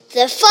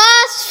The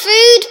Fast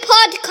Food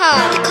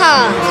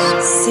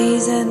Podcast.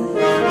 Season 5.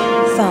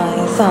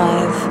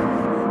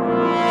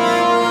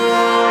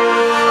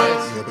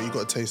 Yeah, but you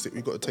got to taste it.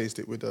 We got to taste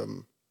it with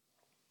the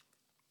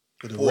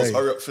Pause, Ray.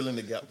 hurry up, fill in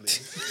the gap,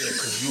 please. Yeah,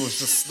 because you was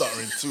just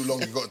stuttering too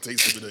long. You got to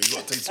taste it with her. You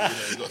got to taste it with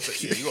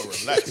her. You got to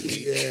relax,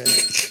 please. Yeah,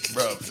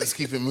 Bro, let's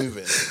keep it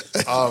moving.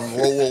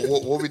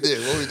 What we did?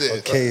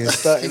 Okay, it's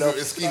starting off.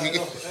 Let's keep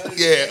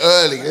it,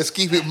 early. Let's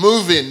keep it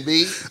moving,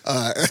 B.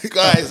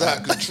 Guys out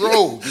of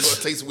control. You got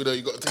to taste it with her.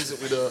 You got to taste it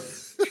with her.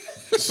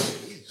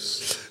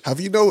 Have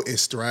you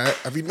noticed, right?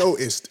 Have you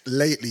noticed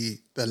lately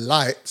the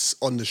lights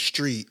on the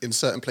street in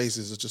certain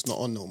places are just not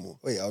on no more?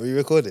 Wait, are we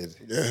recorded?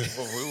 Yeah.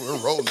 We're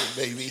rolling,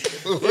 baby.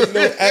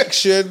 No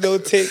action, no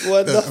take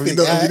one, nothing.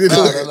 No. Can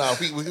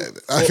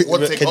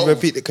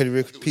you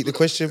repeat the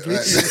question,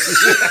 please?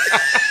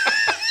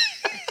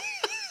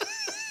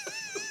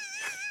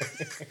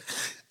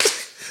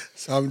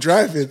 So I'm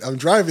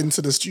driving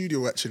to the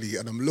studio actually,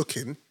 and I'm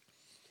looking,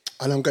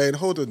 and I'm going,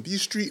 hold on,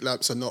 these street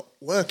lamps are not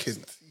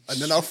working. And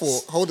then I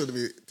thought, hold on a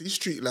minute, these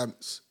street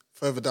lamps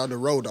further down the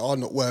road are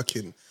not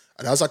working.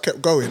 And as I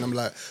kept going, I'm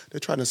like, they're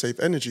trying to save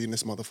energy in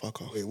this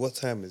motherfucker. Wait, what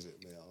time is it,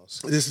 may I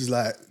ask? This is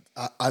like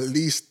at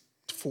least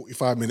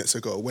 45 minutes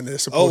ago when they're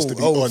supposed to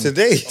be on.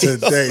 Today?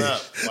 Today. Wow.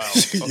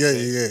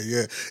 Okay.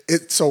 Yeah.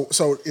 So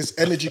it's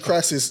energy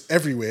crisis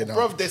everywhere now.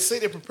 Bro, they say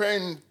they're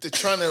trying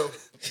to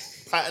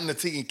pattern the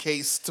thing in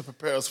case to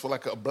prepare us for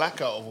like a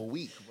blackout of a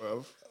week,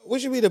 bro. What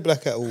do you mean a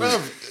blackout all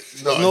week?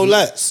 No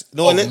lights,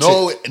 no electric?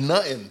 No,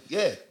 nothing,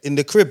 yeah. In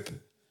the crib?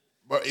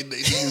 Bro, in the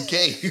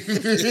UK.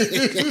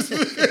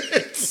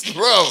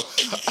 Bro.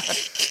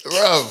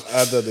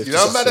 I don't know if you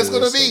know how mad that's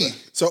going to be?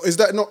 So is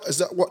that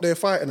what they're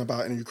fighting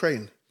about in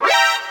Ukraine?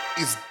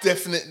 It's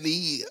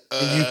definitely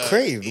in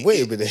Ukraine?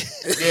 Wait a minute.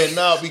 Yeah,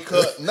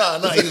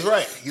 he's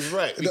right. He's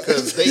right.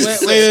 Because they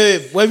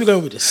wait, where are we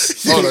going with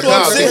this? Where are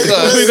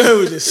we going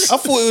with this? I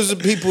thought it was the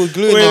people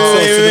gluing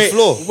themselves to the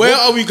floor. Where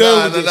are we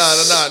going with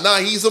this? Nah,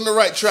 he's on the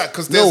right track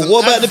because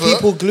what about the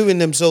people gluing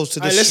themselves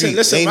to the street?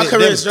 Listen, my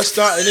career's just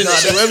starting, innit?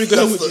 So where are we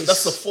going with this?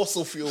 That's the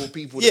fossil fuel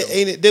people. Yeah,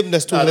 ain't it them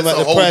that's talking about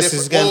the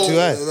prices going too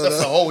high? That's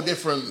a whole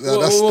different...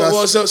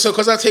 So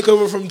because I take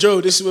over from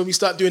Joe, this is where we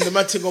start doing the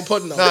mad thing on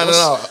pod now.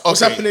 No. What's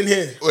happening here?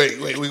 Wait,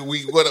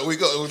 we got.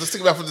 Let's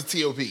think about from the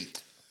TOP.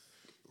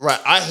 Right,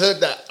 I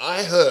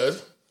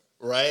heard.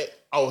 Right,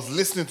 I was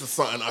listening to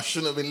something I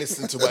shouldn't have been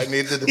listening to, but at the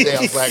end of the day,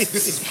 I was like,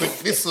 "This is quick.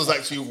 This was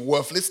actually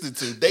worth listening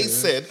to." They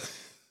said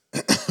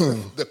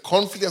the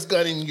conflict that's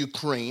going in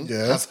Ukraine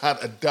has had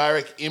a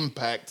direct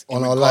impact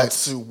on our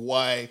lives to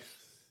why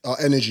our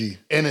energy.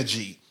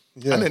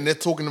 Yeah. And then they're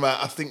talking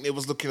about. I think they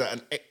was looking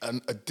at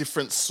a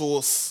different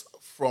source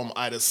from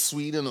either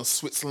Sweden or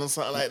Switzerland,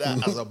 something like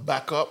that, as a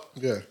backup.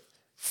 Yeah.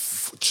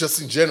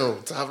 Just in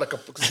general, to have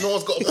because no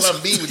one's got a plan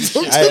B with this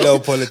shit. I ain't no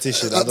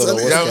politician. I don't know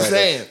what's you know what I'm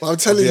saying. But I'm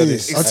telling you,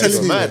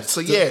 it's mad.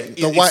 So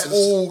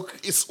the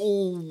it's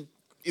all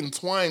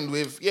entwined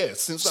with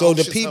Since so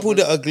the people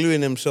that are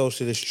gluing themselves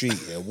to the street,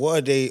 what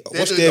are they?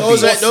 What's their beef?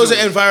 Those are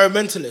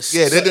environmentalists.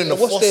 Yeah, they're doing the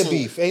what's fossil. their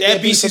beef? Their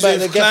beef is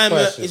with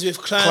climate. Is with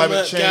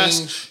climate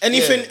change. Gas.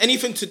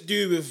 Anything to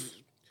do with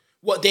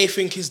what they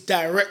think is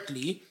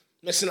directly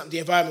messing up the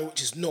environment,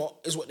 which is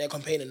what they're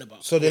complaining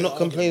about. So they're not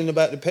complaining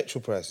about the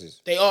petrol prices.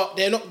 They're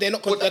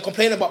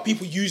complaining about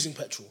people using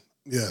petrol.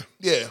 Yeah.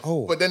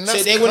 Oh, but then that's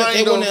so they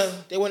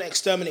want to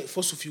exterminate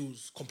fossil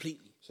fuels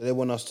completely. So they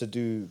want us to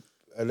do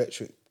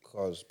electric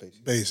cars,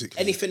 basically.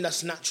 Anything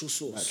that's natural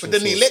source. But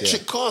then the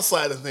electric car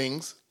side of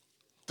things,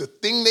 the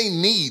thing they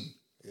need,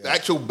 the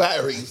actual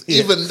batteries,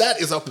 even that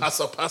is a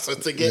passer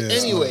to get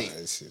anyway.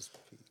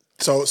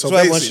 So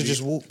everyone should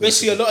just walk.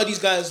 Basically, a lot of these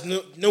guys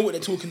know what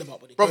they're talking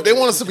about. Bro, they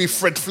want us to be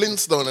Fred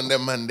Flintstone and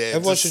them man there.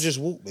 Everyone should just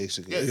walk,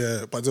 basically.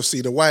 Yeah, but just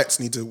see, the whites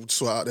need to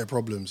sort out their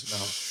problems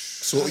now.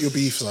 Sort your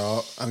beefs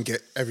out and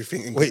get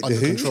everything under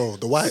control.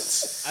 The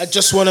whites. I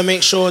just want to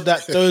make sure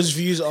that those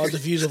views are the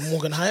views of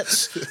Morgan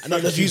Heights and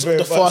not the views of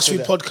the Fast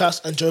Food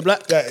Podcast and Joe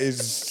Black. That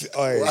was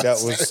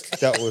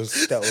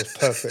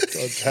perfect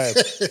on time.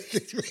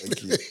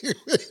 Thank you.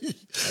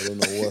 I don't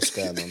know what's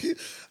going on.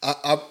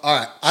 All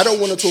right, I don't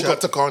want to talk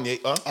about to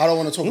Kanye. I don't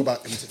want to talk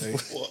about him today.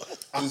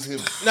 Who's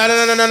him?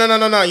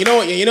 No. You know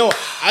what?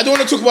 I don't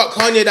want to talk about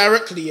Kanye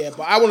directly,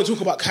 but I want to talk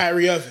about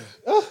Kyrie Irving.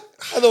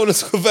 I don't want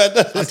to talk about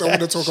that. I don't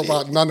want to talk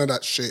about none of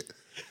that shit.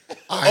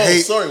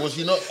 Sorry, was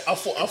you not? I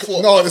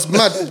thought. No, it's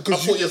mad. I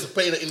thought you was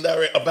paying an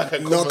indirect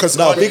backhand. No, because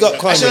big up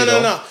Kanye. Actually,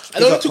 no. I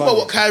don't want to talk about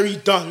what Kyrie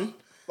done,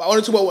 but I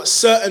want to talk about what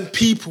certain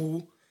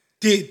people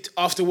did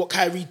after what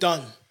Kyrie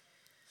done.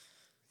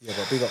 Yeah,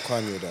 but big up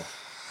Kanye though.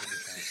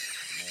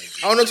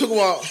 I want to talk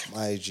about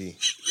my G.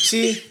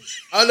 See,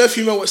 I don't know if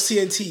you know what's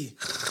TNT.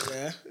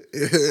 Yeah.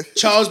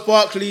 Charles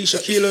Barkley,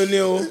 Shaquille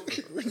O'Neal.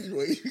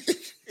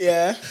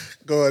 Yeah.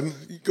 Go on.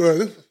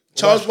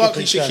 Charles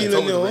Barkley, Shaquille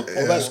O'Neal.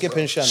 What about Skip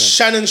and Shannon?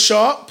 Shannon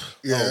Sharp.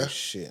 Yeah. Oh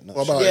shit.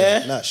 What about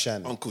him? Not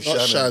Shannon. Uncle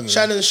Not Shannon.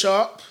 Shannon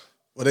Sharp.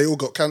 Well, they all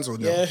got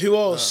cancelled now. Yeah, who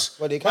else?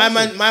 Well, my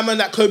man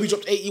that Kobe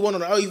dropped 81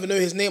 on. I don't even know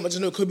his name. I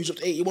just know Kobe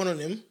dropped 81 on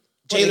him.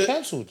 They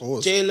cancelled.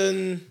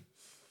 Jalen.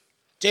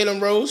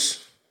 Jalen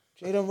Rose.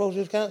 Jalen Rose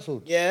was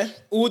cancelled. Yeah.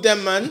 All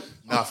them, man.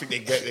 Nah, I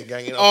think they're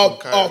ganging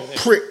up. Are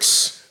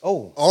pricks.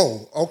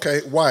 Oh,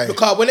 okay. Why?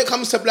 Because when it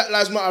comes to Black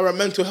Lives Matter and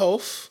mental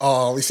health,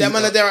 we see them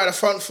man that. are there at the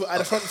front foot.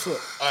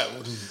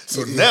 Alright,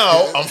 so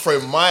now I'm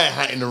throwing my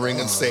hat in the ring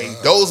and saying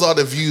those are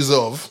the views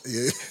of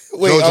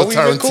Jojo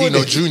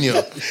Tarantino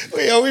Jr.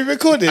 Wait, are we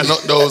recording? And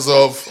not those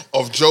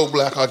of Joe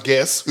Black, I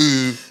guess,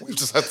 who we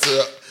just had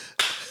to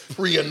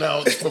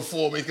pre-announce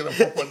before making a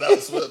proper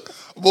announcement.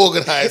 I'm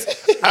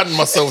organised and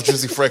myself,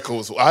 Drizzy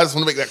Freckles. I just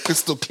want to make that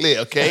crystal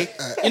clear, okay?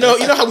 You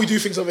know how we do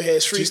things over here.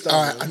 It's freestyle.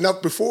 All right, and now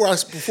before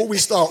we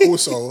start,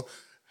 also,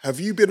 have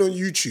you been on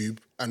YouTube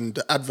and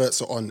the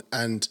adverts are on,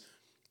 and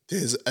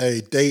there's a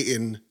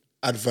dating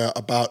advert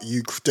about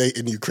you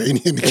dating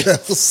Ukrainian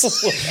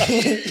girls?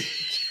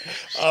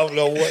 I don't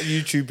know what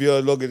YouTube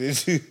you're logging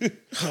into.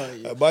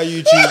 My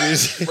YouTube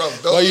is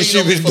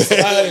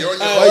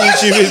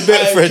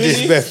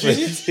Bedford.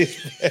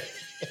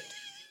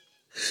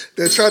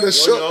 They're trying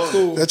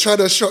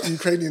to shot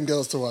Ukrainian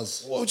girls to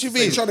us. What do you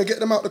mean? They're trying to get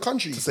them out the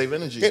country. To save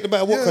energy. Get them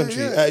out of what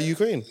country? Out of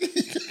Ukraine.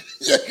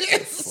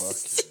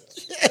 Yes.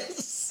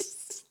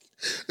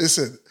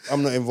 Listen,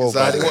 I'm not involved.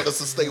 So they want us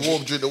to stay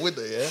warm during the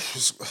winter, yeah?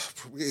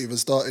 we ain't even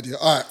started yet.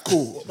 All right,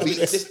 cool.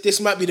 This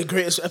might be the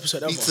greatest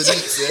episode ever. Beats and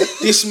eats, yeah?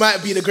 This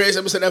might be the greatest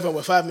episode ever.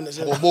 We're 5 minutes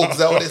in. Well, Morgs,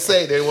 that what they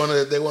say? They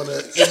wanna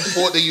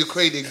import the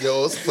Ukrainian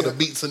girls for the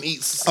beats and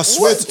eats. I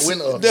swear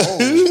winter.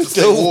 To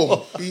stay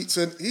warm. Beats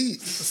and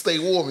eats. To stay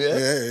warm, yeah?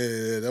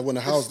 Yeah. They want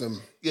to house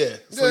them. Yeah.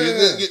 So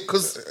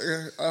because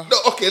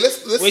okay,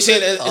 let's. Wait, say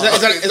that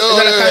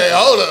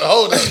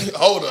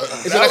Hold on.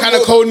 Is that the kind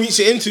of code meets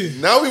you're into?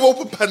 Now we've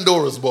opened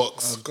Pandora's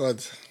box. Oh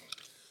God.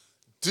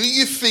 Do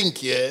you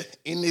think,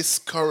 in this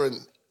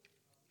current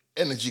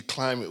energy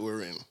climate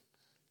we're in,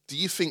 do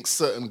you think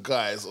certain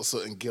guys or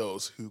certain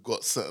girls who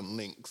got certain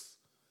links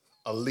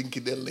are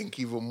linking their link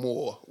even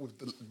more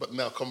but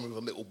now coming with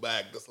a little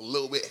bag that's a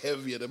little bit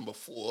heavier than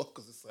before?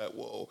 Because it's like,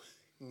 whoa,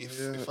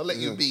 if I let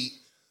you beat,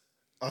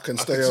 I can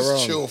I stay could just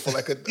around. chill for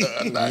like a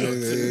night or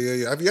two.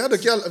 Yeah. Have you had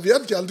gal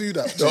do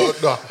that? No.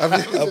 Have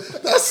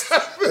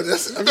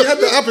you had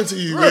that happen to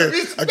you? Where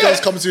a girl's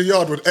coming to your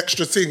yard with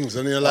extra things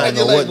and you're I like,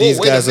 don't know what these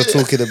guys are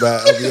talking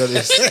about, I'll be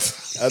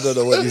honest. I don't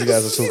know what these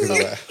guys are talking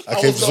about. I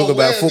came to talk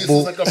about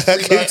football. I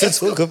came to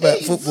talk about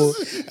football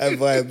and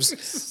vibes.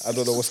 I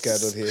don't know what's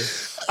going on here.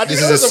 This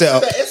is a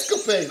setup.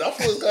 Escapade. I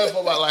thought it was going for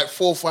about like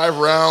 4 or 5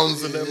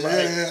 rounds and then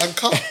and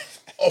come.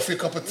 off your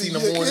cup of tea in the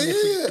morning,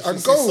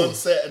 and go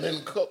sunset and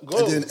then go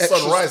and then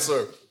sunrise,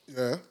 sir.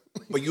 Yeah.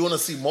 But you want to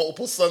see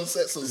multiple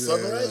sunsets and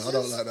sunrises? I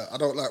don't like that. I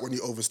don't like when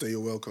you overstay your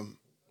welcome.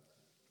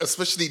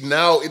 Especially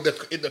now in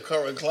the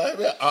current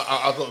climate,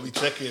 I got to be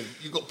checking.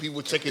 You got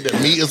people checking their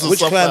meters and Which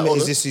stuff. climate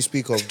like is this you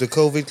speak of? The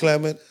COVID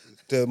climate,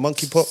 the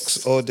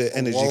monkeypox, or the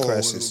energy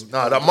crisis?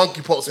 Nah, that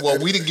monkeypox. Well,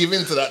 we didn't give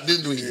in to that,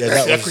 didn't we?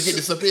 Yeah, that cricket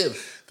disappeared.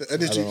 The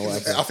energy.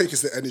 I think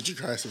it's the energy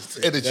crisis.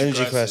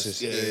 Energy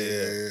crisis. Yeah.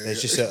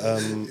 It's just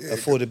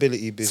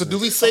affordability business. So do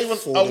we save on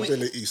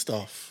affordability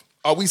stuff?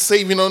 Are we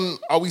saving on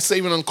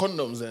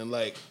condoms then,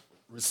 like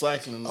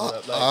recycling and all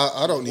that? Like,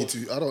 I don't need to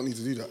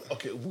do that.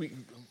 okay,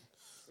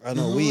 I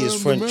know we as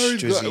French,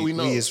 Drizzy. We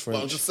as French.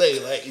 But I'm just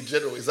saying, like in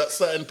general, is that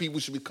certain people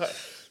should be cut?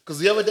 Because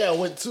the other day I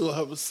went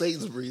to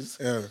Sainsbury's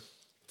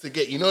to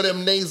get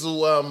them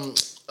nasal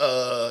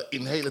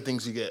inhaler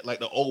things you get, like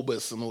the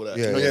Obus and all that.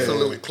 Yeah, you feel a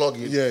little bit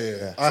clogging.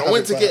 Yeah. So I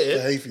went to get it.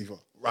 The hay fever.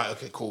 Right.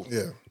 Okay. Cool.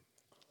 Yeah.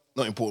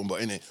 Not important,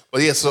 but innit.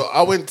 But yeah, so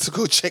I went to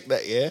go check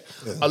that. Yeah.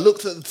 I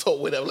looked at the top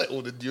where they have like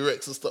all the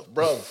Durex and stuff,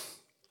 bruv.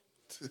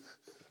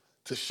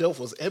 The shelf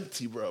was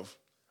empty, bruv.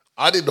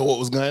 I didn't know what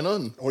was going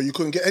on. Or you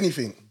couldn't get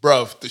anything.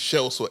 Bruv, the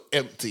shelves were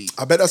empty.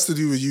 I bet that's to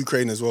do with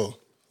Ukraine as well.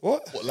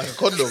 What? Like a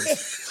condom?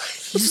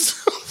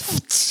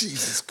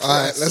 Jesus Christ.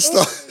 All right, let's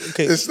start.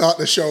 Okay. Let's start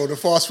the show. The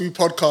Fast Food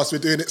Podcast. We're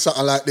doing it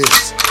something like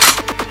this.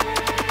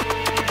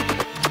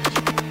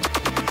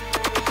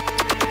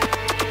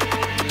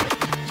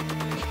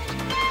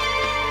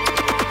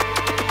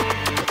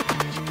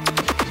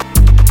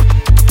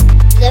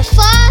 The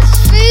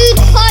Fast Food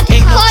Podcast.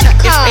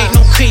 Ain't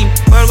no cream.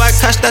 Worldwide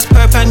cash, that's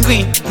purple and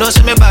green. No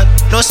see me bad,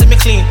 no see me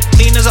clean.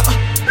 Clean as a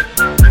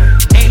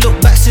ain't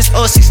look back since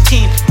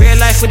 016. Real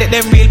life with it,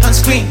 them real on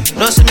screen.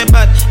 No see me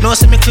bad, no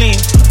see me clean.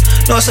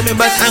 No see me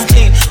bad and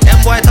clean.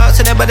 Them boy talk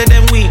to them better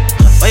than we.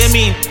 What you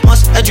mean?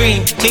 Must a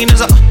dream. Clean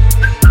as a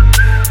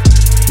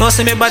no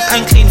see me bad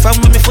and clean. From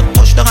when me foot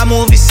touch down a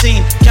movie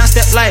scene. Can't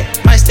step light,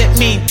 my step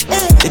mean.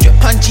 They drip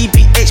on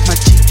GBH, my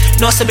G.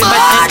 No see me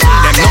bad and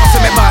clean. Them no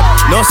see me bad,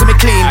 no see me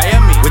clean.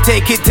 We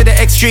take it to the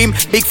extreme.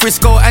 Big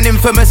Frisco and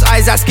infamous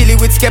eyes are skilly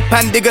with skep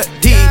and digger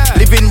D.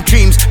 Living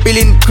dreams,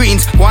 billing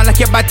greens. One like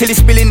your bad till it's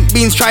spilling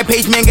beans. Try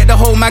page me and get the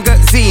whole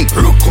magazine.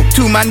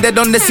 2 man dead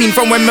on the scene.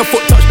 From when my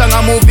foot touch down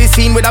a movie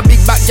scene. With a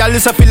big back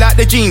jealous I feel like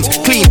the jeans.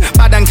 Clean,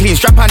 bad and clean,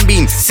 strap and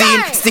bean.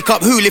 Scene, stick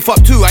up, who lift up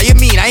too. How you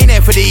mean? I ain't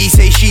there for the he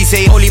say, she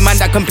say. Only man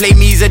that can play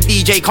me is a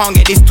DJ. Can't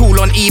get this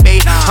tool on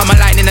eBay. I'm a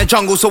lion in the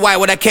jungle, so why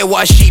would I care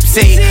what a sheep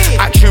say?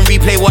 Action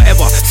replay, whatever.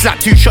 ever. Slap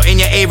 2 shot in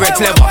your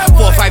A-Rex leather.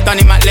 4-5 done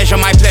him at leisure,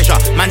 my pleasure.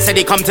 Man said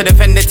he come to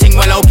defend the ting,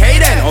 well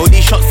okay then. All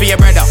these shots for your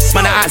brother.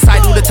 Man are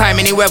outside all the time,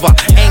 any weather.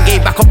 Ain't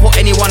gave back or put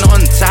anyone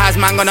on. So how's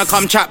man gonna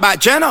come chat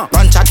back Jenna?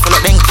 Run chat full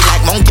of denky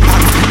like monkey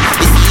pack.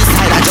 This east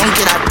side a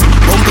junkie that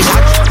bumpy shot.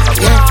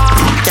 Yeah,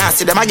 can't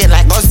see them again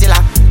like Godzilla.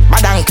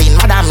 Bad and clean,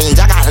 mad and mean,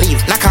 I can't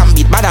leave. Knock and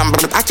beat, bad and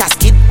blood, I just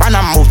skid. Run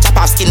and move, chop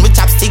off skin with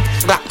chopstick.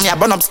 Black me a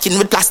burn up skin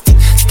with plastic.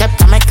 Step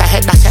to make a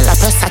head, a shell, a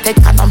press, I take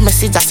a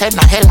message, I said,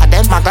 no hell, I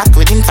them my Glock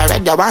with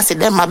infrared. You want see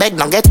them, I beg,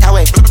 no get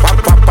away.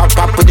 Pop, pop, pop,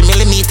 pop with the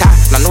millimeter.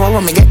 No know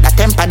when me get the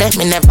temper, them,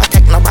 me never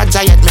take no bad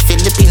yet. Me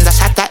Philippines, I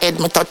shatter head,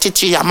 me touch it,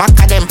 I mark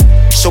them.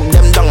 Shook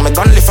them down, me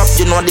gun lift up,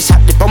 you know the shot,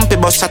 the pumpy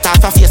bus, shut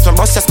off a face, my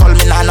boss, skull,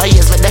 me nah no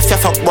ears, me deaf,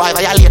 your fuck boy,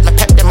 violate, me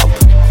pep them up.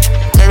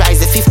 Me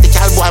rise the 50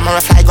 cal boy, me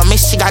fly go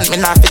Michigan. Me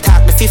not fit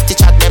talk the 50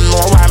 chat, them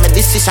know why my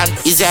decision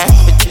is there.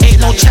 Ain't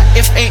no chat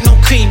if ain't no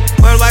cream.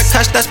 Worldwide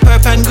cash, that's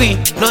purple and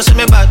green. No see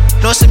me bad,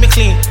 no see me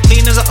clean.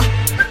 Clean as a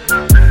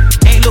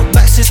ain't look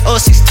back since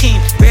 016.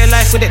 Real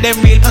life with it, them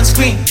real on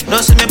screen.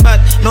 No see me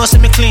bad, no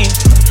see me clean.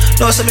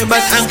 No see me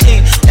bad and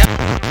clean.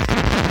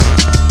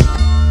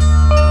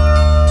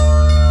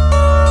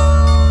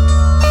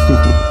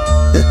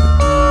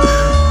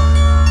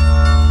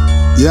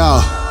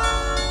 Yeah.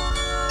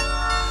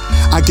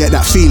 I get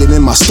that feeling in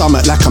my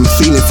stomach, like I'm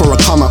feeling for a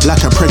come up, like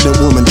a pregnant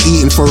woman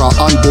eating for her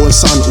unborn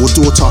son or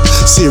daughter.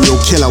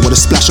 Serial killer with a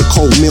splash of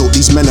cold milk.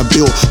 These men are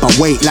built by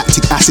weight,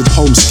 lactic acid,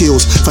 home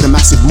skills. For the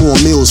massive more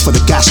meals, for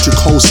the gastric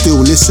hole still.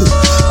 Listen,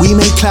 we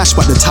may clash,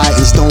 but the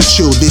titans don't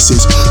chill. This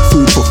is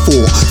food for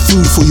 4,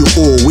 food for you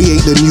all. We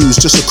ain't the news,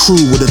 just a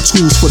crew with the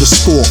tools for the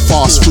sport.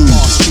 Fast food.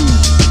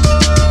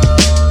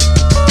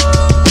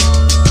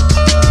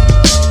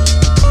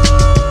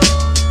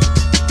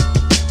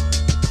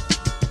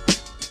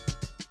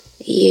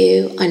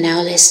 You are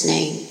now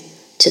listening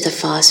to the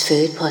Fast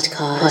Food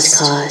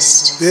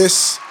Podcast.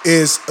 This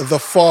is the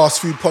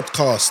Fast Food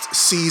Podcast,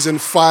 Season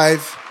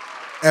 5,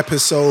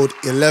 Episode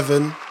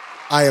 11.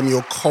 I am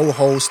your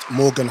co-host,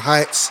 Morgan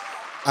Heights,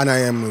 and I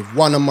am with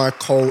one of my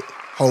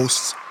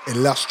co-hosts,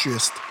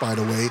 illustrious, by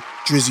the way,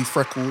 Drizzy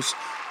Freckles.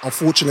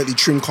 Unfortunately,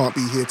 Trim can't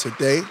be here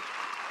today,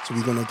 so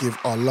we're going to give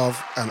our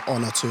love and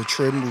honour to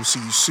Trim. We'll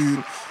see you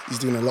soon. He's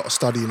doing a lot of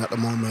studying at the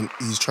moment.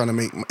 He's trying to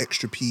make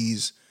extra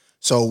peas.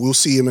 So we'll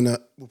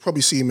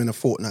probably see him in a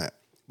fortnight.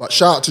 But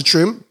shout out to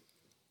Trim.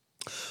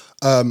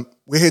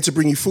 We're here to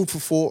bring you food for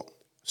thought,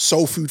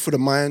 soul food for the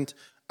mind,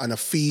 and a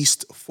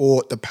feast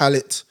for the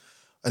palate.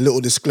 A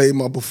little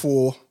disclaimer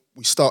before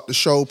we start the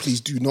show: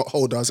 please do not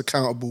hold us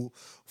accountable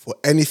for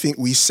anything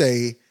we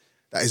say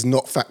that is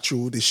not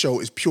factual. This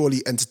show is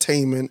purely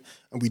entertainment,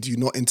 and we do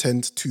not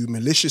intend to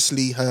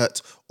maliciously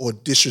hurt or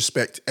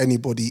disrespect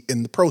anybody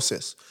in the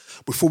process.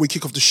 Before we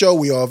kick off the show,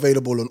 we are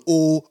available on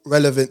all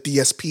relevant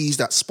DSPs,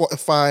 that's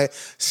Spotify,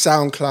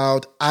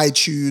 SoundCloud,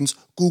 iTunes,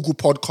 Google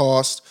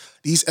Podcasts.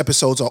 These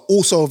episodes are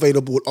also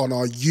available on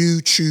our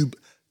YouTube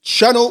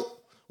channel,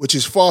 which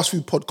is Fast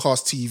Food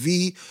Podcast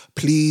TV.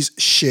 Please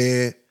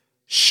share,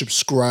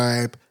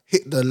 subscribe,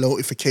 hit the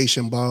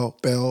notification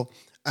bell,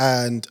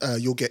 and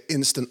you'll get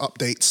instant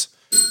updates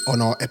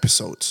on our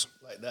episodes.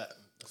 Like that.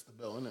 That's the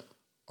bell, isn't it?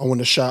 I want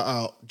to shout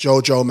out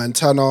Jojo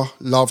Montana.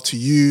 Love to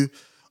you.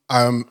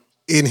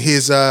 In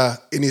his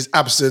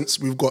absence,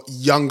 we've got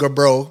younger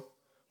bro.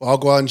 Well, I'll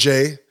go on,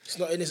 Jay. It's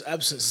not in his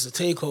absence. It's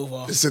a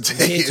takeover. It's a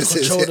takeover. Here to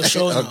control the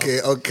show now.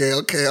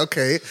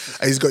 Okay.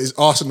 And he's got his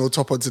Arsenal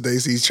top on today,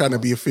 so he's trying to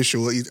be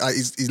official.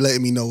 He's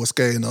letting me know what's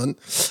going on.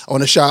 I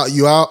want to shout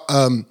you out.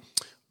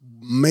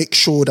 Make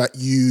sure that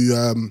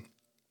you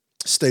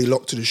stay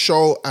locked to the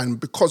show. And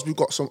because we've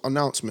got some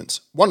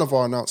announcements, one of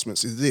our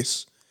announcements is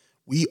this.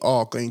 We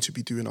are going to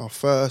be doing our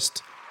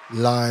first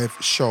live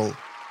show.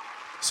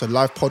 It's a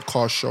live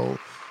podcast show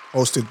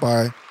hosted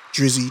by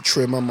Drizzy,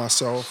 Trim, and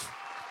myself.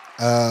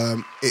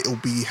 It'll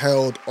be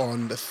held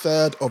on the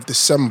 3rd of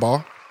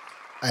December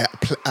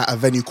at a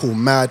venue called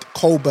Mad,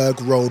 Coburg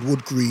Road,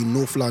 Wood Green,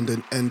 North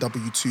London,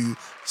 NW2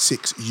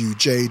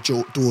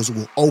 6UJ. Doors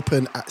will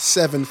open at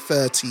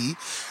 7:30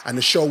 and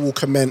the show will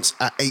commence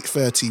at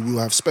 8:30. We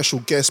will have special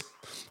guest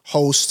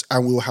hosts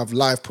and we will have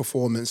live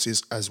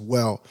performances as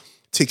well.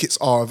 Tickets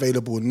are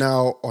available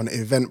now on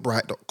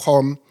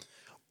eventbrite.com.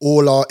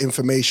 All our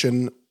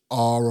information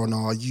are on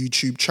our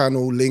YouTube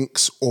channel,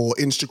 links, or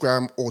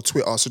Instagram or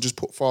Twitter. So just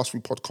put Fast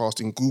Food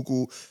Podcast in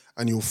Google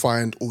and you'll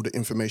find all the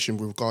information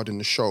regarding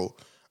the show.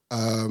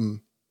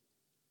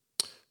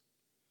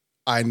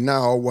 I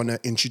now want to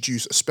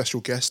introduce a special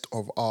guest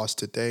of ours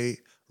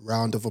today.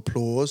 Round of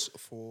applause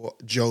for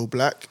Joe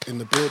Black in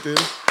the building.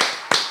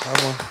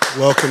 Come on.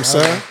 Welcome,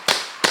 sir.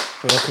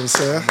 Welcome,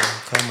 sir.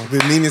 Come on.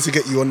 Been meaning to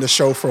get you on the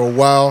show for a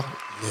while.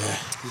 Yeah.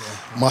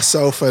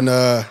 Myself and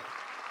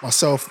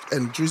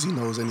Drizzy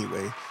knows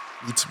anyway.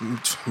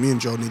 Me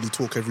and Joe nearly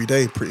talk every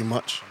day, pretty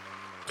much.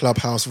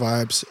 Clubhouse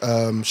vibes.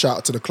 Shout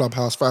out to the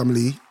Clubhouse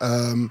family.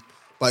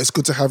 But it's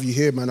good to have you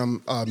here,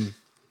 man.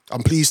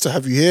 I'm pleased to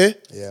have you here.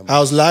 Yeah, man.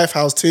 How's life?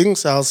 How's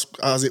things? How's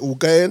it all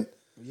going?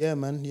 Yeah,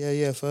 man.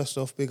 Yeah. First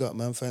off, big up,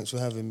 man. Thanks for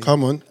having me.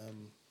 Come on.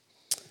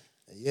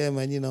 Yeah,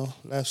 man, you know,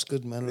 life's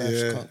good, man.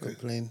 Life's can't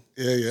complain.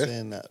 Yeah.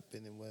 Saying that,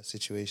 been in worse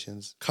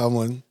situations. Come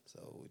on.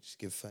 So we just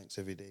give thanks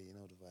every day, you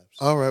know the vibes.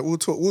 All right, we'll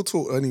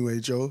talk anyway,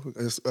 Joe.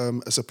 It's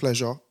a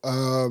pleasure.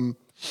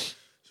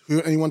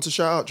 Anyone to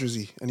shout out,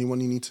 Drizzy?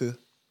 Anyone you need to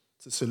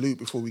salute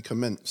before we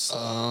commence?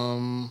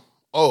 I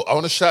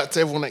want to shout out to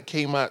everyone that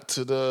came out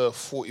to the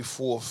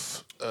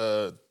 44th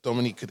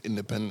Dominican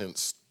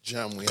Independence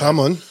Jam.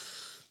 Come on.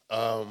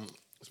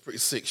 It's pretty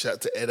sick. Shout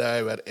out to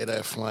Ed-Eye. We had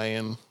Ed-Eye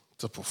flying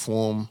to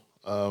perform.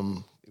 It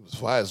was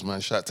vibes,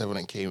 man. Shout out to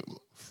everyone that came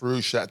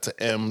through. Shout out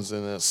to Ems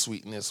and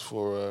Sweetness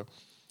for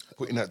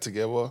putting that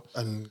together.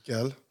 And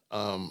Gal.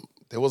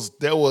 There was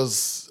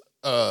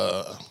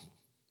a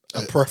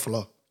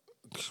Prefla.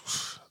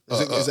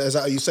 Is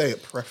that how you say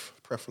it?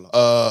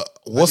 Prefla.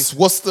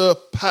 What's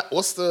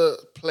the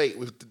plate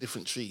with the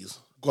different cheese?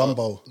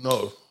 Gumbo.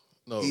 No.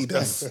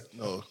 Edam.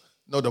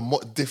 No,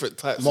 different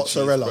types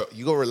mozzarella. of cheese, bro.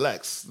 You go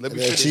relax. Let me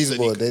They did a cheese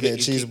board. They did a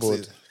cheese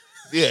board.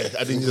 Yeah,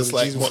 I didn't just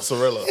like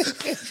mozzarella.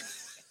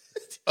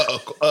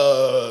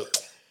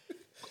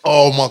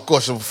 Oh my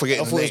gosh, I'm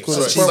forgetting the name.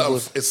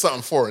 It's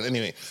something foreign.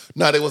 Anyway,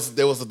 no, there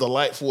was a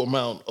delightful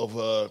amount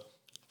of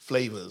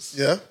flavors.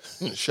 Yeah.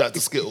 Shout out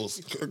to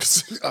Skittles.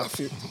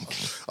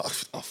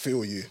 I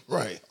feel you.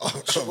 Right.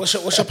 What's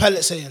your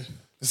palate saying?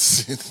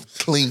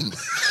 Clean.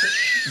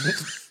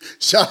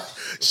 Shout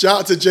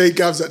out to Jay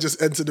Gabs that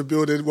just entered the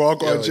building.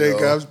 Welcome, Jay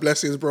Gabs.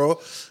 Blessings, bro.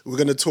 We're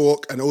gonna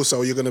talk, and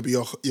also you're gonna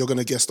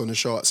guest on the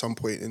show at some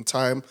point in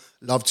time.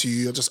 Love to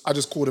you. I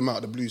just called him out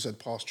of the blue. Said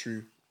pass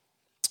through.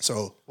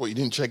 So what, you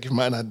didn't check if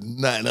man had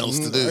nothing else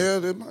to do?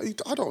 Yeah,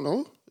 I don't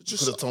know.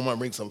 Just could have told him to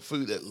bring some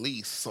food at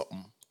least,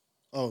 something.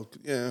 Oh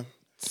yeah.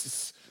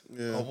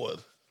 Oh what?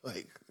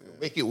 Like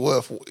make it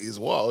worth his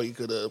while. You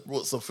could have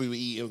brought some food to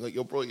eat and like,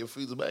 your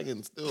food's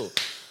banging still.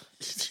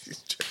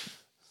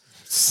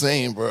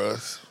 Same, bro.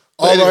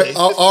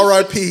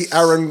 R.I.P.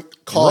 Aaron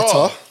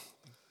Carter,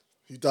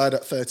 who died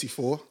at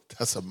 34.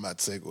 That's a mad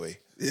segue.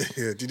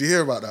 Yeah. Did you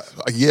hear about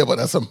that? Yeah, but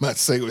that's a mad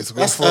segue. So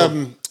that's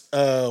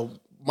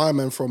my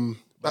man from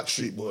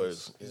Backstreet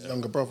Boys, his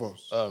younger brother.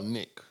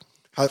 Nick.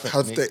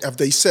 Have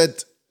they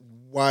said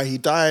why he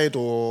died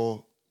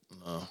or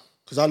no?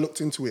 Because I looked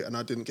into it and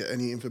I didn't get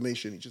any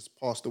information. He just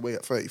passed away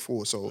at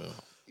 34. So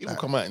it'll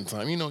come out in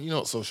time. You know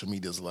what social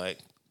media's like.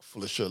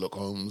 Full of Sherlock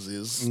Holmes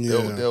is.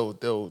 Yeah. They'll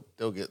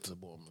get to the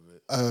bottom of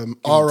it.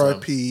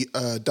 R.I.P.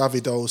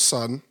 Davido's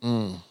son,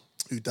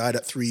 who died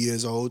at 3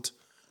 years old.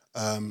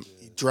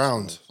 He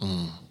drowned.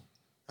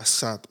 That's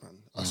sad, man.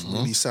 That's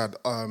really sad.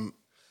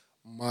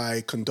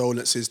 My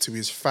condolences to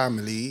his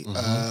family.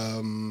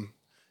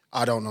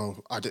 I don't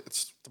know.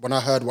 When I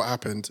heard what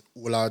happened,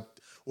 all I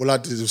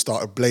did was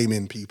started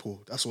blaming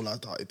people. That's all I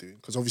started doing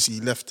because obviously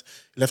he left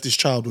his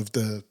child with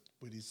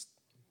his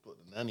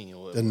nanny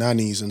or the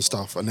nannies and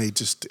stuff, and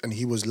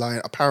he was lying.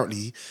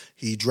 Apparently,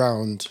 he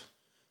drowned,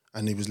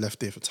 and he was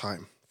left there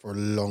for a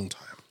long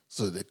time.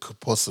 So they could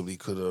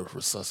have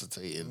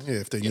resuscitated. Yeah,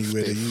 if they knew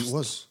where the youth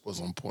was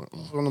on point.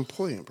 Was on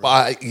point, bro.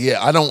 But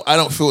I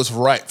don't feel it's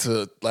right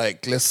to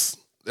like let's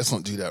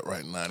not do that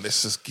right now.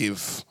 Let's just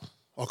give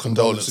our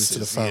condolences to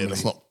the family. Yeah,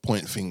 let's not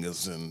point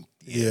fingers and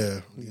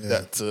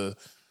that to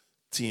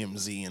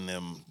TMZ and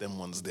them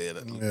ones there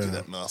that do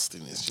that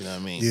nastiness. You know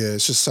what I mean? Yeah,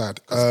 it's just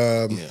sad.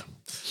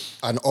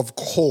 And of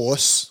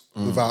course,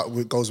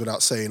 it goes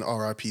without saying,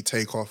 R.I.P.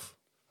 Takeoff,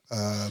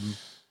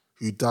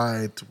 who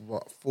died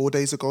 4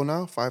 days ago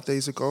now, 5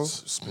 days ago.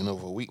 It's been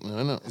over a week now,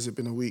 isn't it? Has it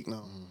been a week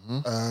now?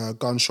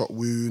 Gunshot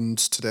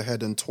wounds to the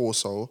head and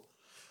torso.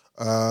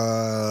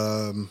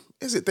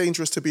 Is it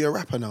dangerous to be a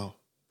rapper now?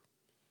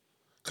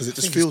 Because it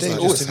just feels like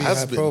it to be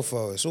high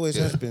profile. It's always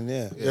has been,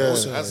 yeah.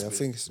 I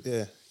think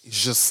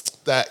it's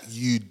just that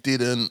you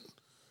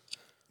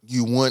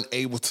weren't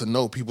able to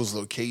know people's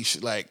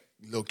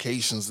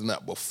locations and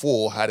that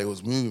before how they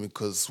was moving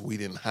because we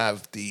didn't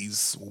have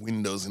these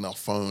windows in our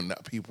phone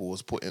that people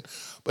was putting.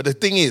 But the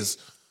thing is,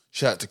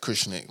 shout out to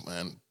Krishnik,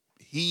 man.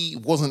 He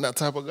wasn't that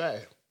type of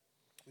guy.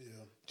 Yeah.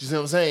 Do you see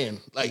what I'm saying?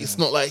 Like, it's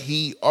not like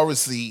he,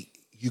 obviously,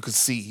 you could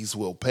see he's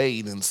well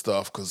paid and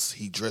stuff because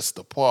he dressed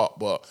the part,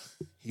 but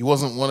he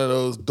wasn't one of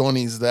those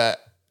Donnies that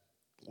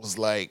was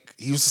like,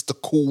 he was just the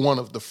cool one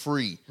of the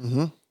three,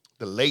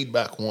 the laid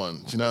back one.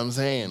 Do you know what I'm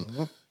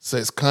saying? So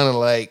it's kind of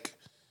like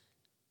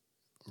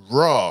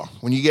raw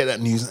when you get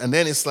that news. And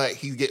then it's like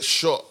he gets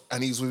shot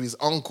and he's with his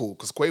uncle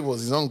because Quavo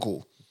was his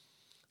uncle.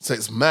 So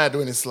it's mad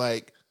when it's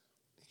like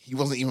he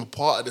wasn't even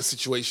part of the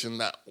situation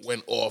that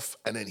went off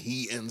and then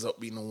he ends up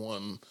being the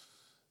one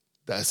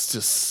that's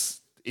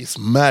just, it's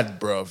mad,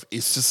 bruv.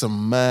 It's just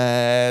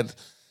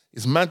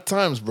it's mad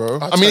times, bro.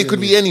 I mean, it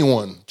could be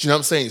anyone. Do you know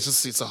what I'm saying?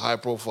 It's a high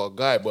profile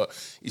guy, but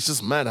it's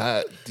just mad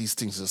how these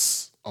things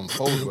just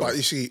unfold, bro. But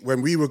you see,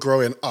 when we were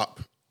growing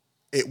up,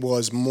 it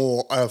was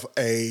more of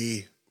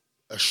a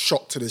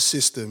shock to the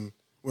system.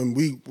 When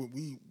we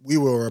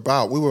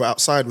were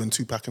outside when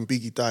Tupac and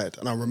Biggie died,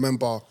 and I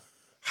remember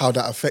how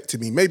that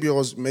affected me. Maybe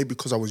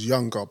because I was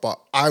younger,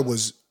 but I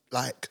was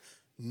like,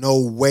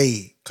 no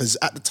way, because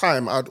at the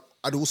time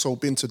I'd also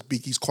been to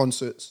Biggie's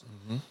concerts.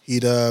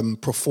 He'd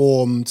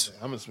performed.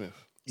 Hammersmith.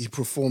 He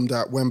performed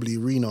at Wembley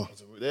Arena.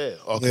 There,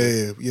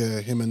 okay. Yeah.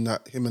 Him and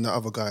that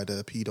other guy,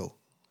 the pedo.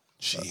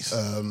 Jeez.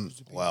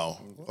 Wow.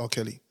 R.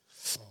 Kelly.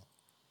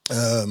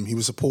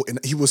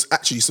 He was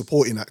actually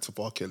supporting act of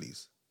R.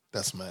 Kelly's.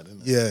 That's mad,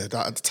 isn't it? Yeah,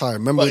 that at the time.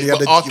 Remember But- he had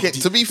but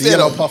to be fair, the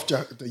yellow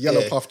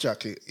puff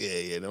jacket.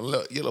 Yeah.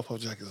 The yellow puff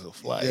jackets are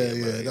fly. Yeah.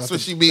 Man. That's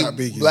Especially that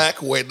being big,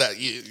 black, where that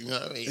you know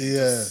what I mean. Yeah.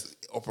 Just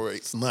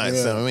operates nice.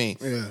 You know what I mean?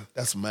 Yeah.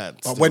 That's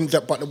mad. But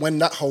still. when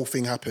that whole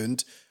thing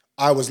happened,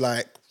 I was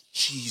like,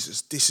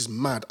 Jesus, this is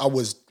mad. I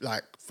was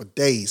like for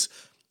days.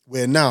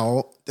 Where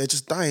now they're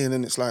just dying,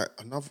 and it's like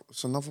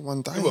another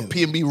one dying. But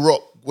P&B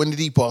Rock, when did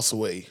he pass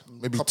away?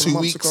 Maybe Couple 2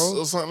 months weeks ago.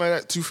 or something like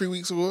that. 2-3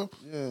 weeks ago.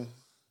 Yeah.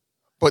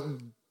 But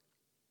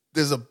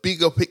there's a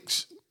bigger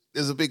picture.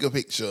 There's a bigger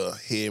picture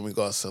here in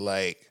regards to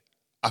like,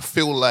 I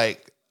feel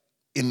like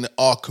in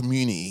our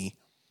community,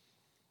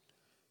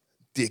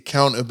 the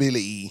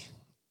accountability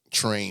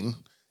train,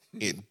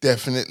 it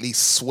definitely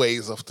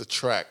sways off the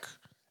track.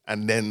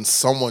 And then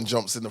someone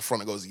jumps in the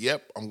front and goes,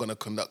 yep, I'm going to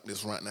conduct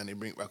this right now, and they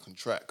bring it back on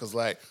track. Because,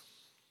 like,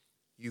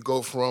 you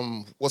go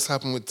from what's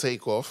happened with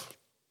Takeoff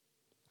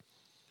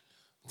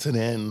to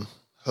then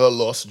Her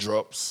Loss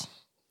drops,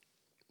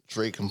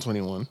 Drake and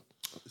 21.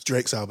 It's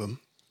Drake's album.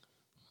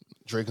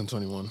 Drake and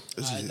 21.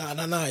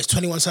 No. It's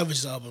 21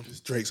 Savage's album. It's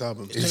Drake's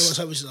album. It's 21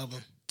 Savage's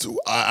album.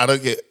 I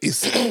don't get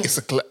it's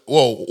a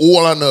well.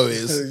 All I know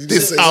is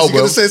this album.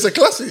 You're gonna say it's a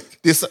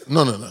classic.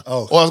 No.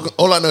 Oh.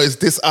 All I know is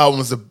this album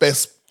is the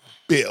best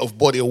bit of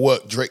body of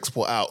work Drake's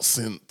put out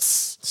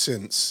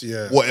since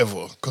yeah,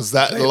 whatever. Because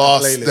them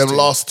playlist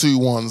last two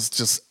ones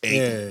just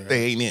ain't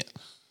they ain't it.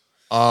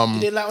 You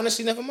did like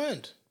Honestly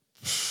Nevermind.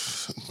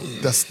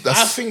 That's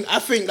I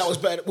think that was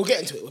better. We'll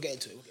get into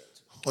it.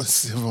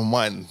 Honestly, never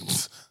mind.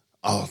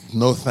 Oh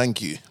no,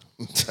 thank you.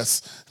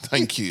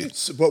 Thank you.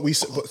 So what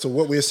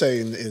we're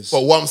saying is,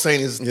 but what I'm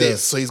saying is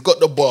this. So he's got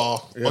the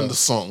bar on the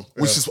song,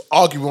 which is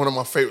arguably one of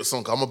my favorite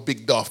songs. I'm a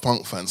big Daft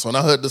Punk fan, so when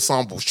I heard the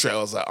sample straight, I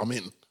was like, I'm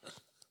in.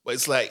 But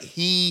it's like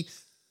he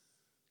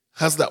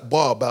has that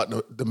bar about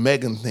the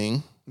Megan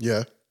thing.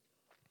 Yeah.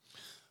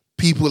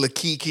 People are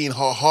kicking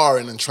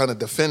ha-haing and trying to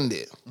defend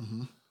it.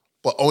 Mm-hmm.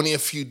 But only a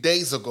few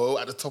days ago,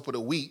 at the top of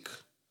the week,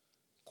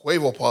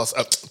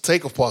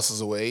 Takeoff passes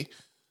away,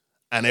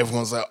 and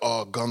everyone's like,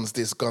 oh, guns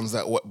this, guns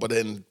that. What? But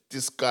then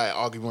this guy,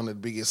 arguably one of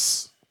the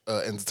biggest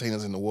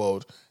entertainers in the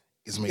world,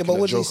 is making a joke about. But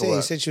what did he say?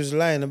 He said she was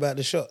lying about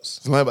the shots.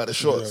 He's lying about the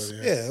shots.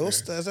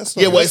 That's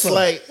not. But it's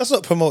like that's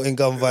not promoting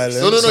gun violence.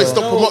 No, it's not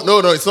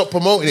it's not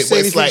promoting it. But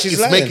it's like she's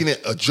it's lying. making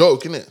it a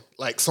joke, isn't it?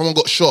 Like someone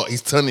got shot,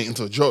 he's turning it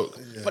into a joke.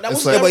 But that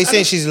It's was like- But he's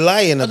saying she's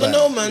lying I about. don't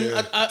know,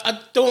 man. I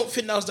don't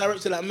think that was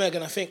directed at Meg,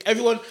 and I think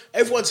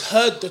everyone's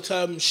heard the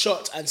term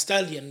shot and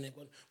stallion. And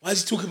everyone, why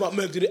is he talking about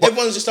Meg?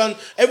 Everyone's just done.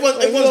 Everyone's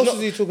else not.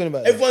 is he talking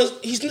about? Everyone's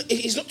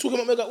he's not talking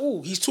about Meg at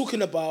all. He's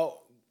talking about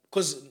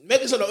because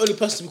Meg is not the only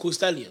person to be called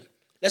stallion.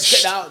 Let's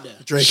get that out there.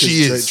 Drake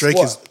is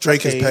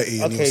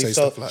petty and he'll say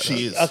stuff like that.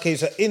 She is. Okay,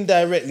 so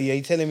indirectly, are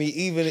you telling me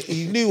even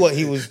he knew what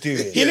he was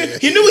doing? He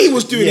knew what he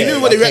was doing. Yeah, he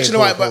knew what the okay, reaction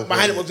cool.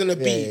 behind it was going to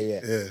be.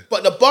 Yeah.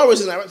 But the bar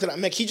wasn't directed at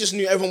Meg. He just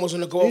knew everyone was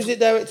going to go. Who's it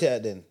directed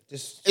at then?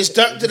 It's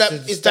directed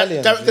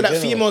at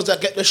females that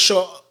get the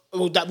shot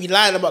or that be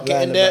lying about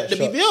getting the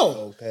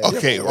BBL.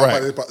 Okay,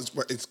 right.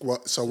 But it's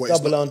what? So what?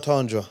 Double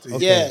entendre.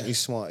 Okay, Yeah. he's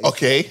smart.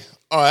 Okay,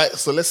 all right.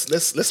 So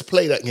let's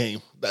play that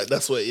game.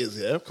 That's what it is.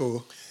 Yeah,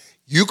 Cool.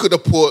 You could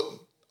have put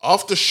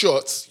after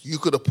shots. You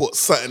could have put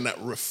something that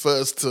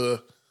refers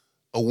to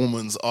a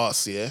woman's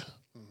ass. Yeah,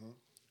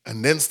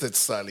 and then said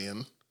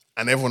stallion,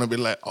 and everyone would be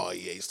like, "Oh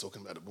yeah, he's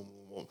talking about the boom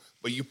boom boom."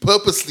 But you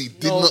purposely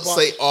did not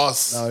say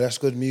ass, No, that's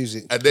good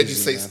music. and then you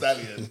say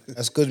stallion.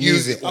 That's good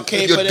music.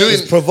 Okay, you're but doing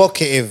It's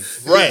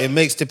provocative. Right. It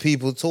makes the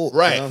people talk.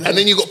 right, you know? and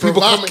then you got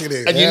people coming,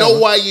 provocative. and you know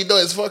why you know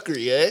it's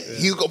fuckery. Yeah,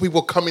 he's got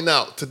people coming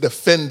out to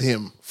defend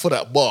him for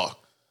that bar,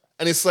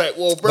 and it's like,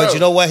 well, bro. But you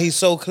know why he's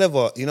so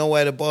clever? You know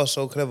why the bar's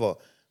so clever?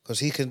 Because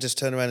he can just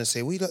turn around and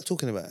say, what are you like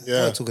talking about? Yeah.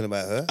 I'm not talking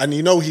about her. And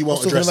you know he won't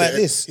I'm talking address about it.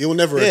 this. He'll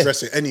never Yeah.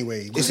 address it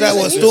anyway. It's like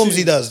what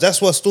Stormzy does.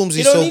 That's what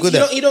Stormzy's so good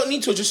at. You don't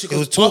need to just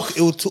He'll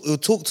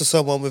talk to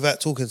someone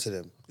without talking to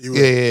them. He will.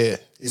 yeah.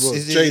 He will.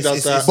 It's- Jay it's-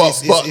 does that.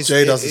 it's- But it's-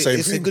 Jay does the it's- same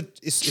it's a thing. good-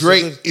 it's a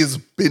Drake good- has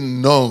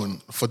been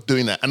known for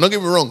doing that. And don't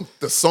get me wrong,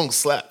 the song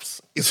slaps.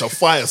 It's a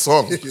fire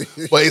song.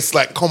 But it's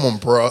like, come on,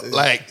 bro.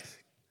 Like,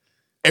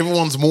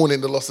 everyone's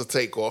mourning the loss of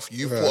Takeoff.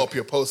 You put up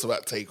your post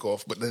about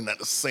Takeoff, but then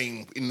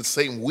in the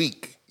same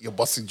week, you're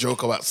busting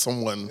joke about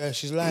someone Yeah,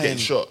 she's lying. getting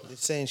shot. They're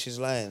saying she's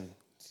lying.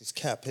 She's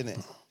cap,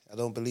 innit? I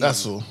don't believe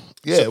That's him. all.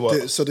 Yeah,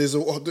 well, So there's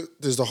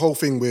the whole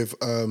thing with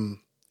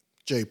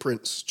Jay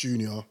Prince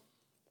Jr.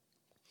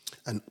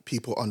 and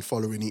people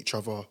unfollowing each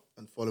other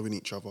and following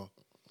each other.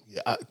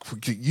 yeah,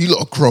 you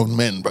lot are grown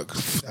men, but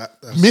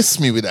That's- miss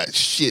me with that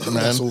shit, man.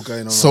 That's all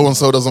going on So right and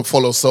so doesn't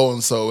follow so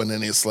and so, and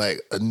then it's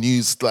like a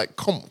news. Like,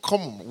 come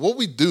on, what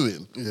we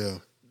doing? Yeah.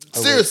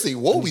 Seriously,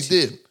 what we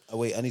did? Oh,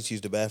 wait, I need to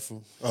use the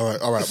bathroom. All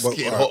right. It's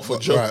getting hot for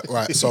joke.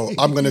 Right. So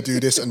I'm gonna do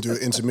this and do an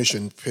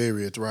intermission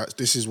period. Right.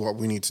 This is what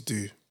we need to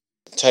do.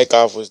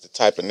 Takeoff was the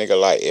type of nigga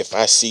like if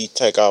I see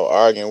Takeoff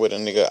arguing with a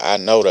nigga, I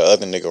know the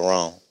other nigga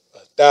wrong.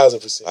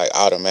 1,000%. Like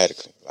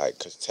automatically. Like,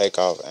 cause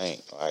Takeoff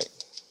ain't like.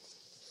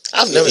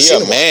 I've never He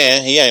seen a him.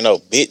 man. He ain't no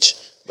bitch.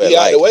 But He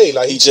out like, the way,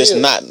 like, he he just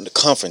chill. not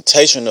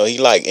confrontational. He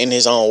like in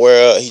his own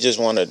world. He just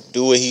want to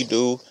do what he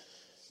do.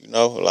 You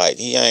know, like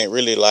he ain't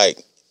really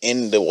like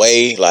in the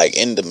way, like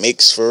in the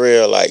mix for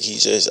real. Like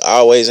he's just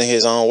always in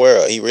his own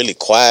world. He really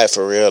quiet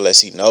for real, unless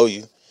he know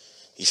you.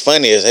 He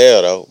funny as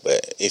hell though,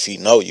 but if he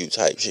know you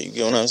type shit, you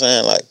get what I'm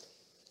saying? Like,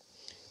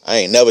 I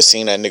ain't never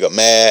seen that nigga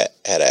mad,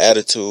 had an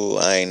attitude.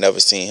 I ain't never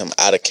seen him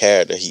out of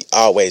character. He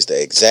always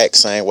the exact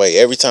same way.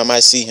 Every time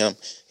I see him,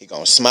 he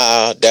gonna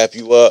smile, dap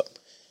you up,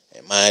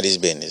 and mind his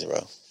business,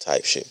 bro.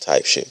 Type shit.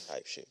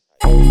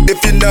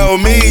 If you know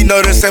me,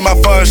 know this ain't my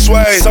first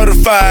way.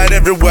 Certified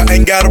everywhere,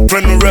 ain't gotta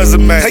print a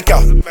resume. Take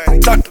off,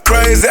 talk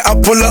crazy, I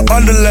pull up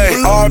underlay.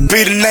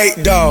 RP to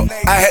Nate, dog,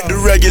 I had to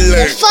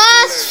regulate. The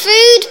Fast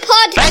Food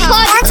Podcast.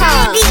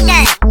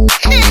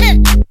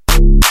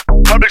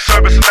 Public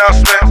service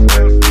announcement.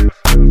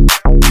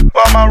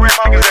 Where all my rich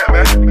niggas at,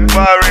 man?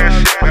 Fire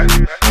and shit, man.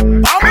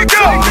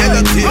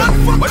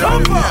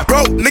 Bro,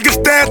 niggas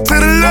stand to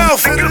the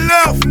left.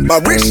 My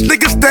rich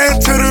niggas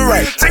stand to the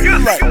right.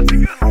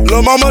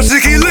 Lil' mama,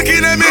 she keep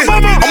looking at me.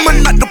 I'ma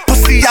knock the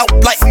pussy out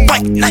like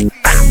fight night.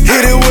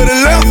 Hit it with a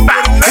left,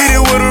 hit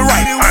it with a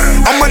right.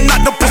 I'ma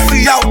knock the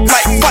pussy out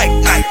like fight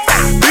night.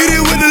 Hit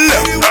it with the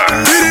left,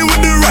 hit it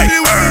with the right.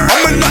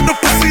 I'ma knock the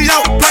pussy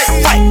out like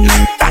fight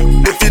night.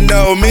 If you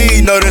know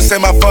me, know this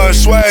ain't my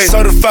first way.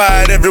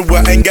 Certified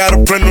everywhere, ain't gotta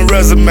print a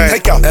resume.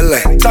 Take out LA,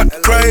 talk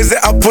crazy,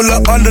 I pull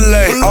up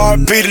underlay.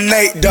 RP to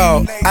Nate,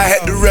 dog, I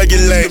had to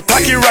regulate.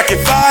 Pocket rocket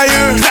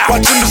fire,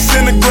 watch him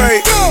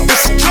disintegrate.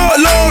 It's a short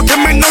load,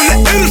 coming on the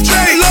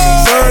interstate.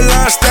 Third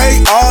line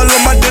steak, all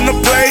on my dinner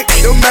plate.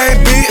 Your main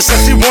beat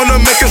says she wanna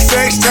make a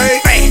sex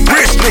tape.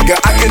 Rich nigga,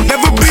 I can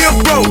never be a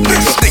broke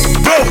nigga.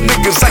 Broke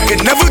niggas, I can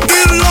never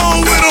get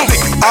along with them.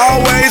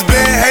 Always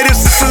been hated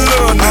since a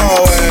little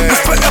nigga.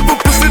 This forever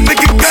pussy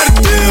nigga, gotta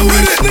deal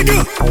with it,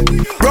 nigga.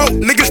 Broke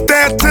niggas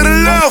stand to the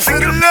left.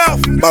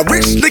 My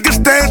rich niggas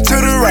stand to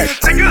the right.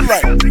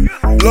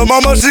 Lil'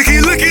 mama, she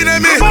keep looking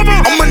at me.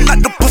 I'ma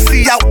knock the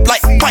pussy out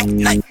like fight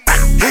night.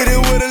 Hit it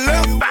with a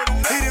left,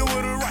 hit it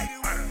with a right.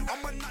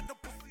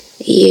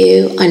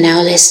 You are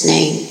now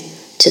listening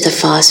to the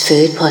Fast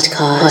Food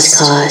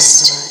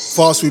Podcast.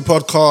 Fast Food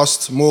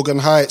Podcast, Morgan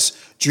Heights,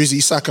 Drizzy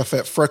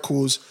Sackafet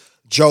Freckles,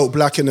 Joe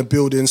Black in the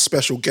building,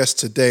 special guest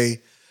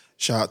today.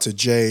 Shout out to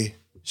Jay.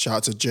 Shout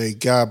out to Jay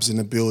Gabs in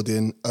the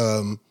building.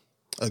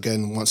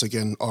 Once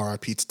again,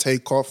 RIP to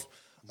Takeoff.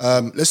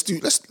 Let's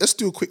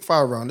do a quick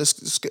fire round. Let's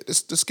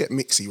get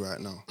mixy right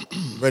now.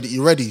 Ready?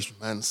 You ready?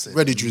 Man said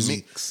ready,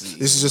 Drizzy. Mixy,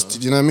 this is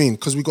just, you know what I mean?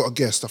 Because we got a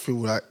guest. I feel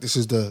like this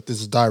is the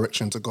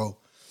direction to go.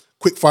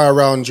 Quick fire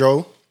round,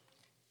 Joe.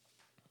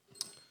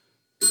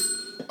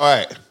 All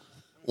right,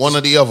 one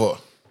or the other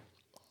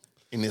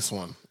in this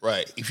one.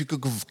 Right, if you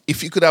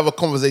could have a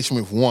conversation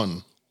with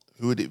one,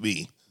 who would it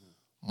be?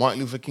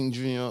 Martin Luther King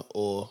Jr.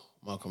 or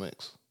Malcolm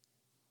X?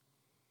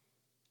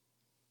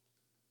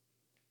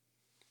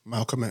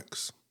 Malcolm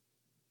X.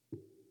 Me,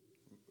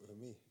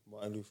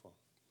 Martin Luther.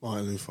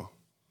 Martin Luther.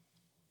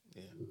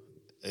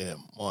 Yeah,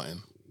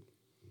 Martin.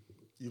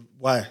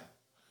 Why?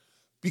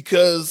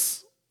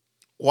 Because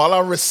while I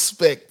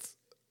respect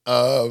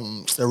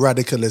the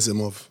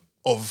radicalism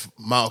of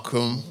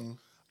Malcolm,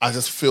 I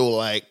just feel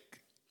like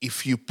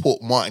if you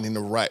put Martin in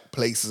the right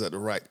places at the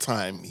right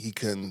time, he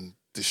can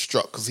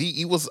disrupt. Because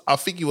he was, I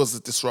think he was a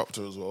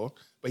disruptor as well,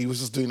 but he was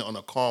just doing it on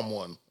a calm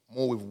one,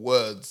 more with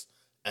words.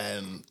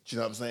 And do you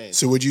know what I'm saying?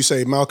 So would you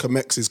say Malcolm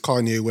X is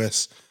Kanye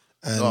West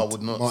and No, I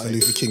would not Martin say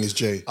Luther King is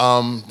Jay?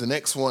 The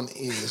next one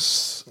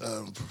is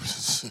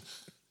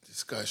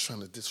this guy's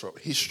trying to disrupt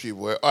history.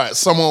 All right,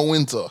 Summer or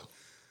Winter?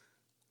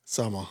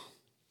 Summer.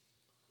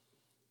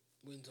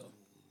 Winter.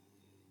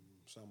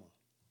 Summer.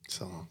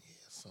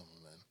 Yeah, Summer,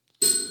 man.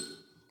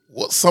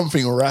 What's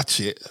something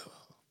ratchet,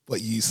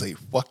 but you say,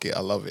 fuck it, I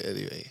love it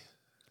anyway?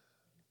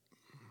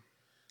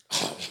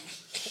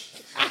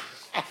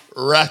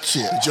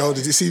 Ratchet. Joe,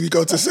 did you see me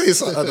go to say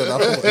something? I don't know.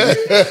 Did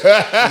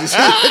you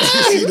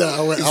see that?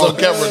 I went, It's on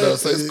camera though,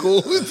 so it's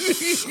cool.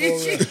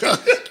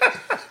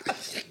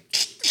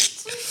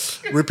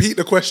 Repeat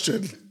the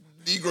question.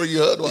 Negro, you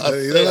heard what I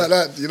said. You know like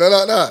that? You know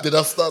like that? Did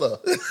I stutter?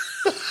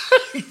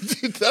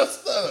 Did I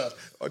stutter?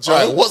 All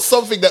right, what's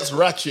something that's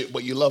ratchet,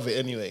 but you love it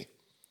anyway?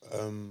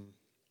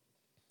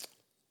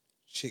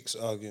 Chicks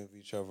arguing with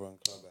each other on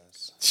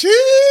Clubhouse.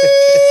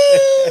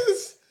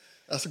 Cheers!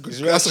 That's a good.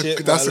 That's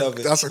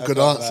a good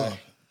answer.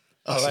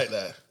 I like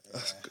that.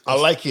 I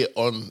like it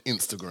on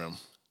Instagram.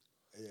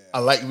 Yeah. I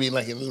like being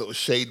like in little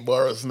shade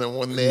bars and then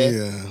one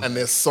there, and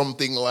there's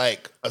something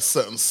like a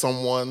certain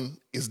someone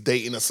is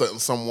dating a certain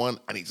someone,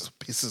 and he just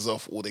pisses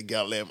off all the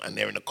gal them, and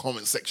they're in the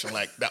comment section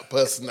like that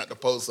person that the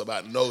post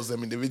about knows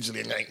them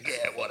individually, and like,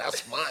 yeah, well,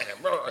 that's mine,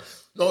 bro.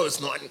 No,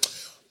 it's not.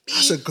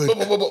 That's a good.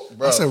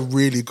 That's a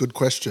really good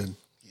question.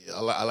 Yeah,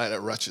 I like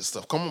that ratchet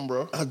stuff. Come on,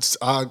 bro. What?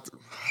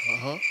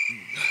 Huh?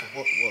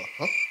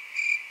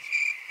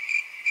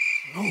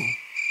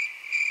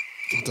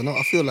 I don't know.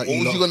 I feel like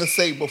What was you gonna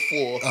say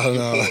before? I don't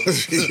know.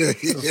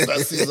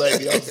 That seems like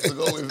the answer to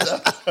go with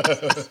that.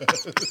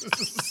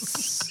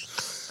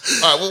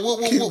 All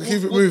right,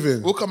 keep it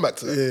moving. We'll come back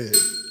to that.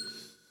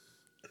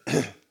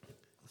 Yeah.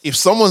 If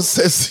someone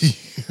says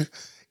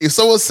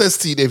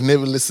to you they've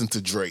never listened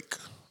to Drake,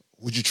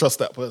 would you trust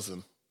that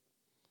person?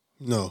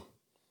 No.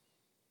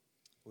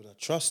 Would I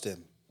trust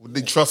him? Would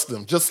they trust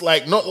them? Just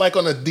like, not like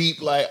on a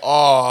deep, like,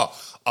 I'll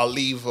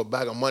leave a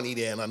bag of money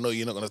there and I know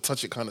you're not going to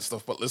touch it kind of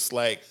stuff, but it's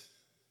like,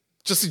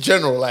 just in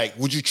general, like,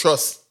 would you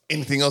trust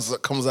anything else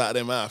that comes out of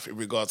their mouth in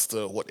regards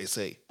to what they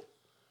say?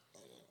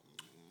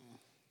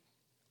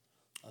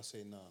 I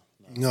say no.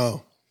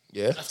 No.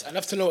 Yeah? I'd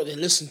have to know what they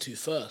listen to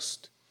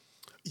first.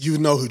 You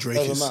know who Drake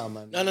is. Doesn't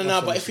matter, man.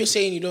 No. But if you're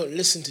saying you don't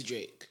listen to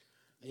Drake,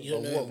 and you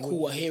don't know,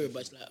 cool, I hear it,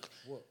 but it's like,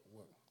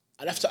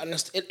 I'd have to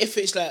understand. If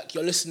it's like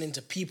you're listening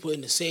to people in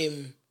the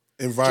same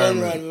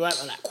environment, genre,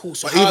 I'm like, cool.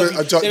 So but how,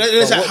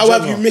 even how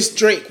have you missed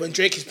Drake when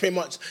Drake is pretty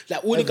much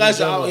like all the guys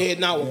that are out here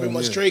now are pretty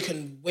much Drake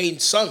and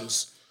Wayne's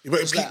sons? Yeah, but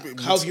it's like,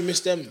 how have you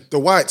missed them? The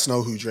whites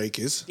know who Drake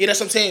is. Yeah, that's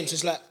what I'm saying. So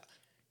it's like,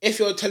 if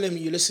you're telling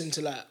me you listen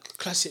to like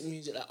classic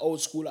music, like old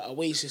school, like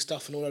Oasis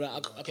stuff and all of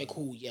that, okay,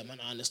 cool, yeah,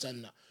 man, I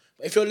understand that.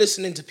 But if you're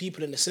listening to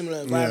people in a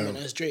similar environment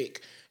as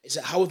Drake, it's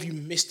like, how have you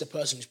missed the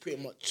person who's pretty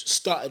much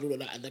started all of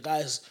that? And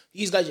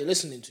these guys you're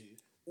listening to,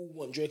 all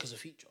want Drake as a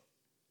feature.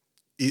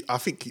 I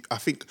think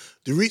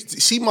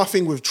see my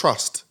thing with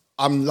trust.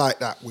 I'm like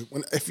that.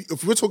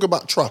 If we're talking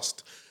about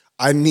trust,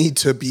 I need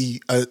to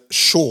be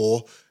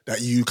sure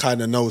that you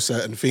kind of know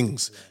certain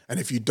things. And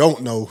if you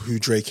don't know who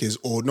Drake is,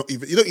 or not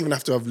even, you don't even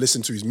have to have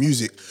listened to his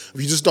music. If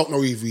you just don't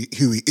know who he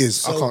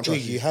is, I can't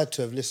trust you. You had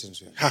to have listened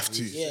to him. Have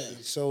to. Yeah.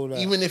 So like,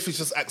 Even if it's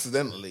just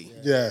accidentally.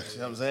 Yeah. You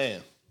know what I'm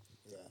saying?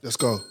 Yeah. Let's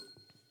go.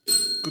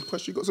 Good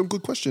question. You got some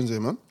good questions here,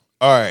 man.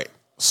 All right.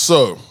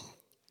 So,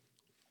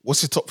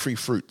 what's your top 3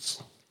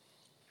 fruits?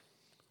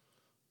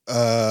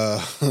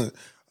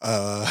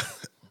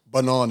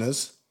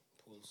 Bananas.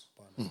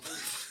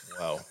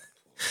 Wow.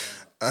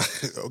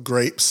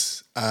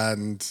 Grapes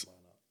and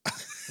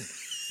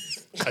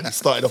And you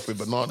started off with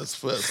bananas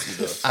first,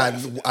 you know.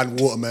 and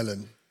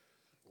watermelon.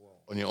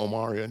 On your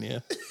Omarion, yeah.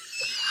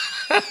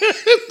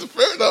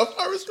 Fair enough.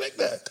 I respect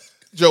that.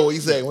 Joe, what are you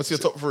saying? What's your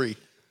top 3?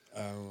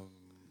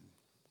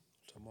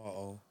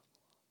 Tomato.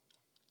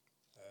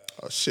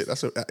 Oh shit,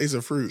 that is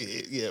a fruit.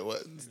 Yeah,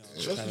 what?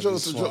 He's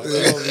just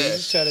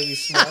trying to be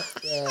smart.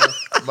 Yeah.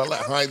 But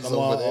like Heinz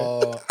over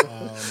there.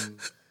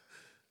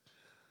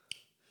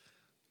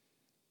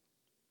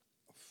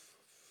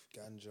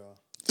 Ganja.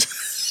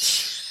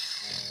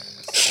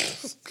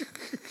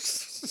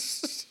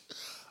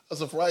 I'm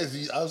surprised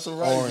you.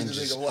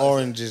 Oranges.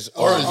 Oranges.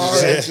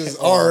 Oranges.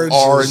 All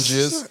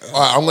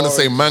right, I'm gonna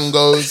say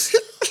mangoes,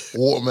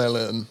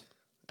 watermelon,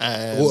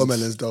 and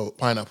Watermelon's dope.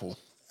 Pineapple.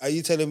 Are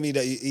you telling me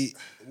that you eat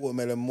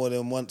watermelon more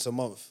than once a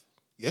month?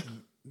 Yeah.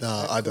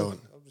 Nah, I don't.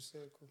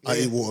 I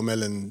eat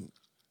watermelon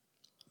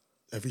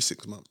every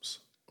 6 months.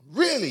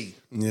 Really?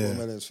 Yeah.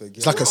 Watermelon's for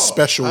It's like a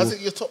special. How's it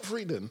your top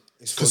 3 then?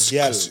 It's for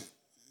gyal.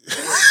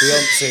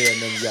 Beyonce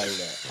and then gyal.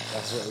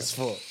 That's what it's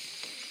for.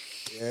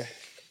 Yeah.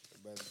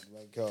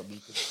 Man can't be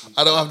consuming.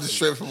 I don't have the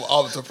strength from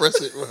arm to press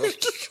it, bro.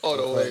 Hold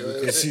on, wait.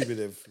 Consuming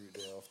them fruit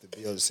there after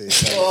Beyonce.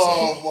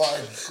 Oh my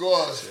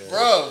gosh,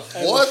 bro.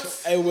 What?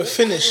 Hey, we're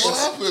finished. What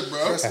happened,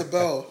 bro? Press the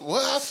bell.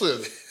 What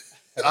happened?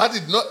 I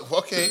did not.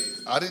 Okay,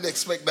 I didn't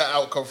expect that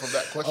outcome from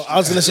that question. I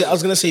was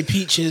gonna say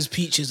peaches,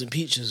 and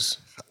peaches.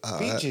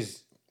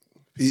 Peaches.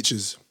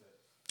 Peaches.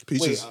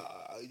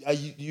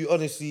 Wait, you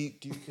honestly,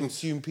 do you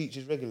consume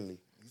peaches regularly?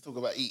 You talk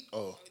about eat.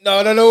 Oh.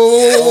 No. Whoa.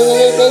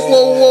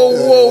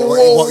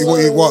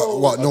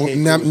 What? No, Okay,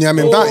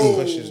 nyamming batty.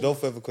 Questions. No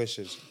further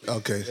questions.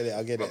 Okay.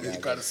 I get it. You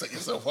kind of set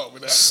yourself up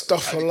with that.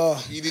 Astaghfirullah.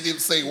 He didn't even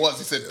say it once.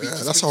 He said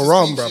peaches. That's peaches,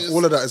 haram, bro. peaches.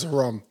 All of that is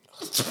haram.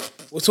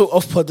 We'll talk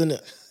off pod,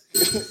 innit?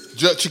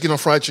 Jerk chicken or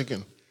fried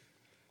chicken?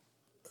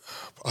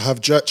 I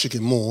have jerk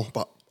chicken more,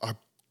 but I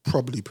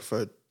probably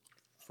prefer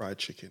fried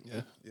chicken.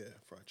 Yeah? Yeah,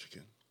 fried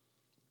chicken.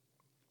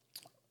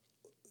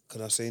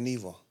 Can I say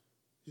neither?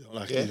 You don't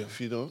like Yeah, either?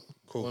 if you don't.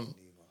 Cool.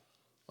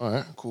 All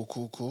right,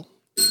 cool.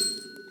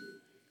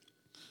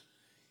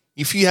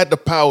 If you had the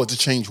power to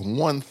change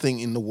one thing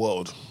in the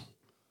world,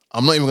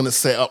 I'm not even going to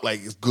set up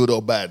like it's good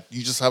or bad.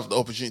 You just have the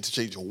opportunity to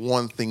change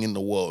one thing in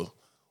the world.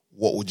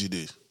 What would you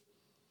do?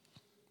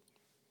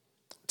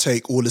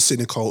 Take all the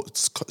silicone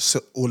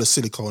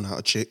out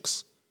of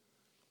chicks,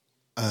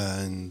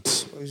 and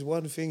It's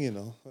one thing, you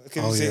know.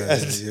 Can oh you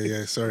say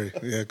yeah. Sorry,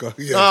 yeah, go.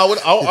 Yeah. No,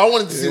 I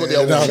wanted to see what the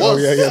other one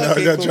was. No,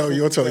 cool, Joe, cool,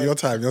 your cool.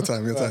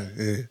 time.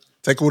 Yeah,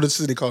 take all the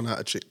silicone out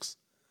of chicks.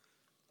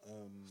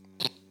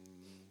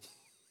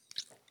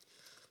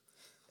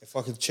 If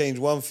I could change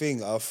one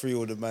thing, I'll free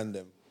all the man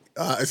them.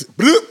 It's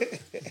bloop,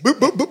 boop,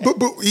 boop, boop, boop,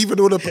 boop. Even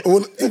all the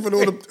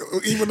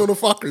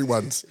fuckery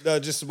ones. No,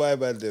 just my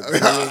man them.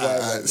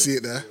 See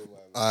it there.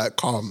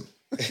 Calm.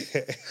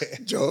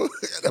 Joe,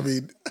 I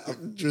mean,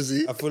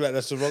 Drizzy. I feel like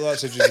that's the wrong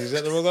answer, Drizzy. Is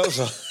that the wrong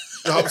answer?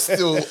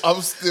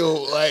 I'm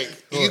still like,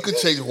 you could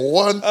change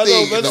one I know,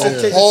 thing man, in so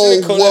take the the whole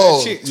silicone out of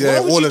world. chicks. Yeah, Why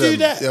would all you of do them.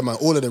 that? Yeah, man,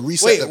 all of them.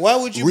 Wait, why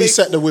would you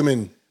reset make- the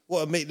women?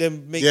 What, make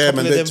them make Yeah, a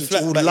couple man, of they're them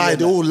flat all back lying. there,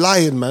 They're man? all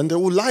lying, man. They're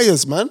all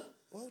liars, man.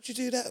 Why would you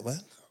do that, man?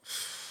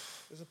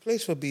 There's a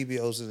place for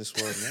BBLs in this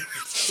world, man.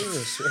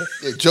 Serious, man.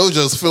 Yeah,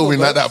 JoJo's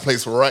filming at that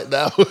place right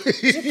now.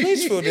 There's a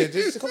place for it.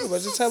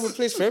 There's a time and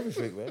place for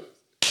everything, man.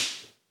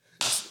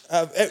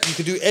 You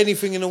could do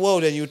anything in the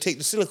world and you would take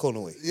the silicone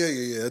away.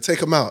 Yeah. Take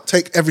them out.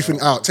 Take everything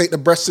out. Take the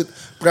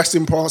breast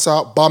implants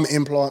out, bum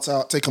implants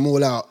out. Take them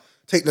all out.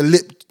 Take the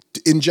lip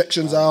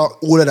injections out.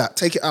 All of that.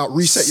 Take it out.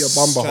 Reset your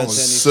bumper Turn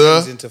holes.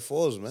 Sir, into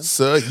fours, man.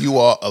 Sir, you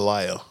are a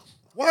liar.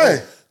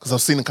 Why? Because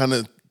I've seen the kind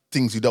of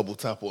things you double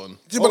tap on.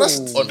 Yeah, but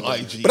that's on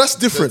IG. But that's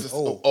different.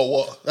 Oh,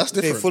 what? That's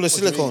They're different. full of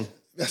silicone.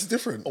 That's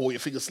different. Oh, your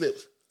finger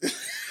slips.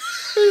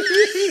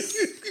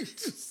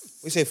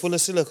 We say full of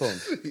silicone.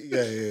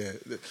 Yeah.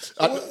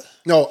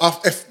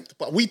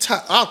 But we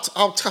tap.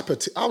 I'll tap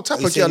it. I'll tap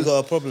You it. say you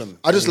got a problem.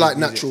 I just like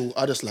You- natural.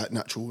 I just like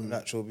natural. Women.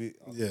 Natural beauty.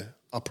 Yeah,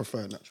 I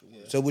prefer natural.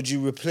 Yeah. So would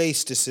you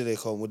replace the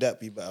silicone? Would that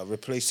be better?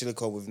 Replace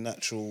silicone with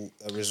natural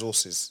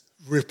resources.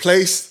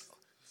 Replace.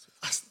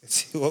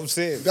 See what I'm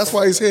saying? That's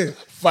why he's here.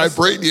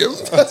 Vibranium.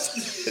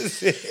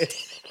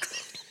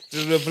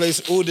 Just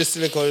replace all the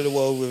silicone in the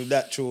world with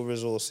natural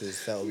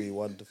resources. That would be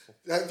wonderful.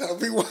 That'd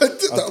be one.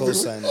 I'll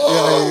co-sign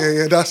that.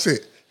 Yeah. That's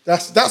it.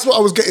 That's what I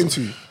was getting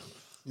to.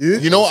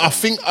 You know what? I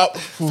think...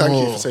 Thank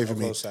you for saving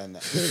me. Co-sign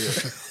that.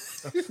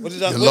 What is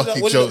that? You're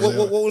lucky, Joe.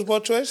 What was my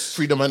choice?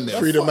 Freedom and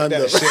Freedom and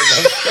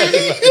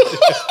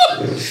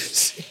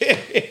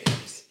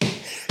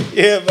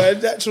Yeah,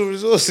 man. Natural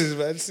resources,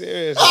 man.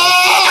 Serious.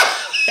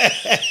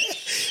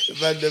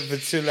 Man, never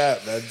chill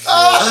out, man.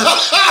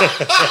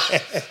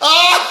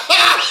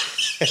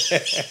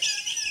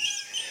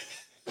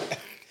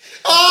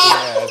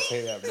 I'll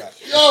take that back.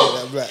 Take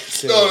that back.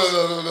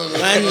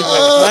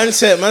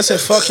 No. Man said,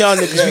 fuck y'all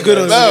niggas, we good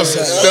on this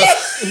side.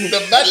 The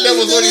man that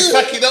was already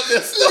packing up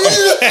their stuff.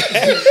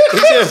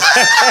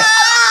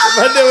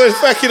 Man, they was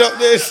backing up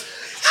this.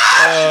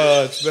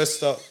 Oh, it's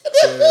messed up.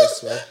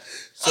 Serious, man.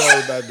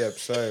 Sorry, man, Deb.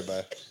 Sorry,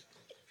 man.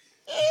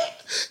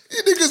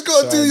 You niggas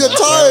gotta do Sorry, your man.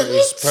 time.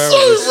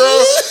 Sorry,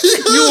 bro.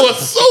 You were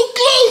so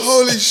close.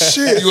 Holy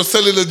shit. You were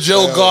selling the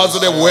gel guards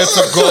and then where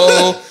to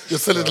go. You're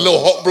selling the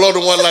little hot blood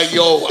and one like,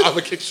 yo, I'm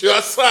gonna kick you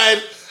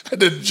outside.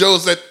 And then Joe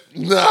said,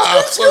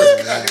 nah,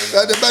 sorry, guys.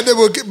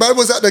 Man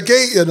was at the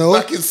gate, you know.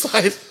 Back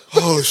inside.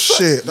 Oh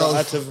shit. No, I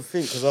had to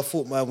think because I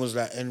thought mine was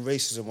like end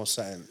racism or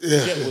something. Yeah.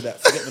 Forget all that.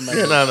 Forget the man.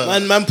 Yeah,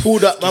 no. Man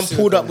pulled up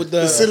with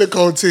The the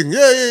silicone thing.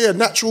 Yeah.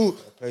 Natural.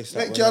 Place that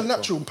Make one y'all out,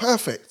 natural.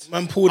 Perfect.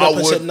 man pulled up I and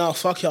would- said, nah,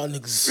 fuck y'all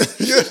niggas.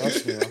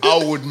 Trust me, man. I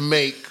would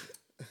make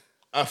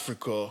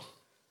Africa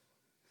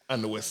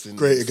and the West Indies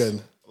Great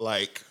again.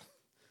 like...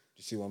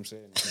 You see what I'm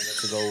saying? You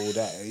have to go all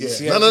that. You Yeah.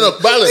 see No, how-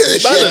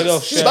 balance.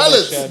 Balance.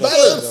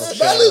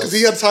 Because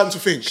he had time to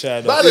think.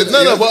 Shadow. Balance.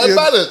 Yeah.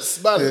 Balance.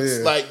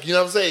 Yeah. Like, you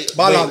know what I'm saying?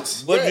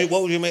 Balance.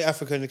 What would you make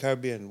Africa and the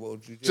Caribbean? What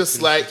would you do?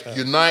 Just like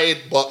united,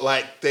 but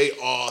like they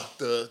are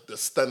the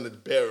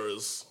standard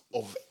bearers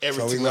of So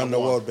everything. we that run the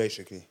one. world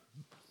basically.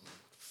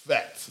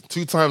 Fact.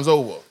 2 times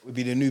over. We'd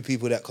be the new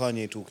people that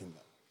Kanye talking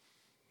about.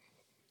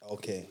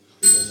 Okay.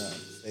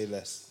 Say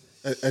less.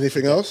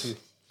 Anything else?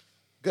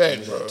 Go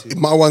ahead, bro.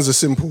 My ones are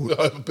simple.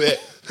 I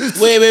bet.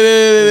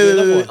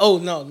 Wait. Oh,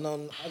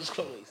 no. I just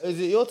clocked it. Is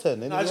it your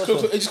turn? I just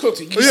clocked it. It's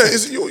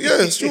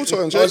your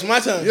turn, Jay. Oh, it's my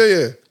turn?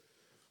 Yeah.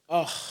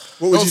 Oh,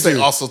 What would Don't you say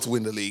do? Arsenal to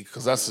win the league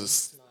because that's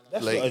just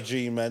That's like not a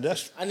dream, man.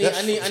 I need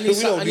we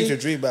some- don't need to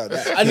dream about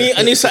that. I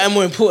need something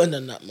more important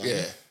than that, man.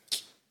 yeah.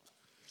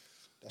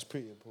 That's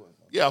pretty important.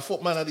 Man. Yeah, I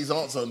thought man had these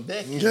answers on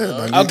deck.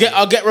 Yeah, man.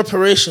 I'll get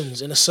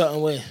reparations in a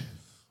certain way.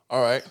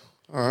 All right.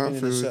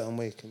 In a certain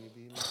way, can you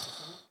be?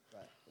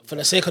 For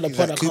the sake of the Is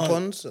pod, that I can't.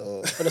 coupons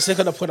or For the sake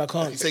of the pod, I You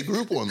can't. say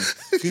group ones.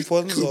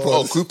 coupons?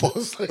 Oh,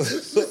 coupons.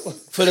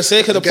 For the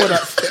sake of the pod,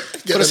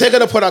 for the sake of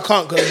the pod, I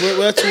can't because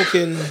we're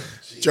talking.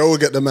 Joe will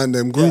get the man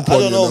them group I on,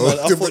 don't know, you know. man.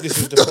 I thought this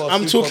was the past.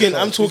 I'm talking-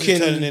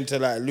 turning into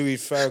like Louis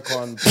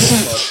Farrakhan.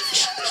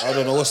 podcast. I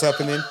don't know what's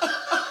happening,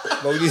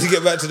 but we need to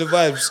get back to the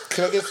vibes.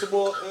 Can I get some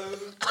more? Get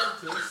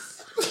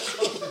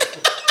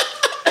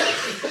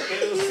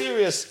a little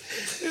serious.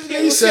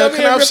 He said,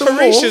 "Can I have some more?"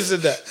 reparations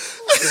and that?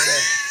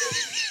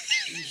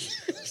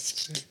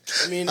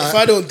 I mean, if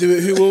I don't do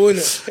it, who will win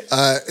it?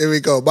 Here we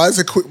go. Mine's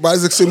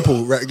a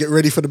simple. Right, get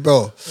ready for the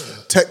bell.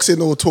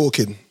 Texting or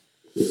talking?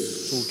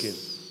 Talking.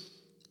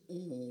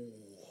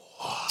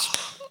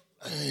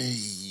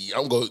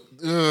 I'm going.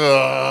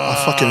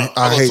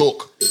 I hate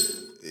talk.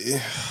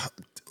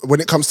 when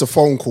it comes to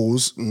phone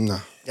calls. Nah.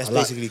 That's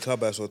basically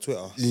Clubhouse or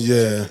Twitter.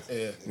 Yeah.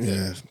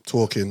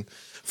 Talking.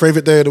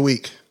 Favorite day of the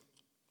week?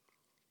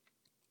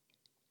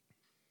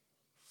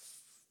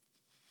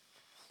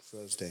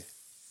 Thursday.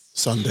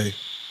 Sunday.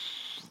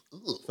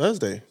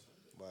 Thursday.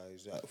 Why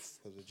is that?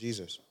 Because of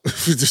Jesus.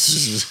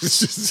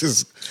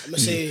 I'm gonna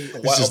say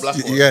White or black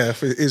one? Yeah,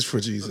 it is for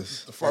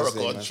Jesus. The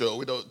Farrakhan show.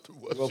 We don't do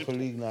Go for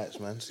league nights,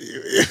 man.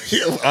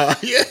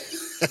 Yeah.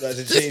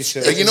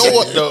 But you know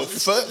what though?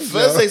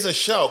 Thursday's a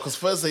shout because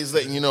Thursday's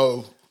letting you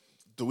know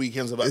the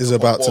weekend's about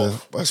to.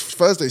 But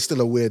Thursday's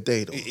still a weird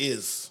day though. It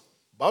is.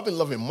 But I've been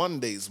loving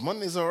Mondays.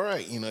 Mondays are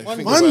alright, you know.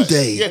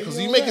 Monday? Yeah, because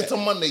you make it to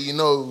Monday, you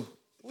know.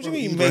 What do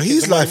you mean?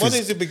 His life is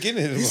Monday's the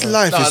beginning. His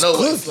life is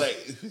good. It's like,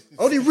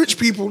 only rich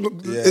people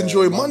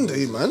enjoy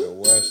Monday, man. The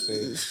worst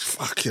day.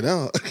 Fucking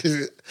hell.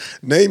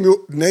 Nickname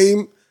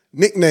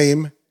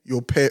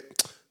your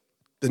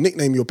the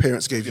nickname your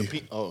parents gave you.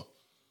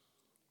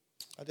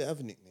 I didn't have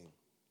a nickname.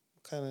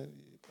 Kind of.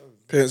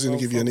 Parents didn't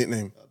give you a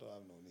nickname. I don't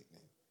have no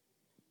nickname.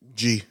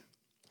 G.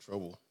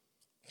 Trouble.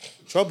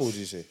 Trouble, did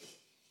you say?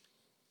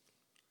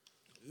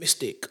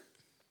 Mystic.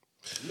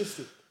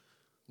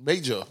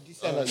 Major. You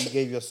sound like you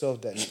gave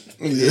yourself that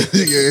nickname.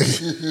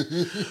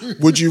 Yeah.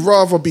 Would you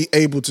rather be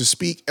able to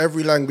speak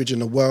every language in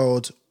the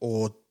world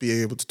or be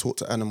able to talk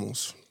to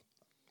animals?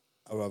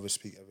 I'd rather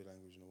speak every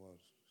language in the world.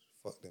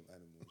 Fuck them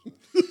animals.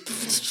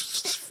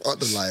 Fuck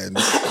the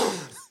lions.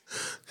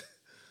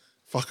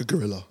 Fuck a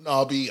gorilla. No,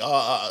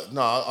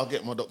 I'll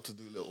get my doctor to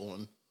do a little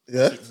one.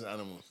 Yeah? Chicks and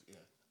animals.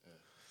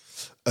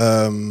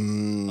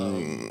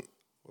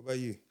 What about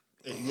you?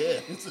 Yeah.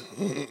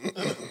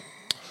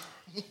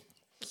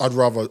 I'd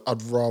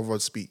rather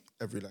speak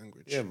every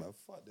language. Yeah, man.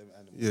 Fuck them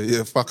animals.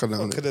 Yeah, fuck an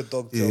What could a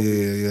dog Yeah, tell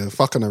me? yeah.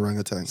 Fuck an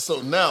orangutan.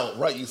 So now,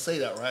 right, you say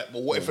that, right?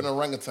 But what if an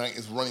orangutan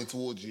is running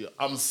towards you?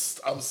 I'm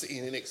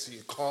sitting here next to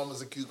you, calm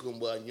as a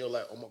cucumber, and you're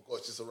like, oh my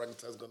gosh, this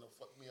orangutan's gonna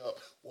fuck me up.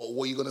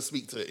 What are you gonna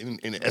speak to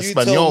in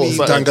Espanol?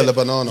 Dangle a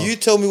banana. You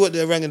tell me what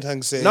the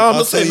orangutan say. No, I'm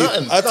not saying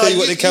nothing. I'll tell you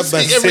what the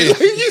cabman say.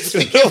 You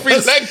speak every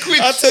language.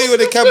 I'll tell you what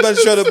the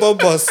cabman's trying to bomb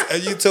us,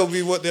 and you tell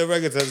me what the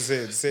orangutan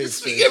saying. You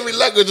speak every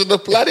language on the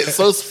planet,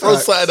 so throw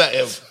something at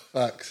him.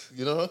 Facts.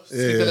 You know? Speak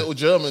a little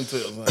German to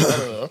him. I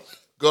don't know.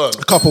 Go on.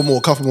 A couple more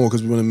because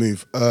we want to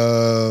move.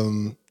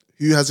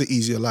 Who has an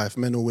easier life,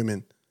 men or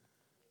women?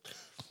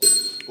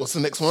 What's the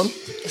next one?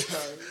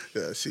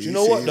 Yeah, Do you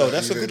know what though?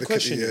 That's a good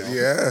question. You know?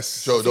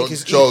 Yes. Joe, I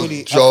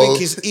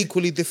think it's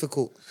equally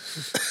difficult.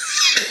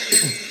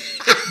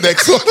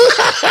 Next one.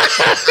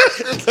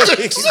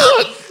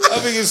 I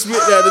think it's split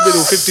down the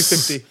middle,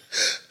 50-50.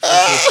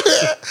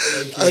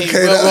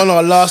 Okay, We're on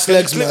our last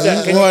legs,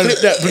 man. Can you clip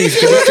that, please?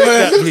 Can you clip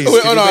that, please?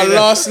 We're on our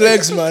last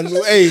legs, man.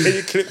 Hey, Can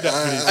you clip that,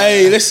 please?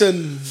 hey,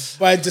 listen.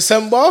 By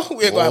December,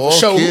 we're gonna have a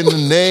show. In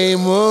the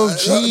name of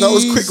Jesus. that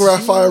was quick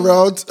rapid fire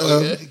round.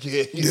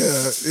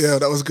 Yeah.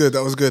 That was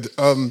good.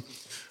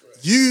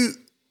 You,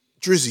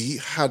 Drizzy,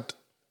 had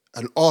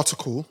an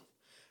article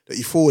that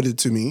you forwarded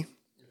to me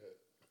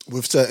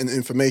with certain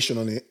information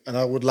on it, and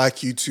I would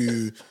like you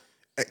to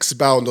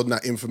expound on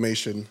that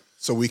information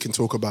so we can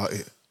talk about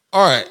it.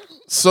 All right.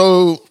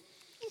 So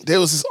there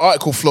was this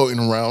article floating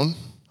around.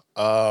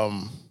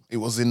 It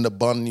was in the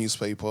Bun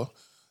newspaper,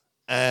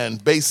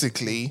 and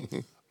basically,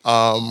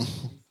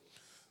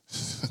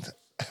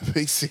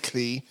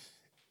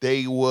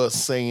 they were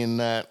saying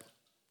that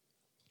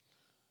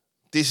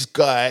this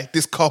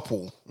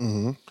couple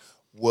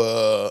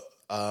were,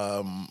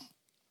 I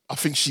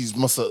think she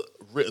must have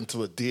written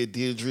to a dear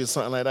Deirdre or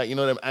something like that. You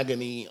know them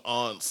agony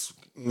aunts.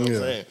 You know what I'm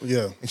saying?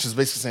 Yeah. And she's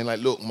basically saying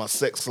like, look, my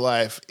sex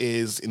life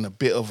is in a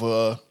bit of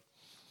a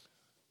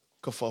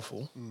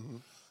kerfuffle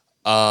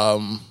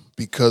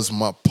because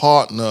my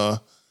partner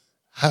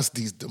has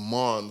these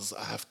demands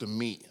I have to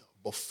meet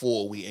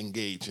before we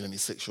engage in any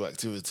sexual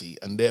activity,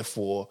 and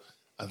therefore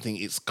I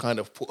think it's kind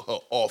of put her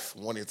off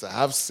wanting to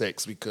have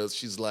sex because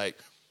she's like,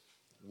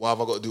 why have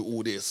I got to do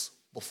all this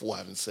before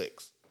having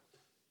sex?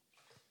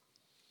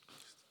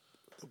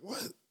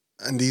 What?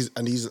 And these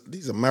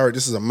are married.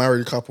 This is a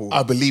married couple.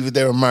 I believe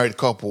they're a married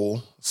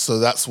couple, so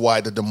that's why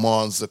the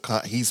demands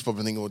are. He's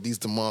probably thinking, well, these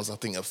demands I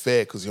think are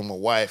fair because you're my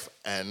wife,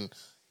 and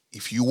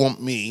if you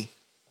want me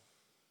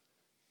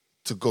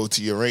to go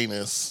to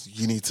Uranus,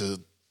 you need to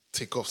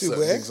tick off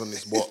certain things on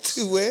this box.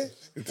 To where?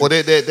 Well,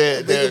 they're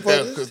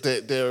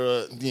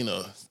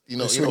you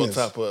know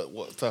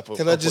what type of.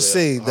 Can I just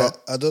say that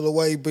I don't know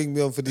why you bring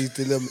me on for these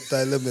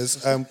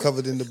dilemmas. I'm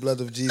covered in the blood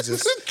of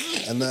Jesus,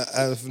 and I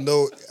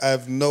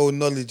have no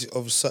knowledge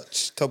of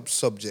such top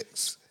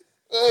subjects.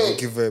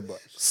 Thank you very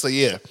much. So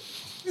yeah,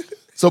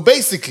 so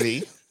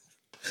basically,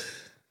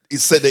 it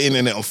set the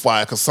internet on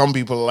fire because some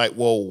people are like,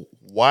 well,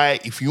 why?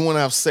 If you want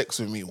to have sex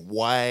with me,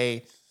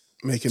 why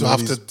Making to all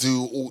have these- to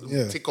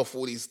do tick off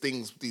all these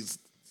things? These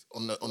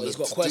on the He's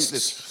got to-do quests.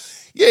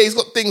 list. Yeah, he's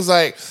got things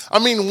like, I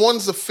mean,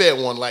 one's a fair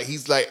one. Like,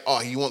 he's like,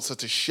 he wants her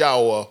to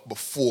shower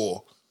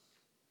before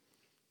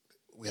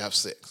we have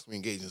sex. We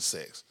engage in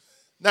sex.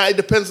 Now, it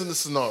depends on the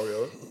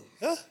scenario.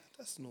 Yeah,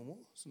 that's normal.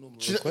 It's a normal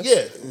Do you know-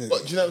 request.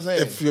 but do you know what I'm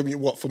saying? If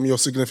you from your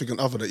significant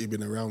other that you've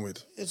been around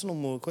with? It's a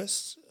normal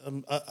request.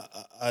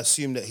 I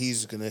assume that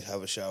he's going to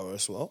have a shower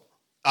as well.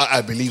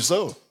 I believe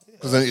so.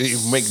 Because then it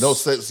would make no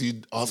sense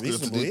you ask her to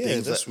do Reasonable, yeah,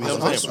 things. that's you know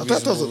what I'm saying?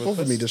 That doesn't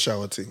bother me, the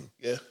shower thing.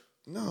 Yeah.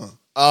 No.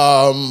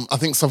 I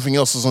think something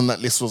else was on that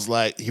list was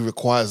like he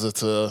requires her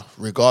to,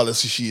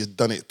 regardless if she had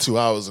done it 2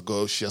 hours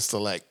ago, she has to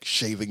like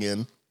shave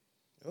again.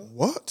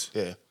 What?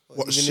 Yeah.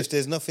 Even if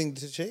there's nothing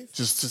to shave?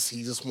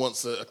 He just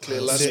wants a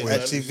clear line.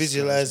 Actually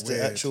visualize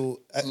the actual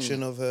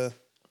action of her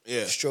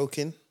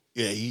stroking.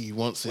 Yeah, he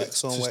wants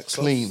wax it on, just wax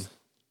clean. off.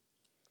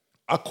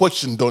 I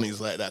question Donnies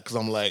like that because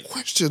I'm like,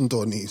 question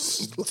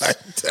Donnies like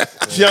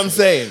that. Do you know what I'm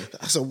saying?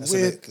 That's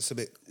weird. It's a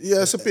bit.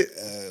 Yeah, it's a bit.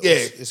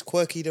 Is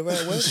quirky the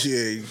right word?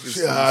 Yeah,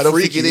 I don't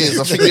think it is.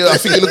 I think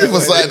you're looking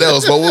for something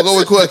else, but we'll go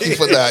with quirky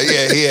for that.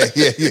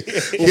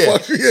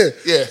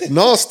 Yeah.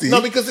 Nasty.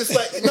 No, because it's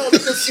like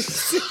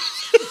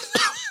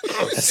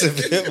That's a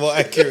bit more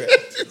accurate.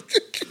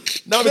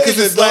 No, because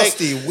it's like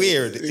nasty,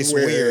 weird. It's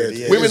weird.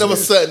 Yeah, women of a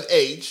certain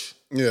age,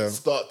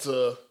 start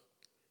to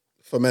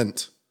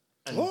ferment.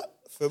 What?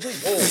 Ferment?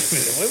 Oh,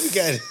 where we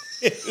going?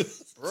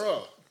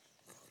 Bro.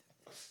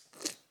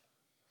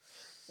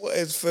 What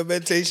has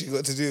fermentation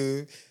got to do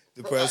with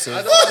the person?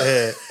 I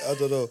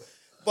don't know.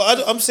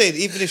 But I'm saying,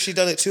 even if she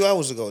done it 2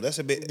 hours ago, that's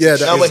a bit. Yeah,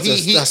 but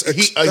he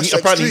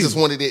apparently just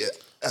wanted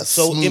it.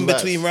 So in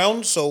between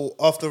rounds, so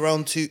after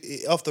round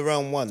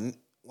one,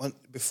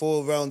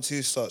 before round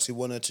 2 starts, he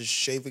wanted to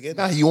shave again.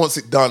 Nah, he wants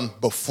it done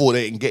before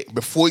she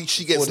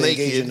gets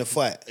naked in the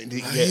fight.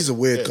 He's a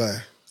weird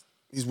guy.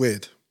 He's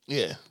weird.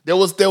 Yeah, there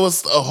was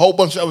a whole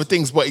bunch of other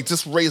things, but it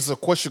just raised a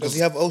question. Does he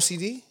have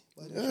OCD?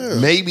 Yeah.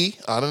 Maybe,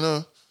 I don't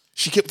know.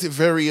 She kept it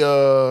very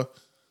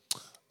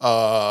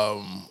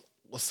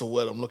what's the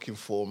word I'm looking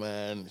for,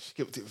 man? She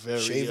kept it very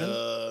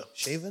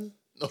shaven.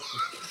 No, I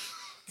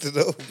don't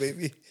know,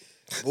 baby.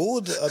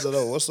 Bald? I don't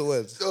know. What's the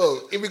word?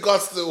 So, in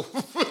regards to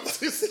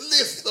this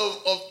list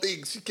of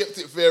things, she kept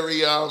it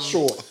very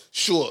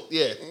short.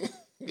 Yeah.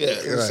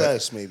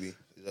 Concise, maybe.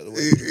 Is that the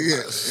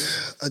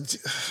word?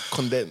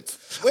 Condensed.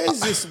 Where is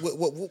this?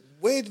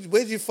 Where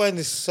did you find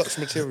this such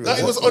material?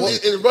 It was on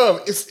bro.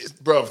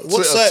 Bro.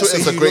 What sites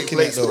Twitter's are a you great looking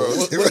place, at, bro.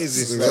 What is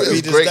this?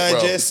 Twitter's great,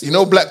 Digest? Bro. You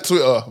know, Black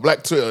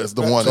Twitter is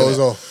the one.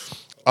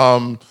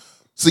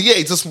 So yeah,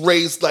 it just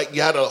raised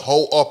you had a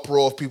whole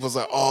uproar of people's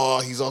like,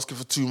 he's asking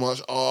for too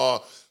much.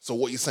 So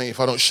what you saying? If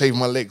I don't shave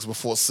my legs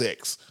before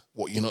sex,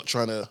 what you're not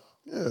trying to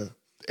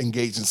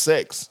engage in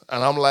sex?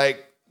 And I'm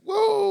like,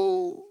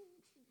 whoa.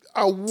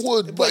 I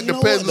would, but it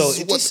depends.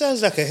 It just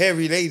sounds like a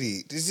hairy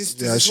lady. She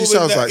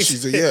sounds like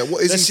she's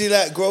what is does she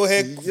grow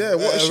hair? Yeah,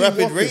 what is she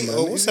rapid whopping, rate? man?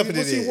 Or what's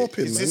happening here?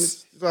 Whopping,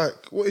 man?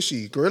 What is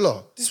she?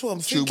 Gorilla? This is what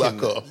I'm thinking.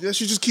 Chewbacca. Yeah,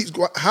 she just keeps.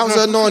 How's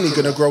her nani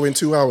gonna grow in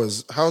 2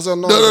 hours? How's her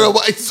nani? No,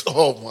 but it's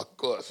oh my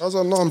gosh. How's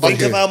her nani?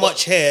 Think of how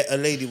much hair a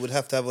lady would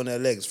have to have on her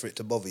legs for it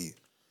to bother you.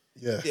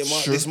 Yeah,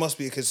 this must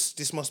be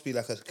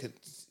like a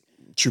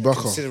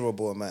Chewbacca.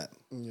 Considerable amount.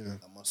 Yeah,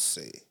 I must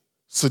say.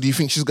 So do you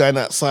think she's going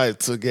outside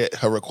to get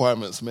her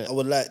requirements met? I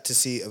would like to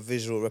see a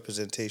visual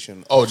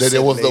representation. Oh,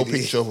 there was no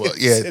picture of her.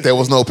 Yeah, there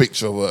was no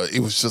picture of her.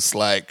 It was just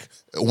like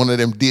one of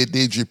them Dear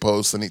Deirdre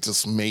posts, and it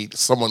just made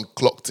someone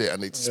clocked it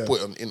and they just put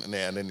it on the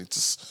internet, and then it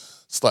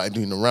just started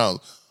doing the round.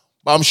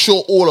 But I'm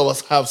sure all of us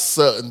have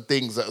certain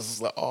things that's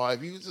just like,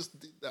 if you just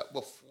did that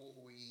before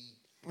we.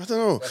 I don't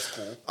know. That's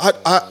cool.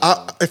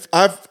 If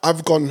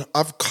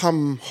I've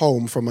come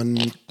home from a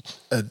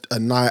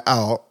night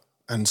out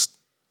and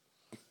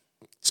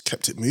just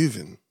kept it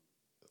moving.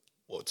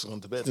 What, to go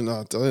to bed?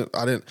 No,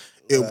 I didn't.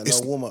 No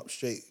warm up,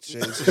 straight to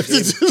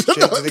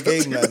the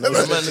game, man.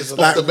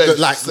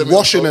 Like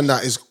washing and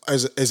that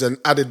is an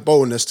added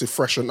bonus to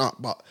freshen up,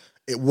 but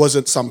it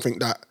wasn't something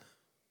that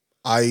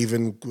I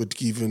would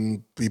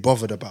be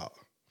bothered about.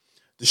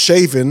 The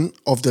shaving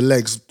of the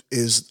legs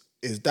is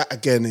that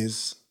again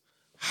is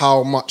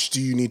how much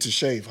do you need to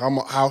shave?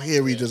 How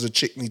hairy does a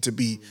chick need to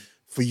be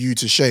for you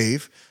to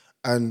shave?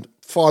 And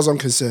as far as I'm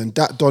concerned,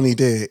 that Donny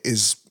there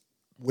is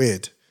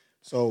weird.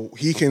 So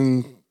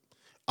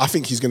I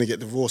think he's going to get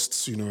divorced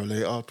sooner or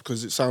later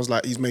because it sounds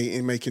like he's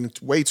making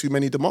way too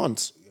many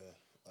demands. Yeah,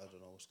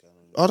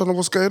 I don't know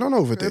what's going on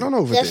over there.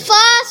 The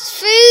Fast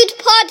Food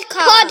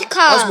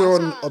Podcast. As we're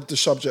on the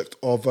subject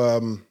of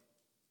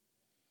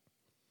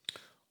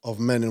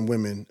men and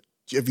women,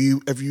 have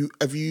you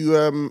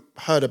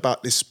heard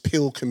about this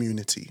pill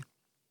community?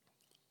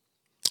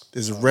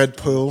 There's a red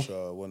pill.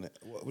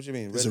 What do you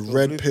mean? There's a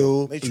red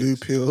pill, blue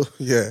pill.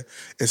 Yeah,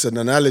 it's an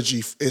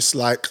analogy. It's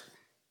like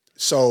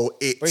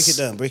it's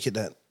break it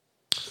down.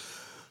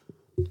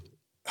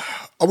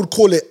 I would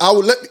call it.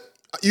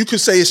 You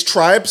could say it's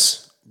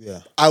tribes.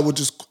 Yeah. I would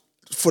just,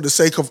 for the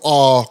sake of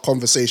our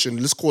conversation,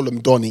 let's call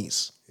them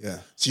Donnies. Yeah.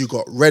 So you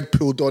got red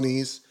pill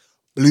Donnies,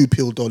 blue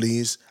pill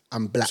Donnies,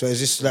 and black. So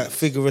is this like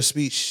figure of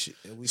speech?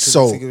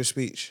 Figure of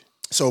speech.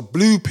 So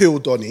blue pill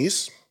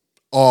Donnies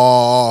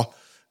are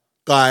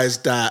guys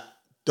that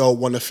don't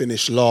want to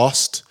finish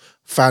last,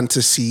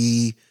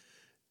 fantasy.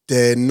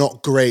 They're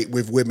not great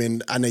with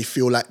women, and they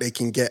feel like they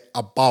can get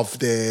above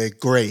their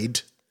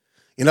grade.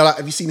 You know, like,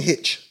 have you seen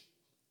Hitch?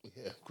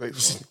 Yeah, great.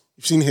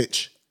 You've seen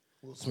Hitch?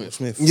 Will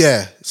Smith.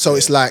 Yeah, so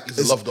it's like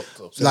he's a love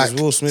doctor. So like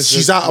Will Smith,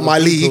 she's out of my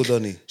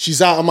league.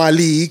 She's out of my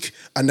league,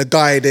 and the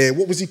guy there,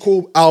 what was he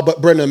called?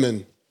 Albert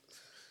Brenneman.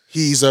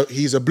 He's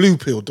a blue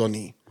pill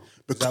Donny.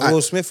 Is that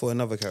Will Smith or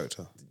another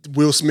character?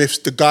 Will Smith's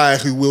the guy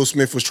who Will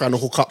Smith was trying to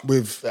hook up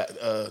with.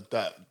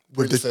 That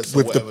princess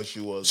or whatever she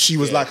was. She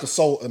was like a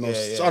sultan. Or,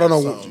 Yeah, so I don't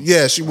know. something.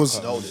 Yeah, she was.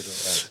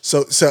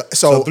 So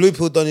blue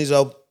pill Donnies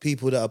are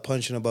people that are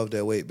punching above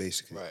their weight,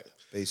 basically. Right.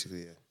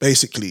 Basically, yeah.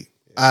 Basically,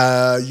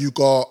 you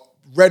got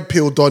red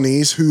pill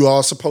Donnies who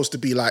are supposed to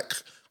be like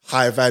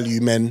high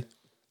value men,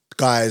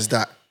 guys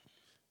that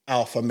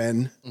alpha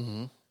men,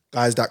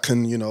 guys that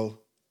can, you know,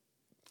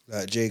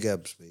 like J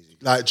Gabs, basically.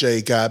 Like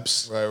J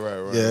Gabs,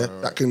 right. Yeah,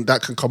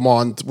 that can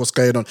command what's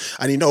going on.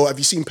 And you know, have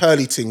you seen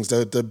Pearly Things,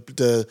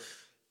 the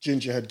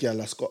gingerhead girl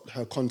that's got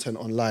her content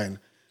online,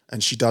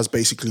 and she does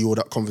basically all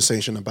that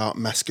conversation about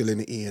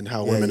masculinity and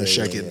how women are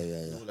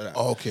shagging.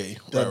 Okay,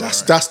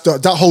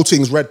 that whole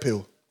thing's red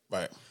pill.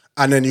 Right.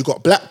 And then you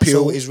got black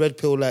pill. So is red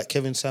pill like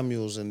Kevin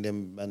Samuels and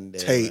them man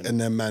there? Tate and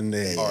them man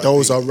there. R&B.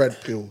 Those are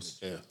red pills.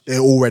 Yeah. They're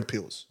all red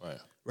pills.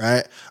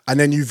 Right. And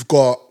then you've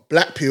got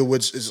black pill,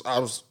 which is, I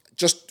was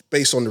just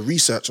based on the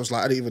research, I was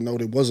like, I didn't even know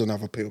there was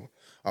another pill.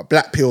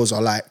 Black pills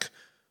are like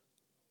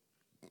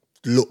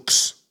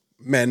looks,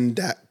 men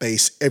that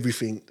base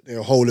everything,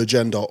 their whole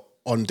agenda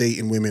on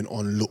dating women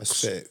on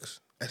looks.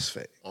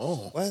 Aesthetic.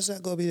 Oh. Why has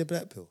that got to be the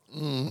black pill?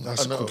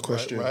 That's a good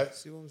question. Right.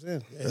 See what I'm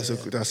saying?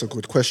 That's a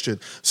good question.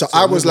 So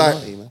I was like,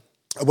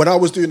 when I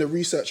was doing the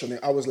research on it,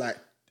 I was like,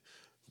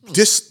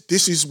 this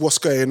is what's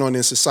going on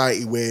in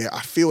society where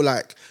I feel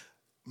like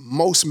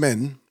most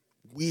men,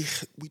 we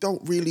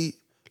don't really,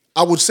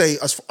 I would say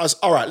as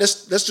all right,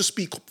 let's just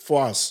speak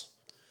for us.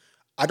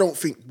 I don't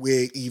think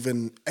we're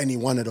even any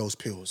one of those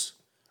pills.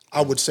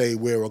 I would say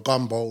we're a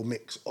gumbo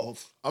mix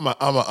of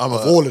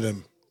all of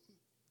them.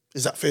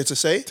 Is that fair to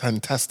say?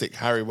 Fantastic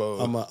Haribo.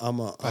 I'm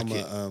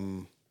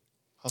a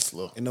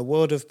hustler. In the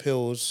world of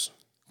pills,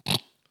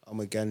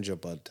 I'm a ganja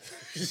bud.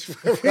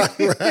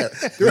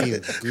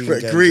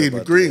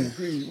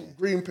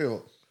 Green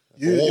pill.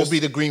 What would be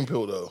the green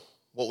pill though?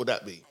 What would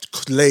that be?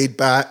 Laid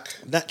back,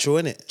 natural,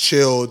 innit?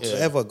 Chilled,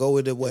 whatever. Go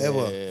with it,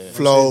 whatever.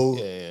 Flow.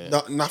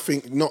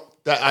 Nothing. Not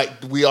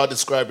that. We are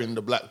describing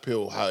the black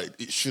pill how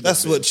it should.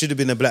 That's what should have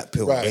been a black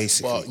pill, right,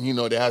 basically. But you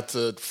know they had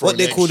to. Throw What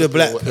they call the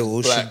black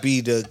pill should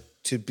be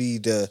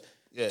the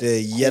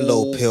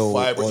yellow cool, pill.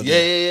 Vibrant.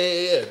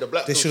 Yeah. The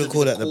black they pill should have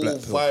called that the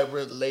black pill.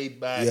 Vibrant, laid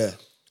back,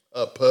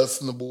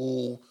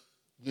 personable.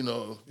 You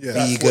know,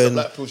 vegan.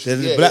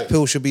 The black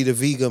pill should be the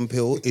vegan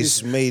pill.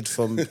 It's made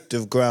from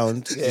the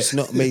ground. It's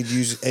not made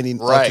using any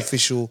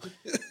artificial.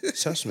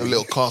 A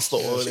little castor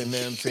oil in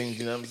there and things.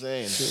 You know what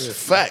I'm saying?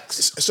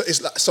 Facts. So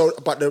it's like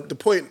but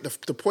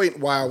the point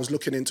why I was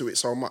looking into it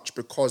so much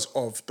because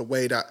of the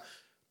way that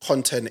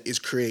content is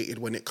created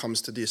when it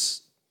comes to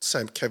this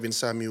Kevin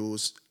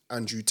Samuels,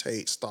 Andrew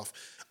Tate stuff.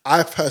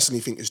 I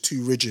personally think it's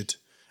too rigid,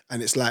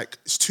 and it's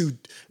too.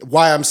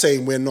 Why I'm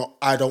saying we're not.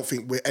 I don't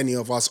think any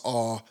of us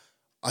are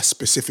a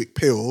specific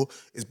pill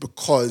is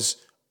because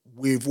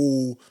we've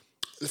all,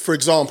 for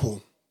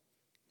example,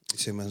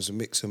 it's a man's a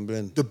mix and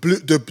blend.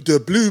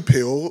 The blue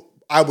pill,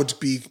 I would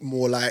be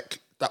more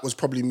like that was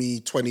probably me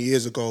 20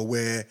 years ago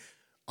where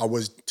I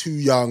was too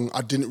young.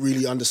 I didn't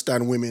really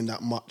understand women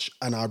that much,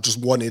 and I just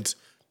wanted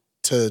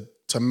to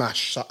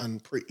mash something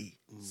pretty.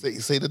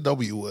 Say the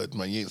W word,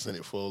 man. You ain't said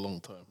it for a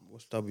long time.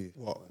 What's W?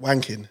 What?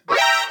 Wanking.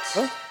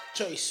 Huh?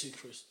 Jesus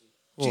Christ.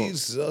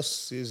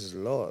 Jesus is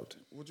Lord.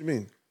 What do you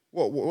mean?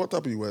 What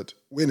W word?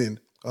 Winning.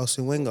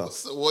 Arsene Wenger.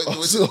 What's the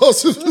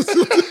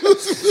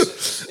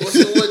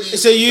word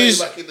you used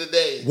back in the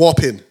day?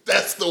 Whopping.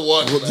 That's the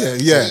one.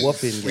 Yeah.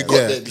 Whopping. We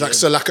got that.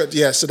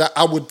 So that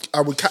I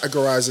would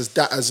categorize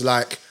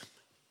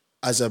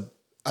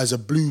as a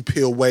blue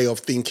pill way of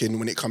thinking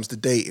when it comes to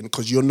dating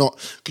because you're not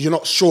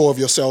sure of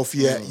yourself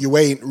yet. You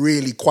ain't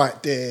really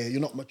quite there. You're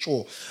not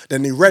mature.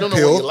 Then the red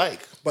pill,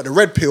 but the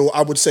red pill,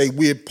 I would say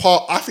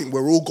I think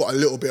we're all got a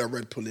little bit of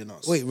red pill in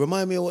us. Wait,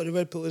 remind me of what the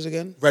red pill is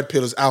again. Red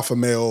pill is alpha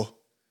male.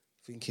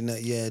 Thinking that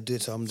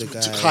I'm the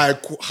guy.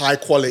 High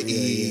quality.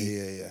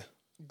 Yeah.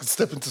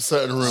 Step into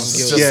certain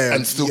rooms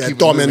and still keep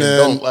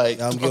dominant.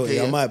 I'm guilty.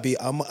 I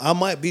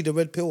might be the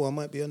red pill. I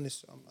might be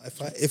honest.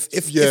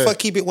 If I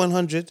keep it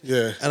 100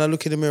 and I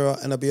look in the mirror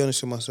and I be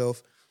honest with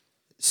myself,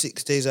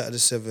 6 days out of the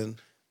 7,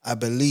 I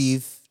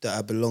believe that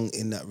I belong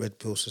in that red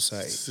pill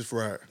society. This is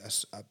right.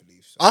 I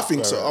believe so. I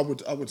think so.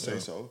 I would say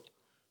so.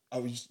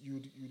 Would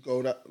you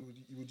go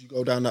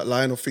down that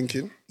line of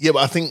thinking? Yeah, but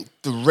I think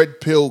the red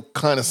pill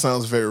kind of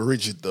sounds very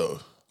rigid though.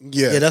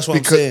 Yeah, that's what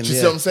I'm saying. Do you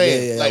see what I'm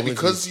saying? Yeah,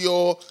 because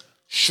you're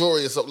sure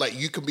of yourself,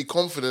 you can be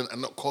confident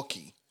and not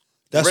cocky.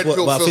 But I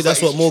think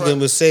that's what Morgan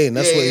was saying.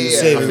 That's what he was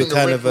saying. I think the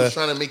kind of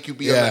trying to make you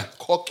be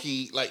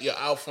cocky, like you're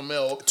alpha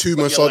male.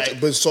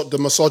 The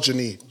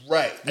misogyny.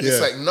 Right. And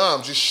it's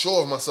I'm just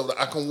sure of myself that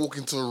I can walk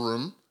into a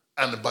room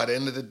and by the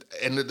end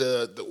of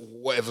the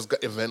whatever's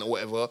event or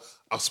whatever,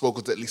 I've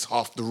spoken to at least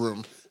half the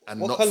room and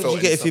what not colour felt do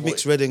you get if you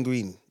mix red and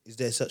green? Is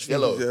there such thing?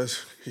 Yellow.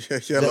 Yes. Yellow.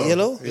 Is that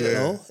yellow? Yeah.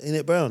 No, ain't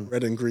it brown?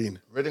 Red and green.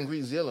 Red and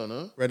green's yellow,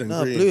 no? Red and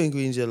green. Blue and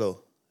green's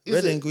yellow.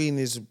 Red and green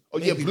is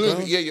blue.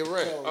 Brown. Yeah, you're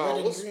right.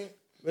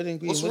 Red and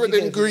green. What's red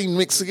and green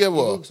mixed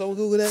together? Someone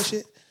Google that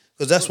shit.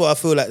 Because that's what I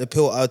feel like the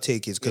pill I'll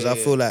take is. Because I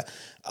feel like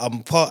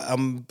I'm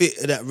a bit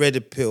of that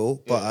red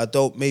pill, but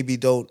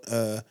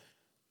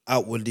I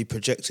outwardly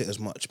project it as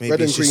much. Maybe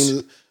Red and it's just,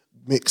 green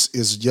mix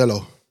is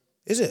yellow.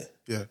 Is it?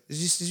 Yeah. Did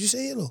you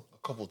say yellow?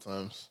 A couple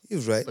times. You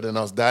was right. But then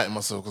I was doubting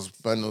myself because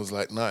Brandon was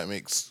like, nah, it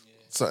makes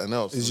something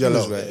else. It's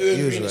yellow. He was right. Blue and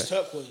He was green right. is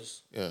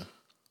turquoise. Yeah.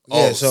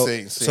 Yeah, Oh,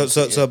 same,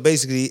 so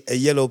basically a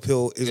yellow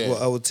pill is Yeah.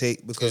 what I would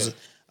take because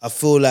I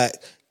feel like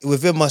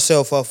within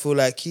myself I feel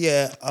like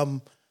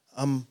I'm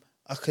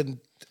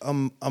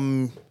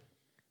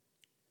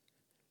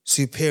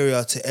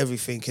superior to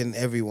everything and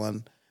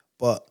everyone,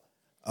 but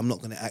I'm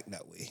not gonna act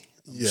that way.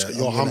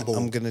 You're humble.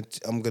 I'm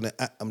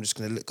just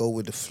gonna let go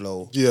with the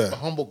flow. Yeah. A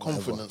humble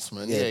confidence,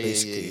 man. Yeah, Yeah.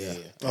 basically, yeah.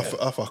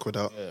 I fuck with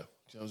that. Yeah.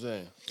 You know what I'm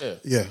saying?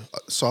 Yeah. Yeah,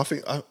 so I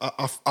think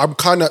I'm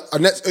kind of,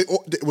 and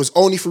it was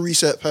only for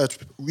research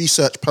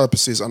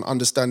purposes and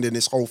understanding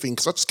this whole thing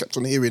because I just kept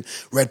on hearing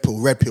red pill,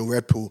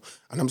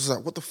 and I'm just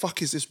like, what the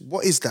fuck is this?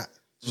 What is that?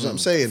 You know what I'm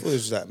saying? What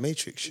is that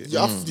Matrix shit?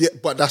 Yeah, yeah,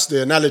 but that's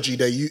the analogy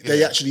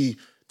they actually,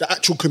 the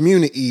actual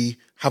community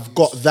have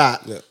got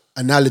that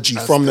analogy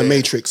from the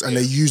Matrix, and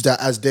they use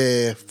that as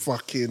their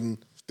fucking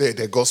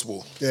their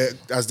gospel,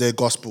 as their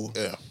gospel.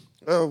 Yeah.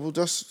 Well,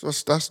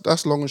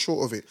 that's long and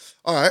short of it.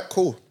 All right,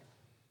 cool.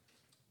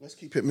 Let's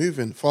keep it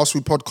moving. Fast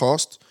Food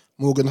Podcast,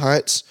 Morgan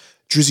Heights,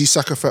 Drizzy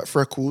Sackafat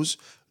Freckles,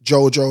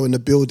 Jojo in the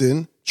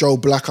building, Joe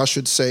Black, I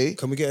should say.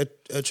 Can we get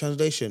a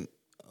translation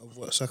of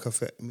what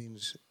Sackafat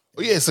means?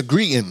 Oh yeah, it's a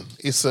greeting.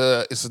 It's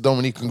a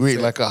Dominican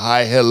greeting, like a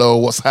hi, hello,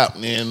 what's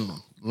happening?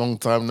 Long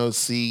time no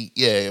see.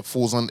 Yeah, it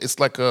falls on. It's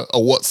like a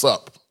what's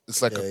up.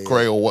 It's like a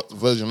Creole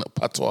version, a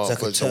patois It's like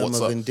a version term of what's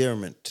of up.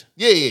 endearment.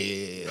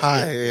 Yeah.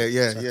 Hi,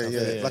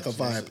 yeah. Like a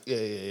vibe.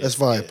 Yeah. Let's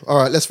vibe. All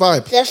right, let's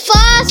vibe. The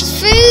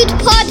Fast Food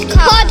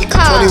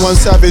Podcast. 21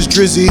 Savage,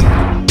 Drizzy.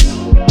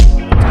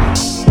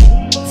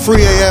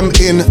 3 a.m.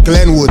 in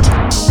Glenwood.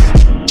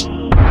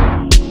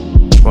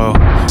 Whoa,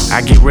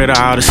 I get rid of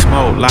all the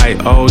smoke like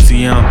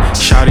OZM.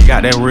 Shawty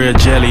got that real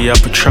jelly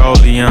of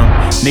petroleum.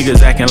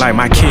 Niggas acting like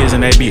my kids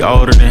and they be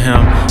older than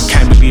him.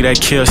 Can't believe they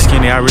kill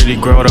Skinny, I really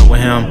growed up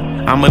with him.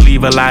 I'ma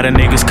leave a lot of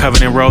niggas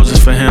covered in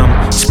roses for him.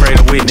 Spray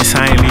the witness,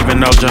 I ain't leaving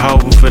no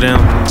Jehovah for them.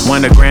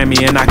 Won a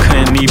Grammy and I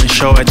couldn't even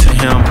show it to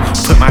him.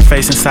 Put my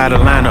face inside the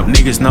lineup,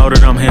 niggas know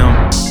that I'm him.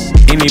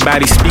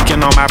 Anybody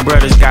speaking on my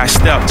brothers got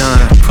stepped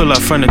done. Pull up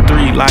from the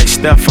 3 like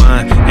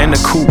Stefan. And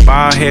the coupe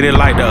bald headed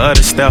like the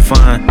other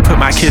Stefan. Put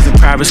my kids in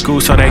private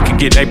school so they could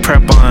get their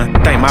prep on.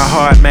 Think my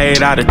heart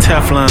made out of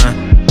Teflon.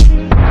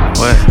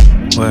 What?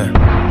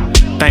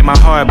 Think my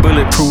heart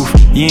bulletproof.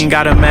 You ain't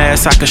got a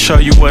mask, I can show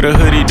you what a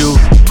hoodie do.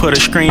 Put a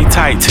screen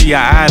tight to your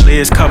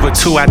eyelids, cover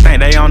 2. I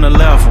think they on the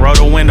left. Roll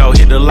the window,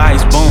 hit the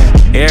lights, boom.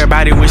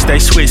 Everybody wish they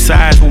switched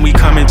sides when we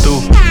coming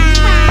through.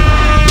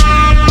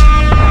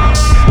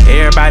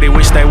 Everybody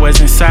wish they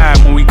was inside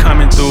when we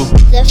coming through.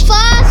 The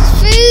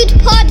Fast Food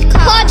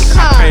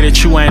Podcast. Pray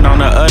that you ain't on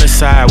the other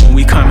side when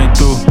we coming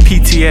through.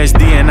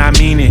 PTSD and I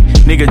mean it.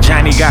 Nigga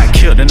Johnny got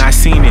killed and I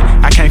seen it.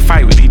 I can't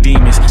fight with these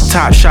demons.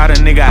 Top shot a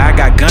nigga, I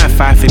got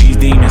gunfight for these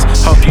demons.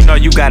 Hope you know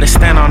you gotta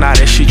stand on all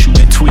that shit you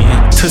been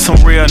tweeting. To some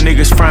real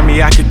niggas from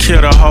me, I could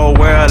kill the whole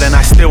world and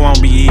I still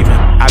won't be even.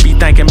 I be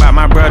thinking about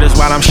my brothers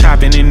while I'm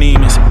shopping in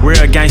Neiman's.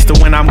 Real gangster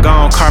when I'm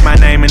gone, carve my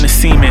name in the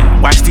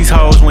cement. Watch these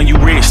hoes when you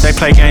rich, they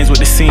play games with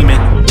the semen.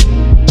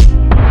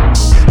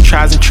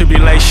 Trials and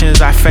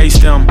tribulations, I face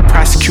them.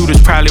 Prosecutors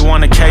probably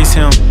wanna case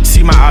him.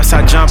 See my ops,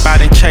 I jump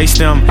out and chase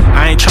them.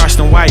 I ain't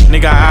Charleston White,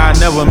 nigga, I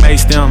never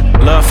mace them.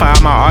 Love for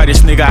all my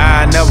artists, nigga,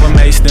 I never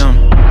mace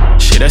them.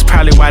 Shit, that's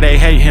probably why they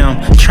hate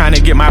him. Trying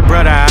to get my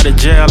brother out of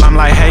jail, I'm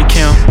like, hey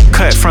Kim.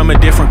 Cut from a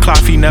different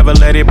cloth, he never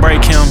let it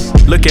break him.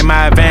 Look at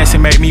my advance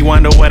and make me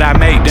wonder what I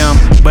make them.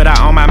 But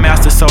I own my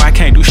master, so I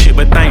can't do shit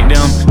but thank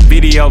them.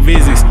 Video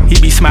visits, he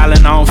be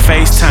smiling on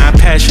FaceTime.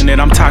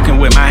 Passionate, I'm talking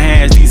with my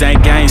hands, these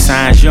ain't gang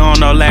signs. You don't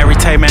know Larry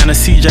Tate, man, or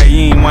CJ, you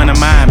ain't one of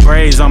mine.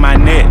 Braids on my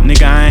neck,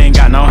 nigga, I ain't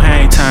got no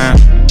hang time.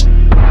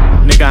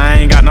 Nigga, I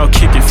ain't got no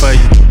kicking for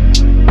you.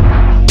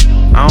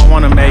 I don't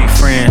wanna make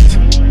friends,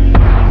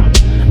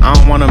 I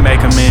don't wanna make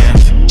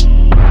amends.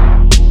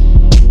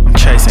 I'm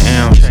chasing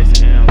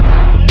M's.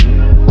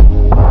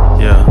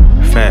 Yeah,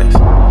 fast.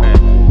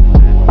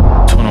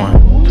 21.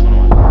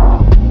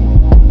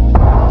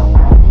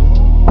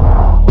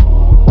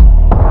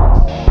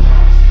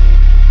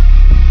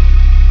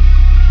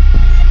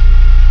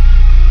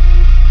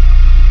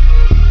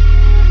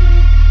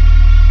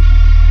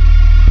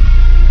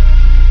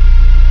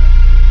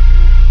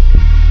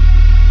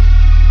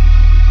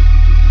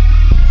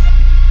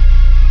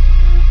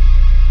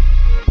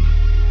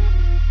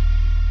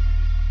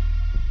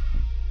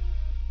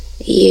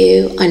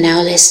 You are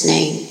now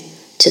listening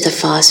to the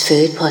Fast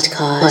Food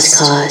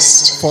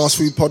Podcast. Fast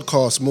Food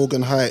Podcast,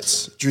 Morgan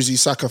Heights, Drizzy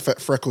Sackafat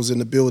Freckles in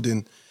the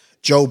building,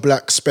 Joe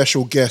Black,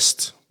 special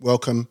guest,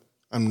 welcome,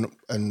 and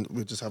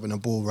we're just having a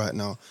ball right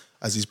now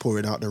as he's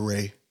pouring out the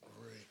Ray.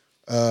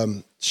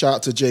 Shout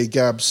out to Jay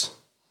Gabs,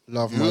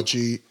 love my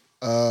G.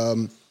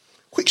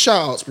 Quick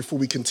shout outs before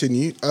we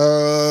continue.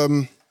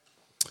 I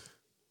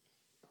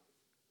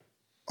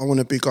want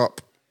to big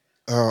up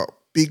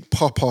Big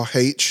Papa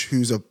H,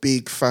 who's a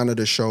big fan of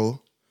the show.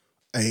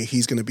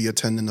 He's going to be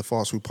attending the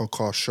Fast Food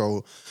Podcast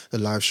show, the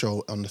live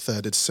show on the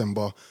 3rd of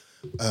December.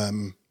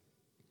 And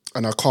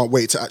I can't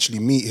wait to actually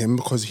meet him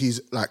because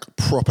he's like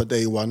proper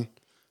day one.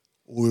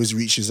 Always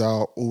reaches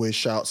out, always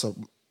shouts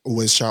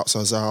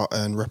us out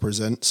and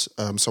represents.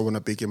 So I want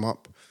to big him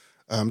up.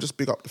 Just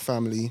big up the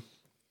family.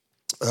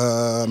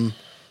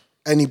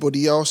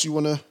 Anybody else you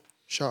want to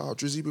shout out,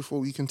 Drizzy, before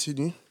we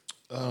continue?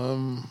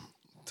 Damn,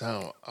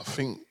 I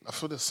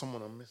feel there's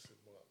someone I'm missing.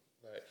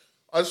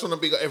 I just want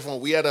to big up everyone.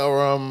 We had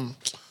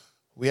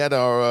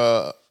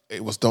our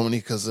it was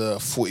Dominica's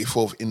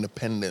 44th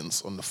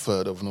independence on the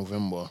 3rd of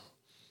November.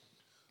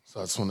 So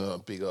I just want to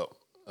big up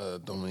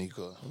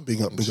Dominica.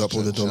 Big up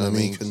all the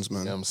Dominicans,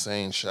 man. You know what I'm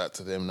saying? Shout out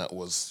to them that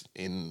was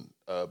in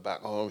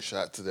back home.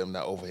 Shout out to them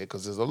that over here,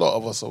 because there's a lot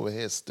of us over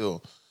here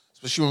still.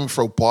 Especially when we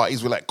throw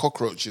parties, we're like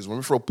cockroaches. When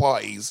we throw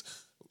parties,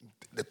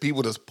 the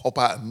people just pop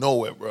out of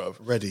nowhere, bro.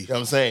 Ready. You know what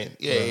I'm saying?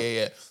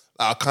 Yeah.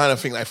 Like, I kind of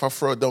think like if I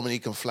throw a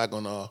Dominican flag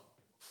on a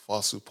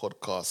Fast Food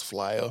Podcast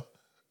flyer,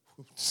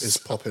 it's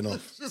popping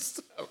off.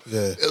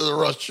 Yeah. It's a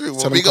rush through.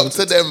 Tell Big up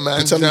to them,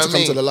 man. Tell them to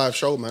come come to the live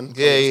show, man.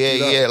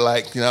 Yeah.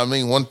 Like, you know what I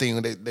mean? One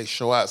thing, they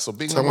show out. So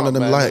big Tell them one up, of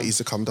them man. lighties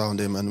to come down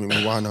there, man. We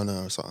wine on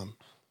her or something.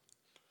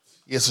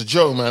 Yeah, so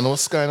Joe, man,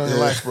 what's going on in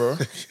your life, bro?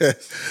 Yeah.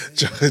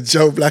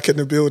 Joe Black in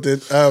the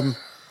building.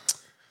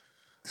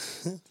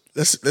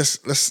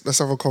 Let's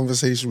have a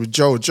conversation with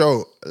Joe.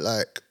 Joe,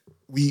 like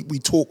we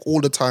talk all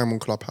the time on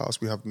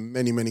Clubhouse. We have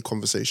many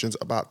conversations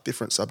about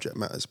different subject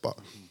matters, but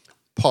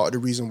part of the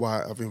reason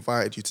why I've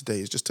invited you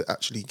today is just to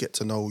actually get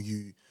to know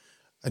you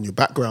and your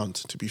background,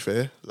 to be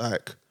fair.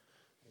 Like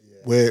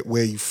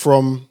where you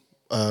from,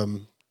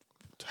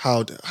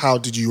 how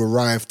did you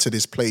arrive to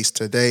this place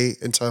today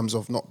in terms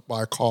of not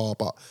by car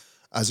but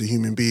as a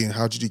human being?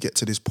 How did you get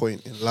to this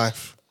point in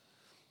life?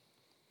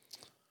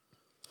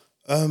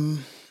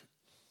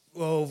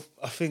 Well,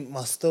 I think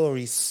my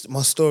story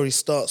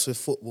starts with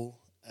football,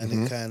 and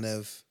it kind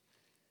of,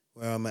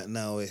 where I'm at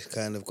now, it's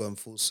kind of gone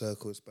full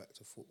circle. It's back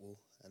to football,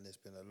 and there's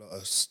been a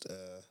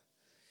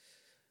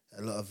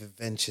lot of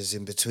adventures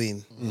in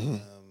between.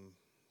 When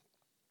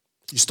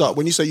you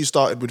say you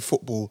started with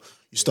football,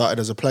 you started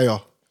as a player.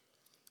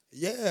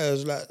 Yeah, it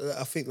was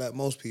I think like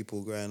most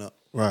people growing up,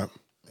 right,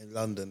 in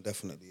London,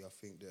 definitely. I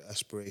think the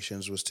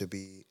aspirations was to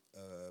be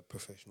a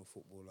professional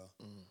footballer.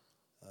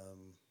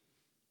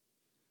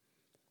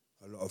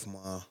 A lot of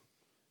my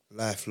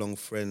lifelong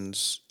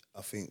friends,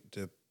 I think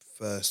the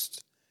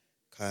first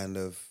kind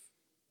of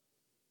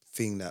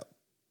thing that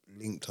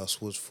linked us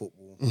was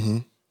football.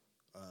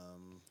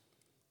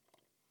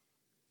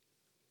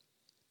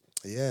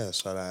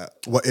 So like...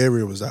 What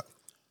area was that?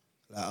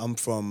 Like, I'm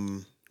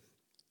from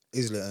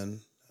Islington,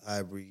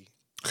 Highbury.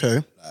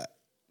 Okay. Like,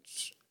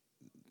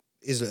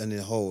 Islington in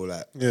the whole,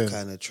 like, Yeah. I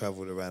kind of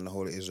travelled around the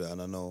whole of Islington.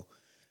 I know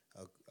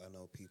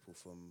people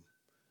from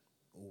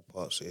all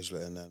parts of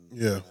Islington and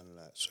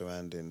like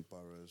surrounding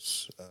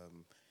boroughs.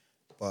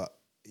 But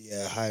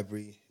yeah,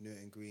 Highbury,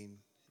 Newton Green,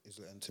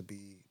 Islington to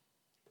be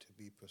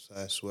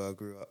precise, where I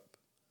grew up.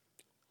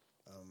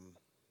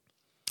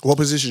 What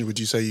position would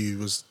you say you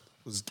was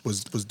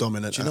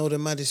dominant? Do you know the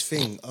maddest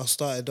thing? I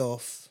started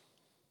off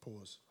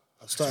as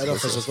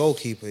a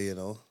goalkeeper, you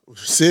know.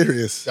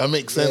 Serious? That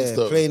makes sense,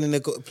 though. Playing in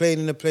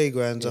the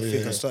playgrounds, I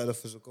think I started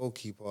off as a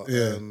goalkeeper.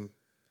 Yeah.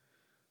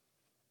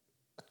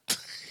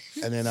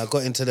 And then I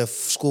got into the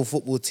school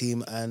football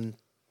team, and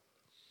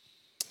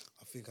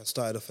I think I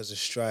started off as a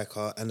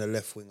striker and a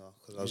left winger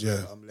because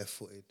I'm left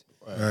footed.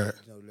 Right.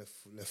 You know, left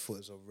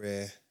footers are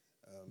rare.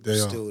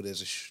 There's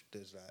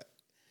like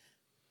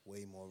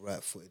way more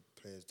right footed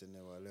players than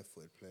there are left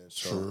footed players.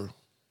 So, True.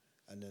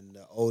 And then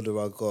the older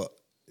I got,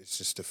 it's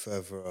just the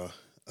further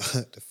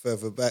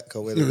back I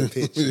went on the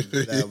pitch.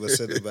 And now I'm a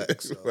centre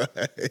back. So.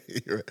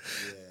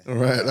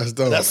 Right. That's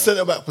dope. That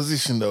centre back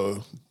position,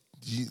 though,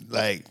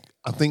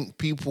 I think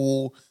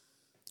people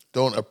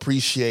don't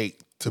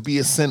appreciate, to be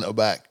a centre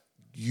back,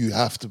 you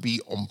have to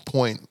be on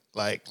point,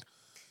 like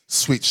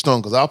switched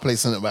on. Because I'll play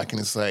centre back, and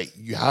it's like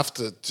you have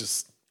to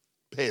just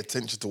pay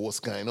attention to what's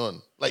going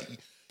on. Like,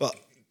 but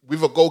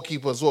with a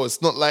goalkeeper as well,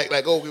 it's not like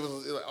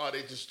goalkeepers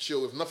they just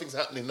chill. If nothing's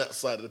happening that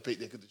side of the pitch,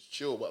 they could just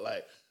chill. But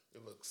like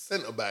with a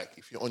centre back,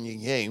 if you're on your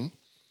game,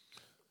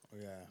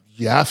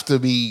 you have to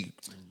be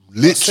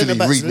literally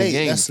reading the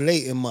game. That's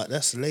late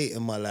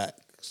in my like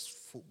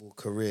football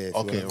career.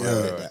 Okay,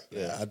 right.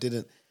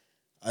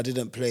 I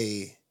didn't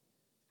play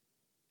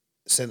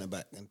centre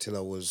back until I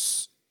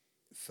was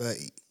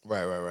 30.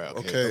 Right.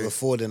 Okay. But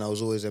before then, I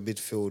was always a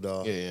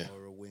midfielder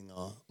or a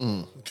winger.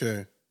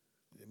 Okay.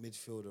 A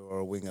midfielder or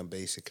a winger,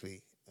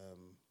 basically.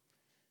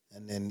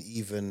 And then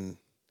even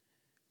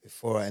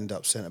before I ended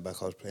up centre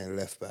back, I was playing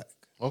left back.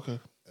 Okay.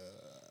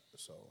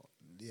 So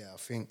yeah, I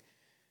think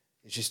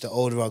it's just the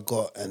older I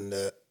got and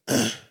the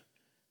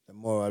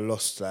more I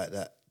lost like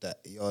that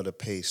yard of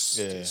pace.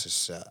 Yeah. It's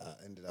just I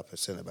ended up a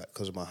centre back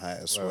because of my height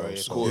as well. Right,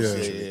 So of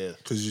course, yeah.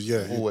 Because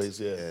always,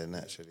 yeah,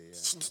 naturally, yeah.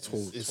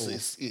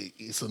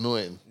 It's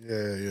annoying.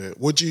 Yeah.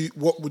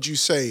 What would you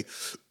say?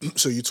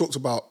 So you talked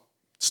about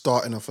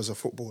starting off as a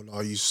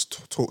footballer, you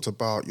talked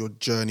about your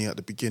journey at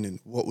the beginning.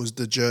 What was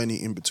the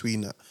journey in between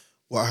that?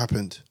 What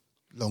happened,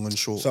 long and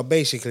short? So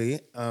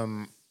basically,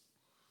 I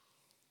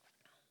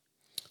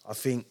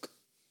think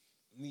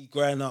me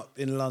growing up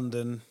in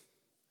London,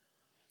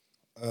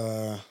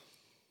 for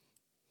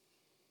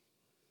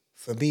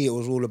me, it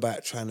was all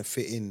about trying to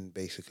fit in,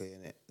 basically,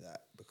 innit? Like,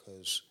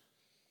 because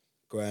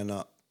growing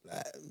up,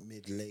 like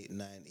late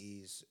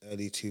 90s,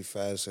 early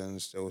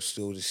 2000s, there was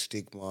still the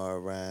stigma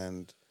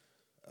around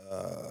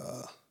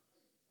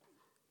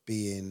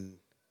being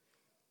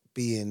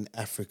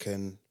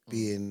African,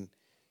 being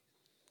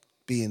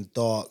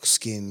dark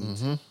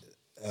skinned,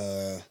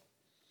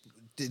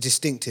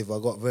 distinctive. I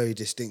got very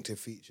distinctive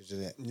features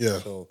in it. Yeah.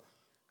 So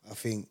I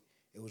think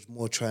it was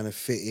more trying to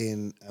fit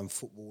in, and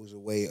football was a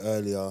way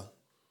earlier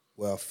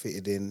where I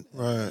fitted in.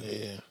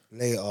 Right.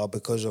 Later,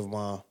 because of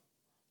my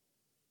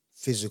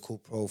physical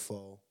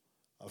profile,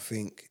 I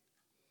think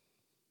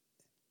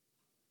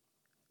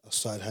I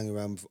started hanging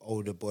around with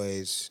older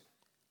boys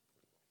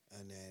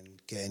and then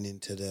getting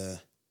into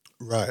the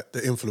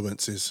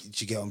influences.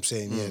 Do you get what I'm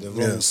saying? Yeah, the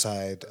wrong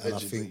side. Allegedly. And I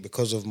think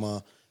because of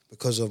my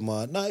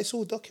no, it's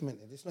all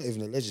documented. It's not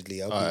even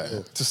allegedly.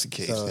 Just in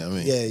case, you know what I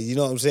mean? Yeah, you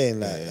know what I'm saying?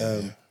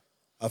 Like,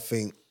 I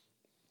think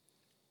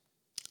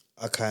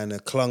I kind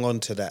of clung on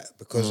to that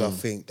because I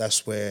think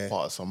that's where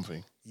part of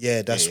something.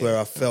 Yeah, that's where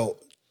I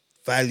felt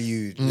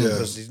valued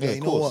because you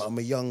know what? I'm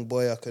a young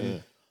boy. I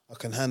can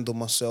handle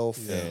myself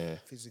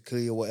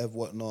physically or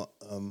whatnot.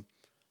 And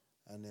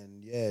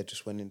then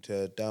just went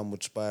into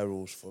downward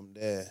spirals from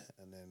there,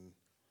 and then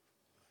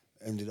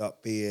ended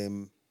up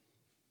being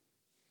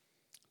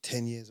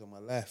 10 years of my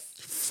life.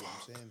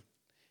 Fuck. You know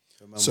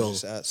what I'm saying?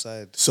 Was just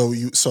outside. So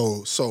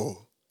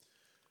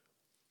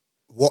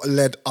what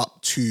led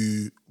up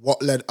to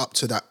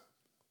that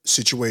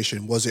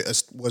situation? Was it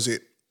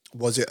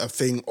a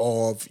thing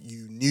of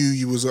you knew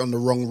you was on the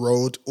wrong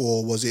road,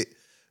 or was it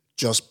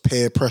just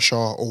peer pressure,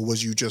 or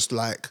was you just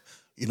like,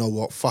 you know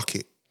what, fuck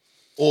it?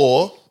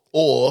 Or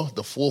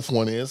the fourth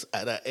one is,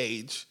 at that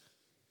age,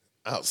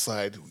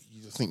 outside,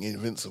 you just think you're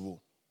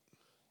invincible.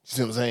 You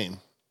see what I'm saying?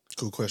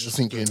 Good question. Just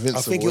think you're invincible.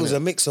 I think it was a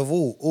mix of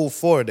all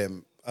four of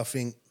them. I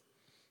think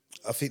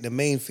the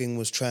main thing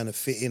was trying to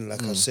fit in,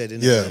 like I said,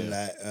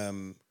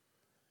 there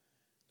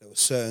were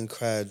certain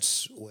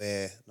crowds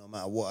where no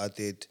matter what I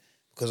did,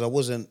 because I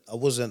wasn't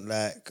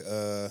like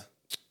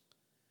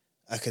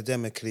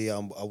academically, I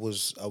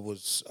was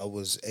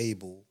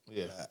able.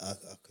 Yeah, like,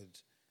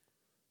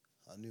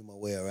 I knew my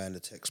way around the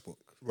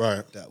textbook.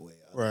 Right. That way.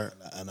 Right.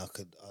 And I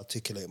could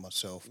articulate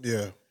myself.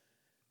 Yeah.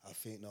 I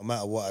think no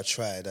matter what I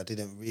tried, I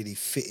didn't really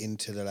fit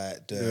into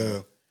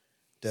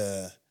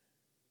the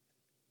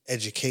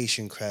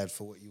education crowd,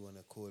 for what you want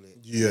to call it.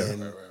 Yeah.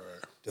 Right.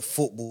 The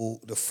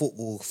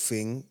football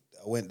thing,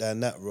 I went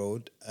down that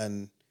road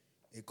and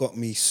it got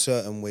me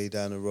certain way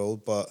down the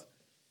road, but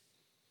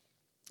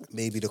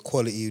maybe the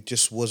quality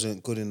just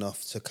wasn't good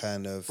enough to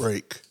kind of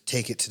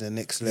take it to the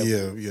next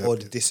level, or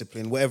the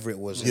discipline, whatever it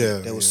was.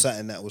 There was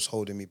something that was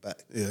holding me back.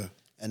 Yeah.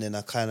 And then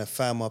I kind of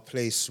found my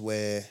place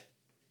where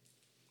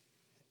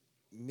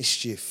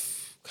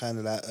mischief, kind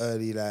of like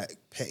early, like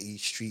petty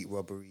street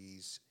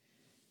robberies,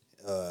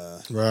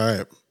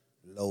 low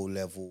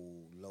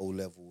level,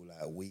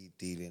 like weed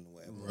dealing,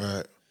 whatever.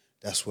 Right.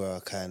 That's where I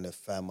kind of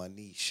found my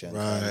niche and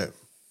kind of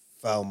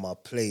found my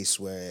place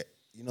where,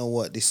 you know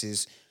what,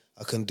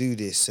 I can do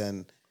this,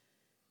 and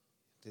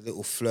the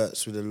little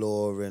flirts with the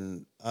law,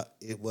 and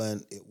it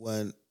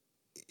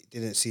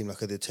didn't seem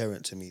like a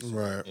deterrent to me. So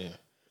right. Yeah.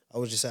 I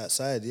was just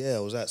outside. Yeah, I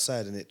was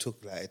outside, and it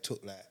took like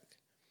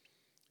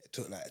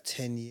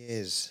 10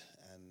 years.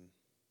 And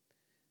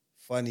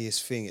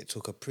funniest thing, it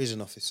took a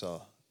prison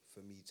officer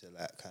for me to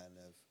like kind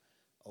of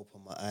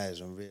open my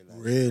eyes and realize.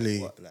 Really? You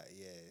know what, like,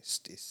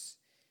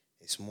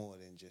 it's more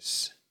than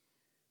just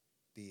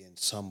being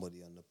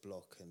somebody on the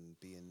block and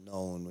being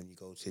known when you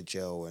go to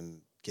jail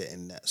and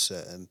getting that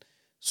certain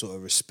sort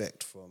of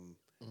respect from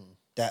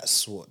that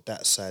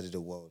side of the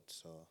world.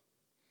 So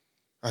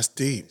that's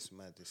deep. It's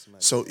mad.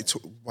 So it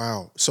took,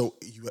 wow. So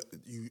you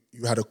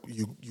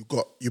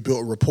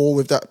built a rapport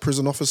with that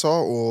prison officer,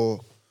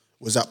 or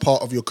was that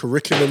part of your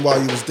curriculum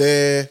while you was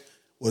there?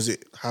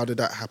 How did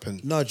that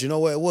happen? No, do you know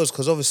what it was?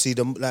 Because obviously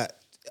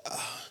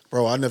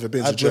bro, I've never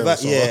been to jail. I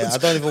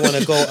don't even want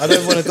to go. I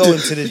don't even want to go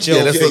into the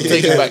jail. Let's not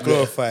take it back.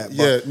 Glorify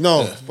it.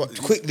 But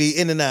quickly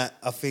in and out.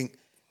 I think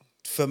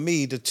for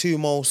me, the two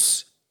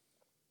most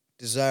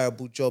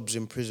desirable jobs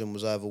in prison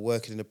was either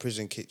working in the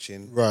prison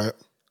kitchen, right,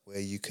 where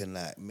you can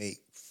like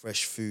make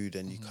fresh food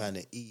and you kind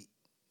of eat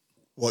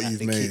what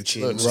you've made,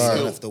 kitchen, so you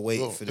don't have to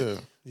wait for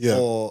it. Yeah.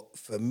 Or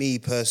for me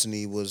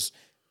personally, was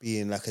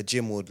being like a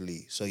gym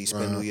orderly. So you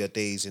spend all your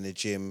days in the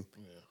gym.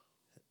 Yeah.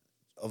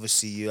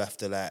 Obviously, you have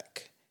to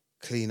like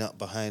clean up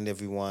behind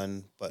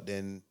everyone, but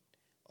then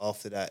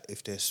after that,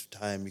 if there's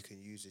time, you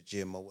can use the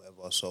gym or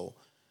whatever. So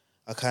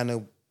I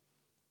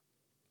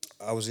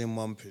was in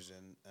one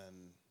prison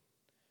and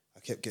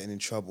I kept getting in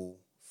trouble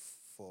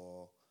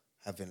for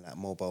having like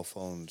mobile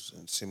phones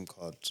and SIM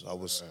cards.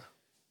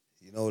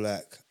 you know,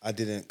 like I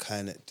didn't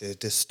kind of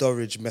the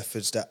storage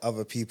methods that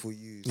other people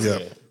use. Yeah.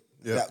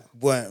 That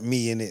weren't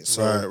me in it,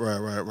 so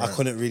right. I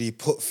couldn't really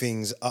put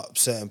things up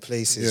certain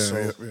places.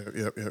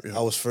 Yeah.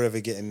 I was forever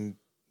getting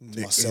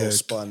myself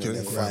spun and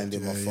then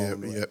finding my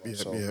phone.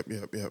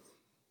 Yep.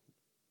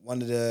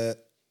 One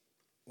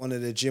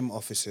of the gym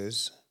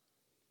officers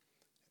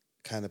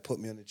kind of put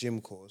me on a gym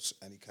course,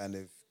 and he kind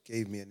of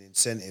gave me an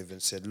incentive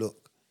and said,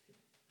 "Look,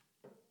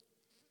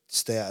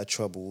 stay out of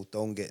trouble.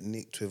 Don't get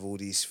nicked with all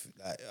these.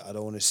 Like, I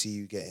don't want to see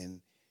you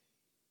getting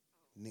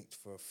nicked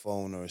for a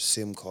phone or a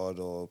SIM card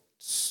or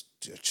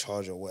a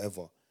charger or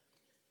whatever.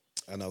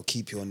 And I'll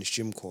keep you on this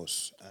gym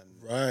course."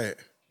 And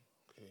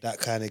that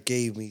kind of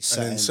gave me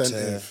something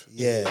incentive.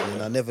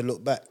 And I never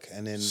looked back.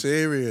 And then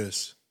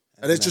serious.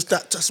 And it's just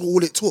that's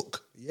all it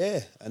took.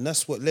 Yeah, and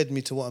that's what led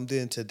me to what I'm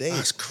doing today.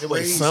 That's Yeah, but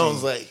it crazy.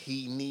 sounds like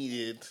he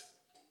needed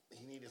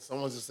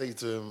someone to say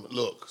to him,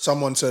 "Look,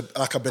 Someone to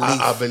like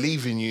I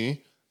believe in you,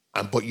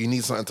 but you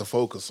need something to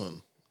focus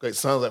on." It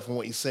sounds like from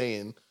what he's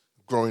saying,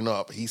 growing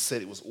up, he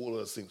said it was all of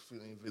those things: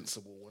 feeling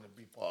invincible, want to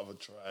be part of a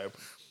tribe,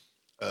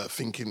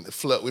 thinking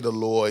flirt with the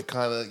law. It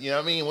kind of, you know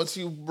what I mean? Once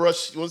you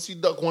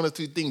duck one or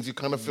two things, you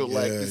kind of feel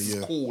like this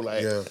is cool.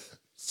 Like,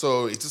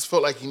 so it just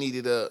felt like he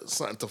needed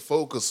something to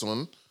focus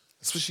on,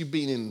 especially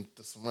being in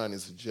the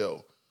surroundings of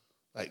jail.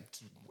 Like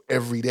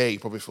every day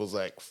probably feels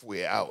like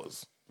 48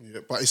 hours.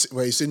 Yeah, but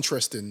it's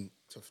interesting.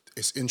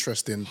 It's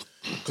interesting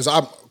because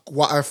I'm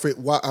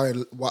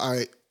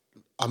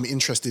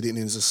interested in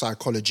is the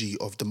psychology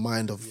of the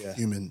mind of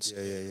humans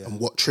and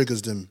what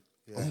triggers them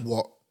and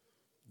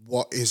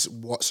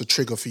what's a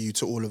trigger for you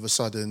to all of a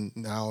sudden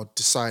now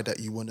decide that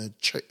you want to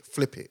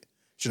flip it.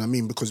 Do you know what I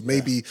mean? Because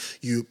maybe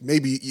you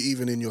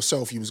even in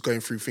yourself you was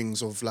going through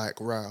things of like,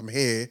 right, I'm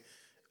here,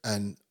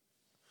 and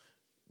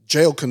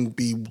jail can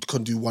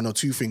do one or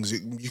two things.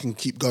 You can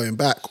keep going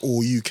back,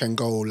 or you can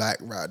go like,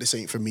 right, this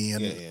ain't for me.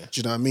 And do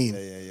you know what I mean?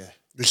 Yeah.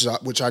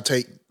 Which I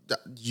take that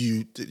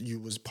you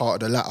was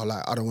part of the latter.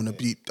 Like, I don't want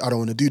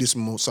to do this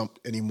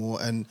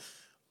anymore, and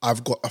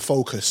I've got a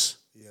focus.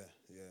 Yeah.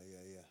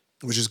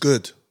 Which is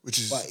good. But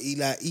because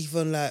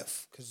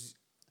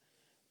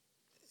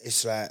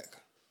it's like,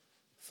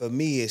 for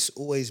me, it's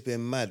always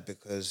been mad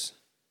because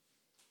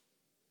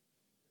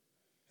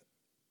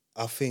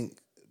I think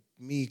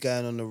me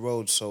going on the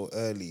road so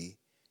early,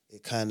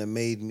 it kind of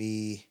made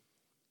me,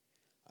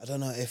 I don't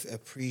know if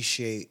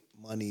appreciate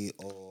money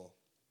or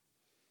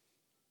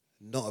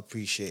not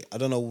appreciate. I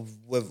don't know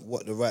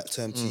what the right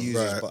term to use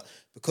is, but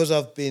because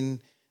I've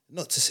been,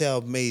 not to say I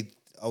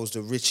was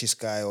the richest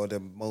guy or the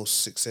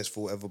most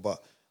successful ever,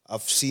 but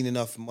I've seen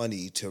enough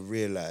money to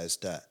realize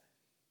that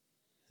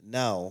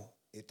now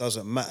it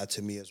doesn't matter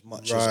to me as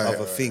much as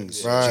other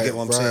things. Do you get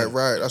what I'm saying?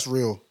 Right, that's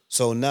real.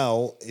 So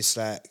now it's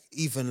like,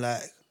 even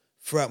like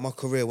throughout my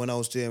career, when I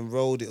was doing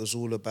road, it was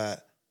all about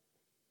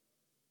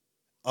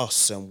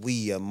us and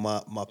we and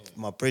my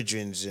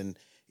brethrens, and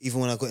even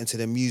when I got into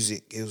the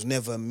music, it was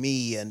never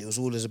me, and it was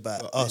always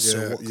about us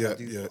and what can I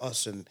do for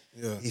us. And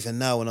even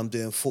now when I'm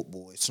doing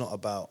football, it's not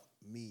about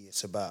me,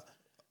 it's about,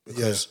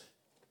 because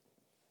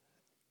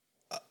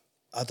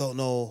I don't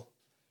know,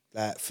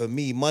 like for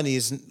me,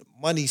 money's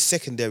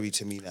secondary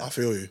to me now. I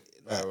feel you.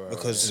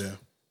 Because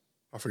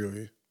I feel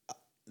you.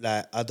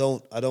 Like I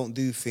don't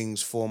do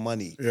things for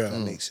money. Yeah, if that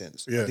makes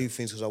sense. Yeah. I do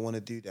things because I want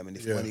to do them, and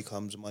if money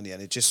comes, money,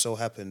 and it just so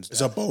happens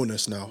it's a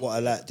bonus now. What I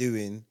like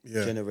doing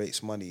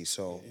generates money.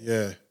 So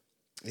yeah,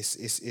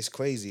 it's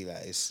crazy.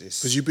 Like it's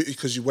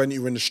because when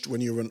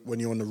you're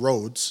on the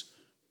roads,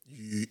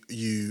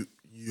 you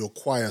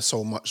acquire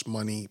so much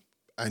money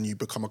and you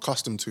become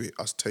accustomed to it.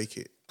 Us take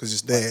it because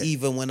it's there. But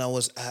even when I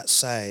was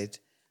outside,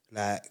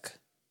 like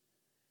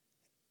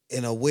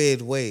in a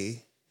weird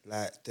way,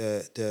 like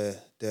the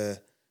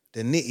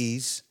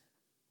nitties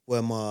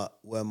were my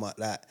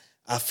like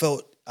I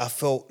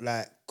felt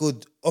like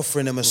good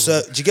offering them a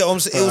cert. Do you get what I'm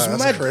saying? It was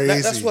mad. Crazy.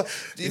 Like, that's what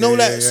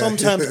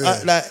sometimes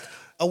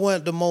I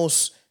weren't the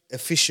most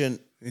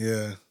efficient.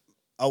 Yeah.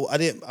 I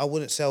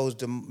wouldn't say I was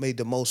made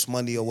the most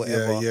money or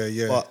whatever.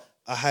 Yeah. But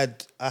I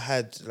had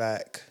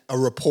like a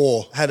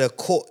rapport. I had a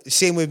core.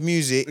 Same with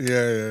music. And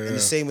the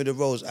same with the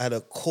roles. I had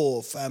a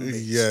core fan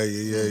base.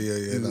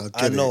 Yeah. No,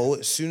 I know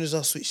as soon as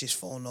I switch this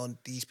phone on,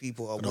 these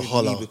people are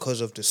with me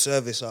because of the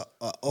service I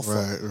offer.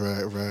 Right.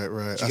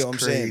 Do you get what I'm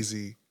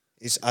crazy.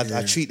 Saying?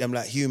 I treat them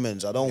like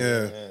humans. I don't.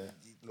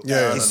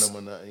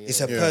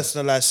 It's a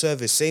personalized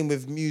service. Same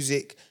with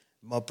music.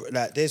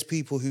 There's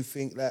people who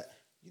think like,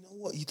 you know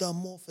what, you done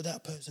more for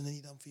that person than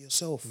you done for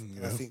yourself.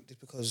 And I think it's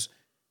because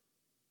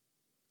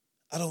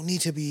I don't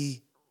need to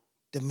be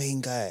the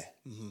main guy.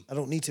 Mm-hmm. I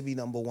don't need to be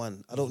number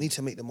one. I don't need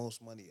to make the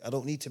most money. I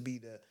don't need to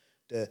be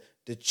the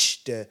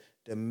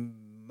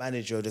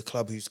manager of the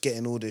club who's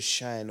getting all the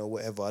shine or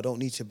whatever. I don't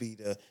need to be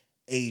the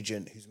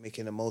agent who's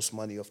making the most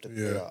money off the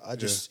player. I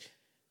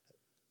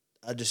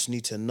just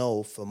need to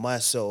know for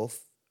myself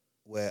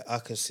where I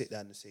can sit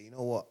down and say, you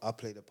know what, I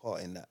played a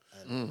part in that.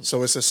 And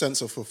so it's a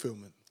sense of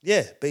fulfillment.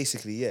 Yeah,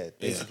 basically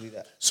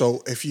that.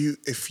 So if you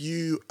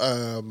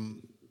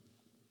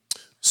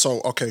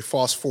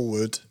fast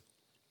forward,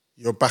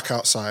 You're back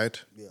outside.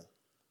 Yeah.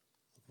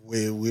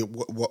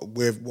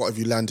 What have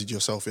you landed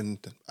yourself in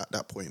at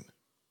that point?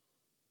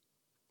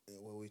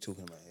 What are we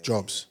talking about here?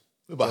 Jobs.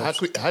 But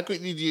how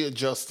quickly did you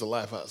adjust to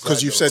life outside?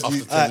 Because you said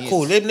you... Alright,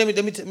 cool. Let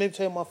me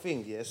tell you my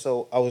thing, yeah?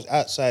 So I was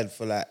outside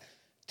for like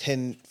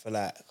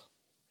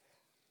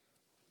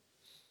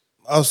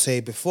I'll say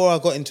before I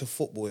got into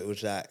football, it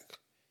was like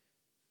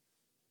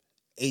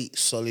 8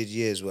 solid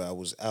years where I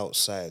was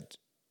outside.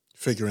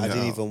 Figuring it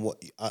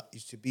out.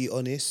 To be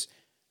honest,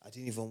 I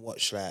didn't even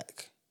watch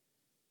like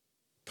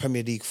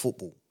Premier League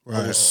football.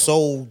 Right. I was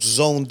so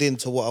zoned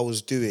into what I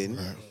was doing.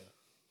 Right.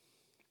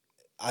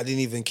 I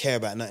didn't even care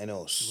about nothing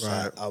else.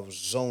 Right. Like, I was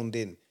zoned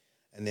in.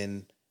 And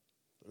then,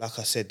 like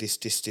I said, this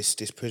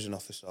prison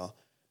officer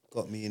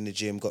got me in the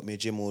gym, got me a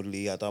gym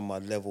orderly. I done my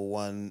level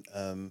 1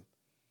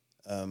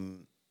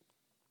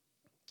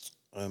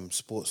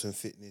 sports and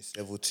fitness,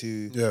 level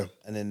 2. Yeah.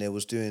 And then they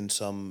was doing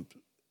some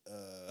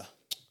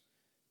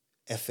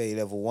FA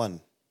level 1.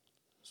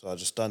 So I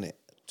just done it.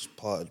 Just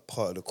part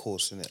of the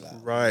course, innit? Like,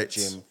 Right.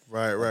 Gym.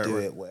 Right. Do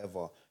it,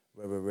 whatever.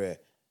 Rare.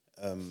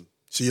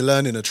 So you're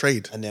learning a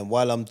trade. And then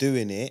while I'm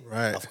doing it,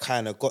 Right. I've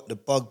kind of got the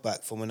bug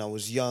back from when I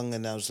was young,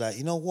 and I was like,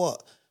 you know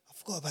what? I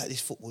forgot about this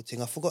football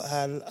thing. I forgot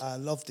how I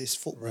love this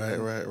football.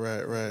 Right.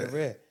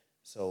 Rare.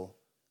 So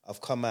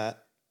I've come out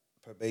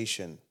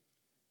probation.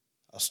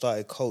 I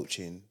started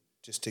coaching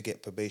just to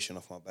get probation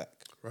off my back.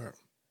 Right.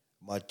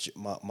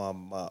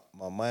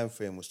 My mind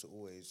frame was to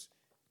always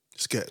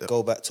Just get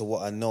go back to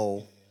what I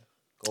know.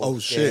 Go Oh,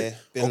 there, shit.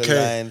 build Okay.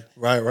 a line.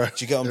 Right.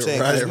 Do you get what I'm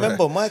saying? Right, 'Cause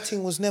remember, my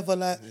thing was never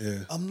like,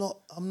 Yeah. I'm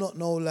not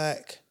no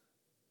like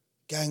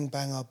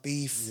gangbanger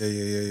beef,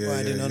 Yeah.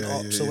 riding on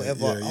ops or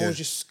whatever. I was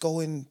just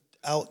going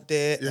out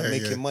there and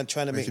making money,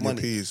 trying to make Making your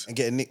money peas. and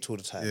getting nicked all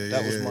the time. Yeah,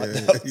 that was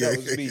that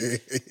was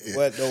me.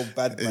 Weren't no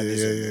bad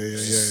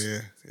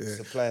manism. Yeah.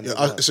 Supplying Yeah, the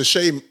money. it's a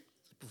shame,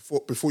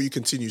 before you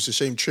continue, it's a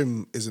shame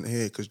Trim isn't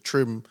here, because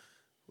Trim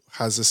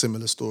has a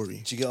similar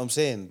story. Do you get what I'm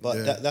saying?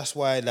 But that's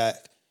why, like,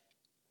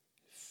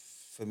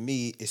 for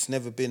me, it's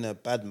never been a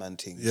bad man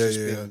thing. It's just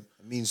been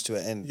a means to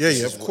an end. Yeah, This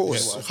is of what- course.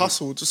 this is what I do.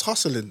 Hustle, just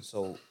hustling.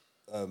 So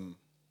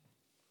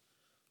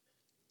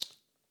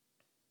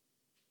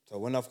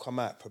when I've come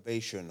out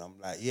probation, I'm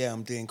like,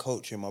 I'm doing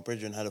coaching. My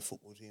brethren had a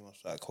football team. I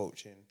started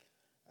coaching,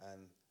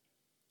 and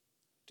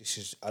this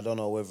is, I don't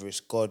know whether it's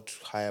God,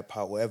 higher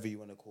power, whatever you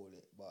want to call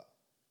it, but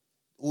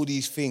all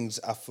these things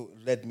I feel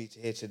led me to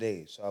here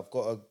today. So I've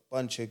got a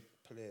bunch of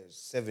players,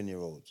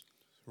 7-year-olds.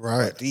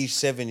 Right. But these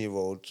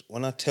 7-year-olds,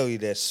 when I tell you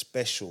they're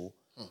special,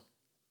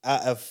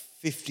 out of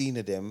 15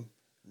 of them,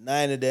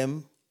 9 of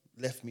them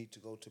left me to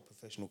go to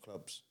professional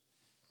clubs.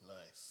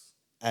 Nice.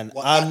 And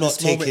What, I'm at not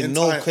this moment taking in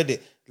no time?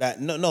 credit. Like,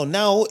 no,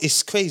 now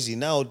it's crazy.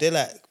 Now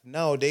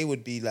they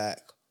would be like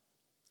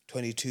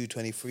 22,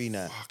 23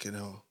 now. Fucking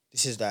hell.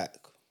 This is like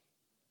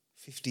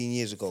 15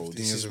 years ago. 15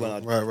 This years is when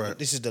ago. Right.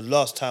 This is the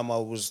last time I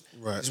was.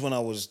 Right. This is when I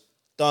was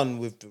done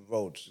with the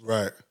roads.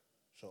 Right.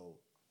 So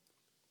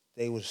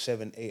they was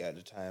 7, 8 at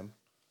the time.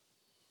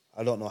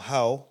 I don't know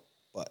how,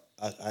 but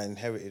I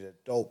inherited a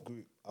dope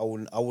group. I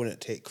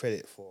wouldn't take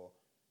credit for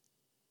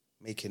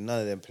making none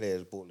of them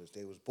players ballers.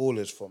 They was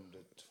ballers from the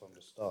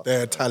start. They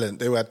had talent.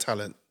 They had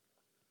talent.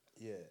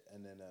 Yeah,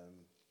 and then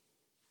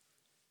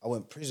I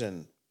went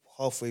prison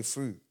halfway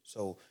through.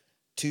 So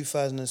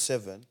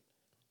 2007,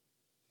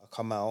 I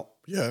come out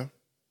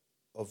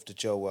of the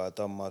jail where I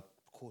done my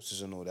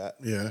courses and all that.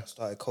 Yeah. I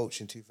started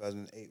coaching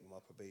 2008 with my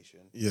probation.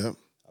 Yeah.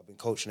 I've been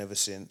coaching ever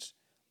since.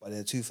 But then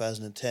in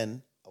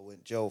 2010, I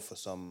went jail for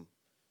some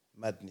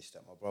madness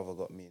that my brother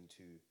got me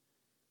into.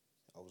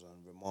 I was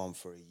on remand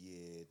for a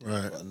year.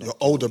 Right. Your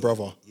older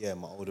brother. Yeah,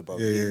 my older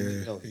brother.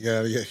 Yeah.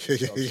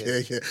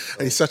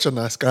 And he's such a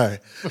nice guy.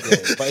 Yeah,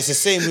 but it's the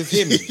same with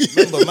him.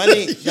 Remember, man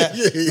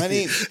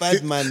ain't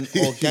bad man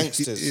or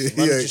gangsters.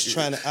 Man just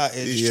trying to out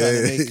here, just trying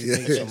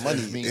to make some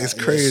money. It's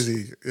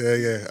crazy.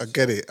 Yeah. I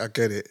get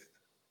it.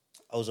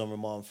 I was on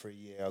remand for a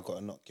year. I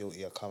got not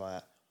guilty. I come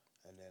out,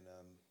 and then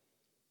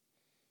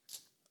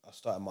I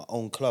started my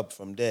own club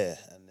from there,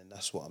 and then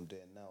that's what I'm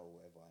doing now, or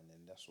whatever. And then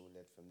that's all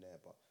led from there.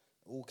 But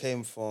it all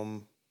came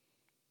from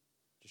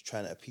just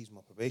trying to appease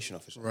my probation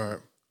officer. Right.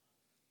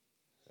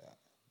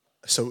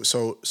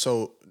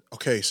 So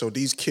okay, so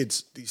these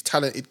kids, these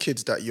talented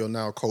kids that you're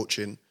now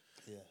coaching,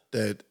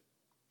 that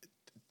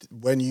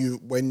when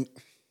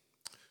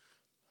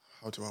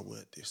how do I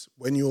word this?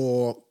 When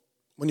you're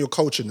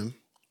coaching them,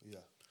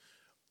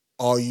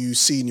 are you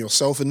seeing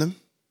yourself in them?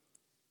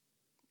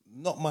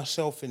 Not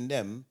myself in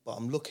them, but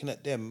I'm looking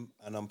at them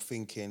and I'm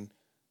thinking,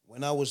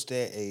 when I was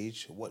their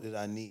age, what did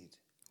I need?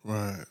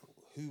 Right.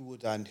 Who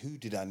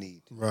did I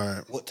need?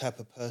 Right. What type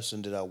of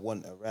person did I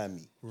want around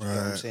me? You know what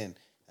I'm saying?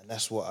 And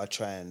that's what I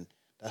try and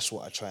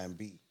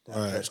be.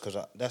 Right. Because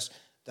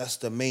that's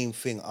the main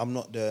thing. I'm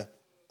not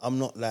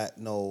like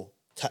no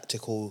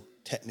tactical,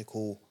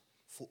 technical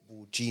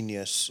football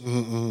genius.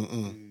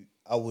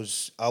 I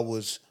was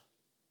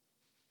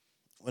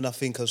when I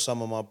think of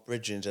some of my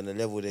brethren and the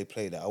level they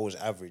played at, I was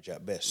average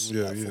at best.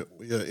 Yeah.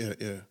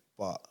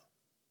 But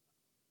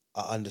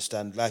I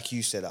understand, like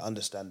you said, I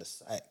understand the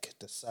psych,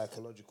 the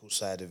psychological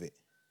side of it.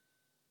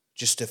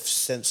 Just a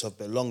sense of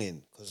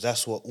belonging, because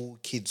that's what all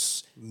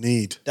kids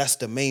need. That's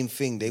the main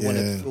thing. They want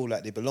to feel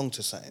like they belong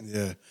to something.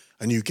 Yeah,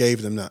 and you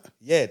gave them that.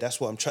 Yeah, that's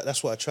what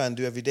that's what I try and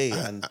do every day.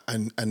 And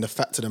the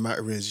fact of the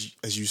matter is,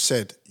 as you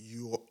said,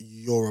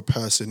 you're a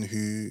person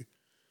who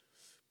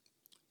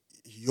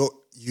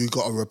you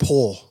got a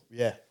rapport.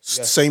 Yeah.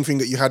 Same thing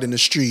that you had in the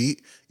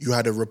street. You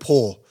had a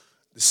rapport.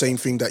 The same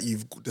thing that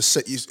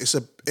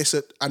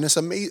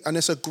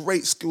it's a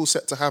great skill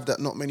set to have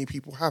that not many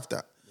people have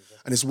that.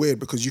 And it's weird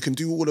because you can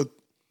do all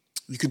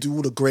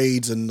the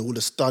grades and all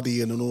the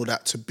study and all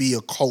that to be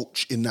a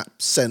coach in that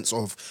sense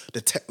of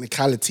the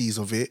technicalities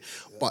of it,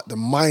 but the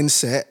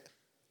mindset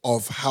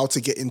of how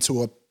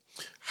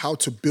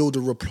to build a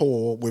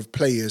rapport with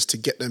players to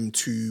get them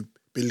to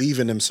believe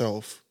in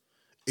themselves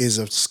is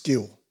a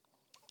skill.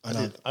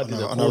 And I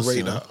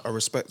rate that. I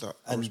respect that.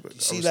 And you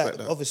see, like,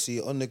 obviously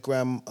on the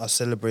gram, I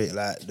celebrate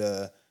like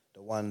the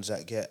ones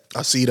that get.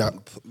 I see that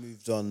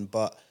moved on,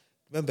 but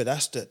remember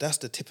that's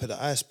the tip of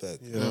the iceberg.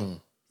 Yeah.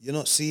 You're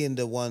not seeing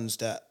the ones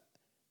that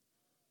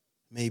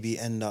maybe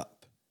end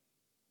up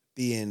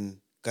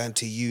going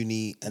to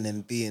uni and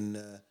then being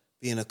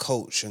a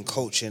coach and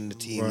coaching the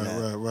team.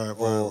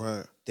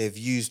 Right. They've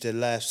used their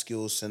life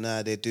skills, so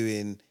now they're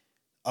doing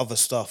other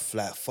stuff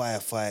like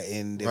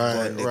firefighting.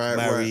 They've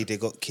married. They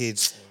got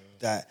kids.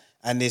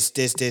 And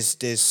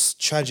there's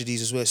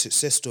tragedies as well,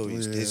 success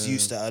stories. Yeah. There's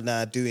youths that are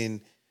now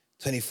doing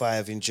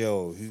 25 in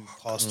jail who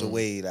passed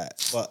away.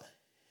 But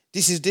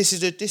this is the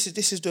life, this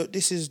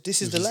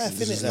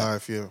innit? is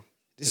life, yeah.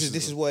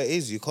 This is what it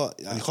is. You can't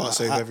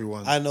save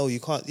everyone. I know you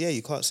can't. Yeah,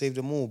 you can't save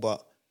them all,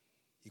 but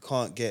you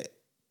can't get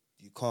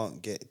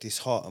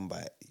disheartened by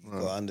it. You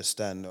gotta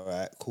understand. All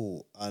right,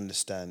 cool. I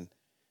understand,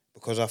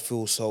 because I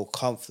feel so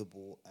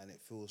comfortable and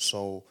it feels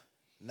so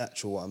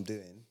natural what I'm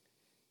doing.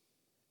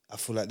 I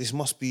feel like this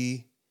must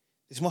be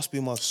my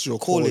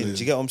calling. Do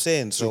you get what I'm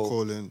saying? So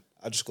calling.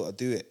 I just gotta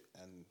do it.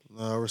 And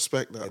I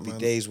respect that. There'll man.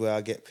 be days where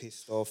I get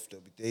pissed off.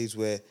 There'll be days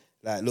where,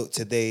 like, look,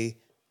 today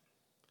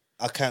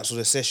I cancelled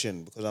a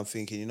session because I'm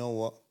thinking, you know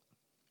what?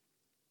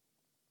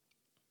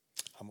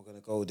 I'm going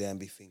to go there and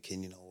be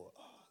thinking, you know what?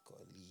 Oh, I got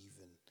to leave.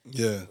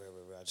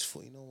 And I just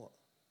thought, you know what?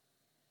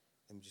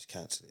 Let me just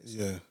cancel it.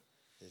 Yeah.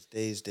 There's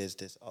days,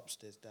 there's ups,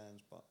 there's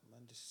downs, but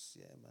man,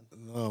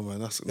 man. No, man,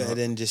 that's better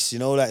than just,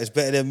 it's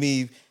better than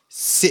me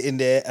sitting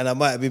there and I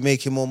might be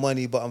making more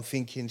money, but I'm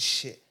thinking,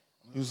 shit.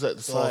 Who's at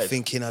the side?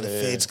 Thinking how the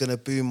Fed's gonna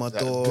boom my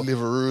door.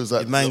 Deliveroo's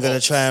the man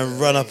gonna try and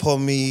run up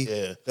on me.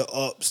 Yeah. The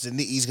ops, the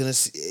nitty's gonna.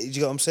 Do you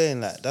get what I'm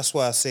saying? Like, that's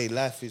why I say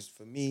life is,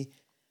 for me.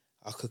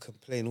 I could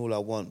complain all I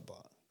want,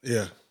 but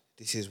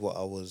this is what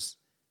I was.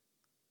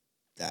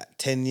 Like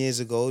 10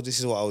 years ago, this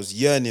is what I was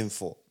yearning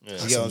for. Yeah.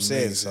 You get what I'm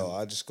saying? So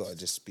I just gotta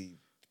be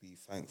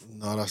thankful.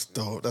 No, that's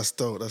dope. That's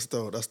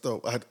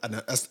dope.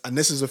 And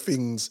this is the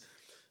things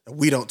that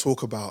we don't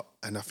talk about,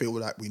 and I feel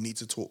like we need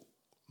to talk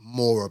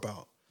more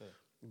about.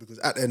 Because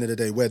at the end of the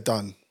day, we're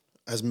done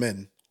as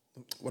men.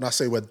 When I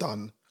say we're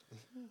done,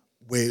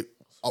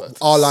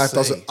 our life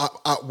doesn't.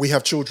 We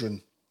have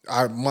children.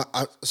 I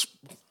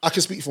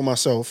can speak for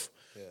myself.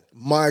 Yeah.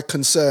 My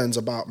concerns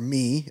about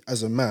me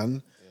as a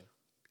man,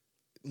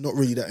 not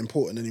really that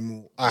important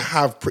anymore. I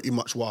have pretty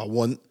much what I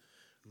want.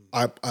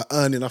 I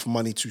earn enough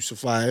money to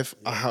survive.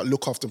 I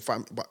look after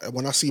family. But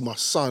when I see my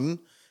son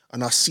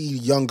and I see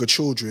younger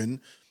children,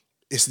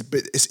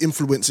 it's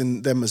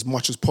influencing them as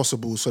much as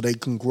possible so they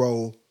can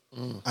grow.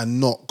 And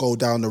not go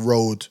down the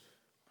road,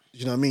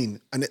 you know what I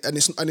mean? And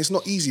it's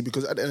not easy,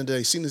 because at the end of the day,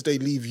 as soon as they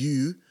leave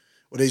you,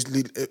 or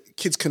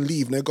kids can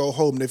leave and they go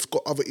home, they've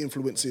got other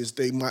influences.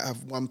 They might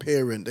have one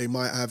parent, they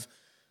might have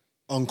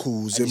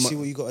uncles. And you see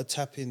what you got to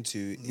tap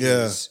into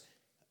is,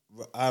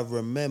 I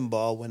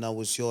remember when I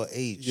was your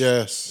age.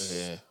 Yes.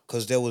 Yeah.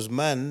 Because there was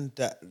man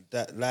that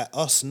like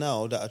us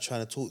now that are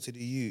trying to talk to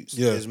the youths.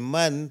 Yeah. There's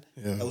man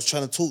that was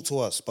trying to talk to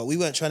us, but we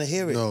weren't trying to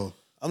hear it. No.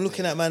 I'm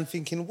looking at man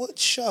thinking, what,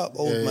 shut up,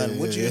 old man,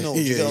 what do you know?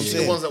 Do you get what I'm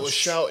saying? The ones that were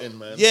shouting,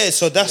 man. Yeah,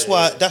 so that's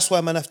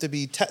why man have to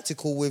be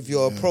tactical with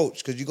your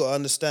approach, because you got to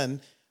understand,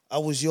 I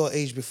was your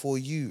age before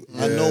you.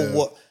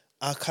 Yeah.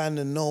 I kind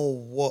of know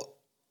what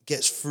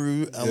gets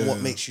through and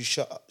what makes you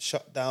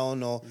shut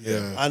down, or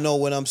I know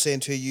when I'm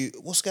saying to you,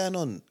 what's going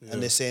on?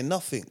 And they're saying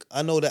nothing.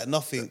 I know that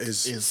nothing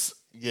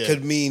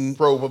could mean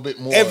probe a bit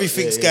more.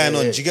 Everything's going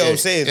on. Do you get what I'm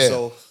saying? Yeah.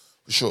 So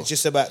for sure. It's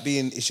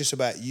just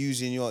about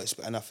using your,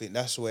 and I think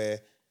that's where,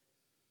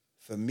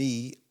 for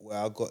me, where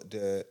I got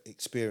the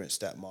experience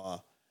that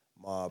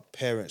my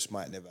parents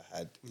might never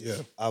had. Yeah.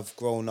 I've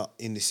grown up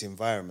in this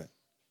environment.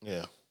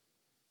 Yeah.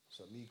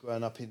 So me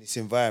growing up in this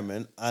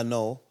environment, I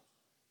know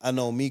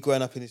me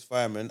growing up in this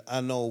environment,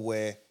 I know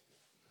where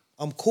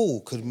I'm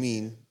cool could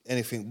mean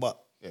anything but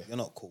you're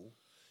not cool.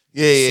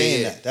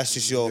 Saying that. That's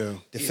just your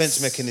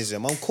defense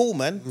mechanism. I'm cool,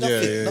 man.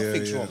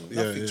 Nothing's wrong.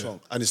 Nothing's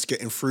wrong. And it's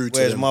getting through to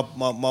Whereas them.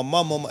 my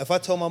mum, if I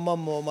tell my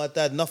mum or my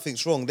dad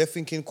nothing's wrong, they're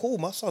thinking, cool,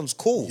 my son's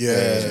cool. Yeah.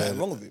 There's nothing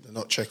wrong with him. They're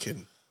not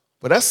checking.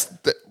 But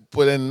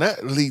then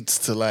that leads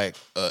to like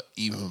a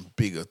even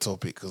bigger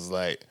topic, because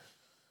like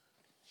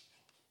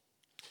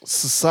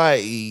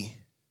society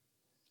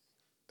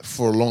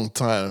for a long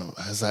time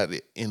has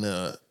had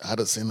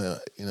us in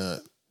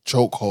a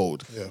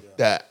chokehold. Yeah.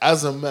 That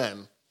as a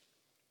man,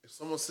 if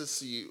someone says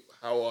to you,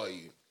 "How are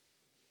you?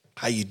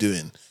 How you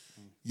doing?"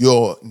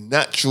 Your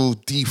natural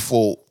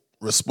default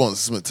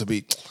response is meant to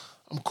be,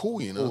 "I'm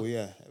cool, you know. Oh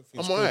yeah,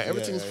 I'm alright.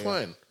 Everything's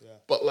fine." Yeah.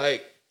 But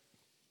like,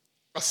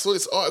 I saw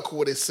this article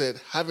where they said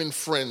having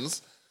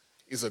friends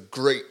is a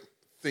great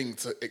thing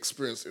to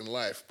experience in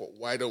life, but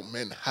why don't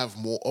men have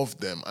more of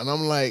them? And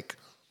I'm like,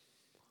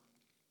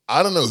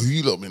 I don't know who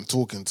you lot been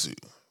talking to,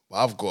 but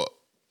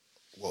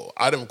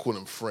I don't call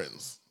them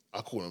friends.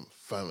 I call them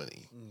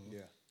family.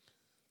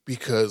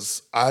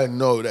 Because I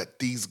know that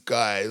these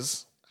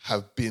guys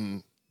have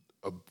been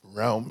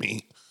around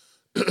me,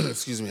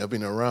 have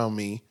been around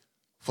me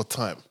for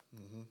time.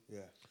 Yeah.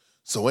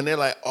 So when they're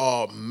like,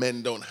 "Oh,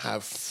 men don't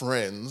have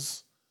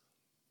friends,"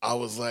 I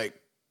was like,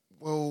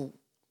 well,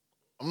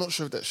 I'm not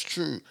sure if that's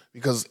true.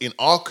 Because in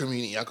our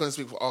community, I couldn't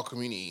speak for our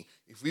community,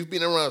 if we've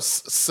been around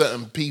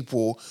certain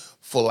people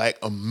for like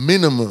a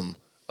minimum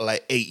of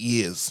like 8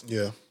 years,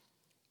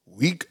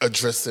 we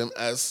address them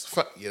as,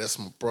 that's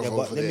my brother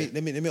over there.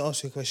 Let me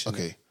ask you a question.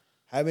 Okay.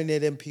 How many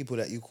of them people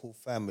that you call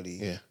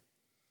family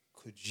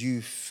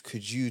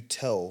could you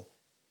tell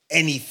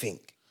anything?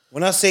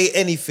 When I say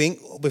anything,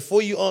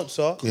 before you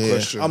answer,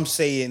 I'm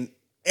saying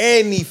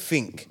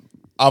anything.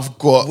 I've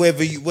got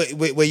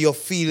where you're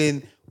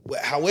feeling,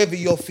 however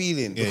you're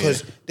feeling,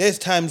 because there's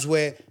times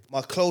where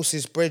my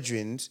closest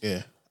brethren,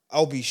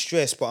 I'll be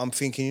stressed, but I'm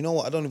thinking, you know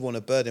what? I don't even want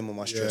to burden them with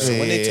my stress. So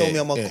when they tell me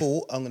I'm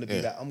cool, I'm gonna be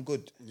like, I'm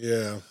good.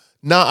 Yeah.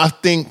 Now I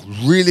think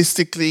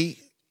realistically,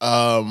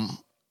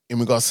 in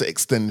regards to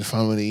extended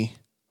family,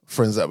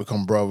 friends that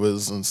become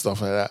brothers and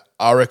stuff like that,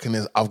 I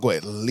reckon I've got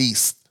at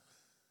least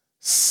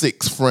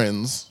 6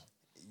 friends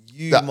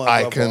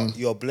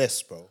You're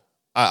blessed, bro.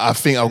 I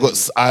think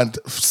I had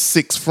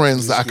 6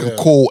 friends that I can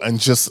call and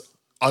just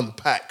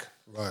unpack.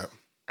 Right.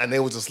 And they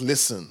will just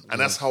listen. And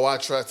that's how I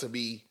try to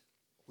be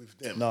with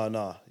them.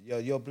 No.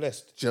 You're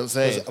blessed. Do you know what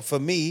I'm saying? For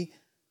me,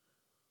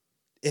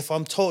 if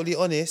I'm totally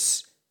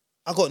honest,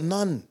 I got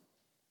none.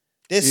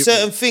 There's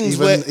certain things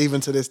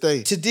even to this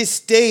day. To this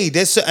day,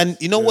 and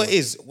you know what it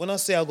is? When I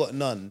say I got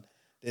none,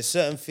 there's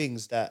certain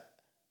things that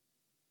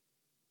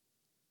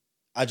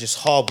I just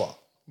harbour.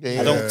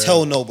 I don't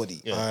tell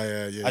nobody.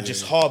 I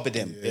just harbour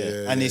them,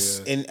 and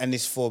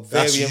it's for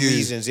varying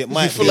reasons. It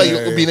might feel like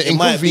you're being an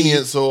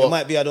inconvenience, or it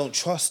might be I don't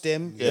trust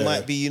them. It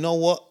might be, you know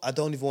what, I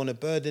don't even want to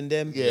burden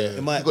them.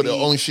 It might got be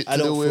their own shit to I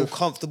don't deal feel with.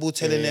 comfortable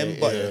telling them.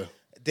 But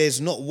there's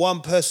not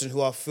one person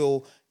who I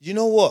feel, you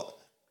know what,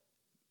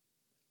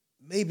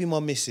 maybe my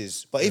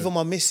missus, but even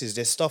my missus,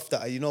 there's stuff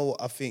that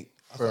I think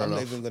I'm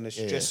not even going to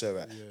stress her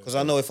at, because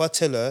I know if I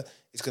tell her,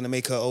 it's going to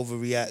make her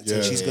overreact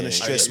and she's going to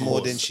stress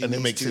more than she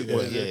needs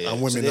to.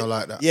 And women are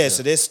like that. Yeah,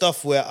 so there's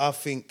stuff where I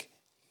think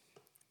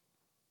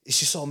it's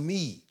just on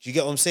me. Do you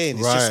get what I'm saying?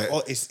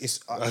 It's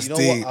just, That's you know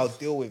deep. what? I'll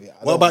deal with it.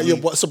 What about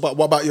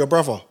your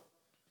brother?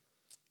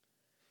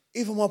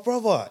 Even my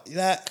brother,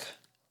 like,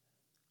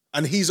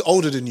 and he's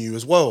older than you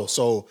as well.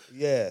 So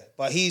yeah,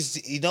 but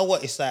he's, you know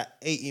what? It's like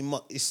 18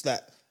 months. It's like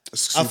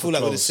I feel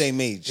like we're the close.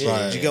 same age.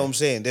 Right. Do you get what I'm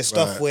saying? There's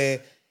stuff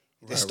where.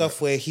 There's stuff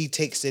where he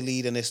takes the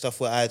lead and there's stuff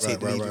where I take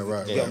the lead. You get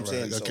what I'm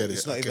saying? So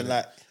it's not even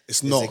like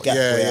it's there's not. a gap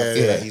where I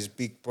feel like he's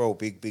big bro.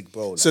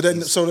 Like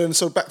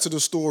So back to the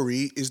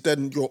story is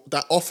then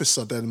that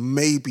officer. Then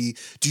maybe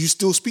do you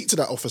still speak to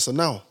that officer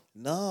now?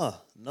 Nah.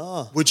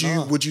 Would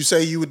you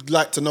say you would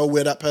like to know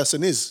where that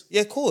person is?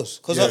 Yeah, of course.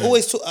 Because I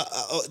always talk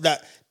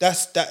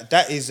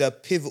that is a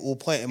pivotal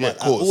point in my life.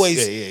 I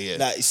always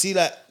like see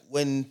like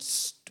when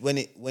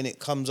it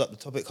comes up, the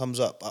topic comes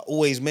up, I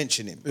always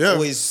mention him. I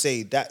always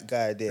say that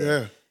guy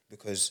there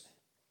because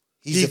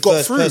he's the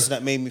first person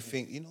that made me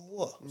think, you know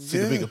what? See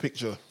the bigger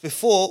picture.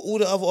 Before, all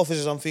the other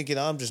officers, I'm thinking,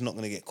 I'm just not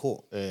going to get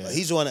caught. But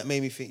he's the one that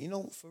made me think, you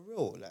know, for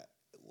real, like,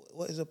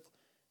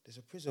 there's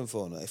a prison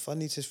phone. Like, if I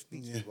need to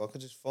speak to people, I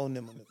could just phone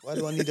them. Why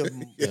do I need a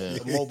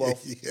mobile?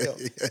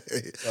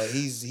 So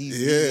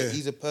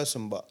he's a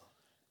person, but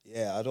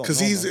I don't know.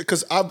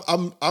 Because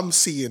I'm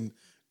seeing,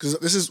 because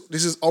this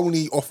is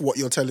only off what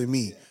you're telling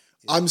me.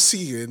 I'm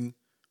seeing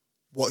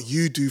what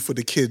you do for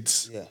the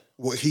kids,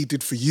 what he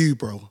did for you,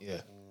 bro.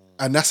 Yeah.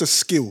 And that's a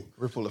skill.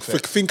 Ripple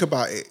effect. Think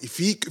about it.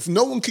 If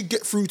no one could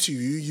get through to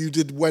you, you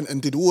went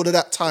and did all of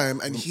that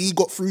time, and he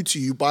got through to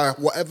you by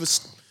whatever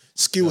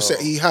skill set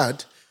he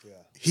had.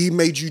 He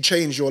made you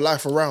change your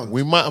life around.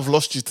 We might have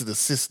lost you to the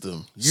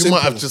system. You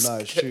might have just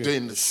kept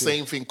doing the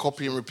same thing,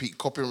 copy and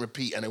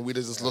repeat, and then we'd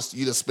have just lost.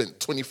 You'd have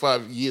spent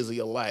 25 years of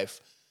your life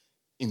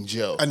in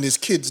jail. And there's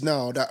kids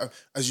now that,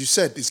 as you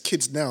said, there's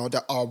kids now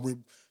that are,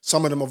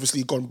 some of them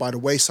obviously gone by the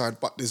wayside,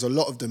 but there's a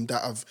lot of them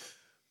that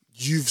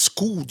you've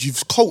schooled,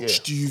 you've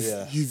coached,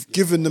 you've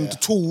given them the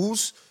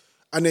tools,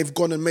 and they've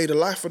gone and made a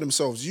life for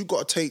themselves. You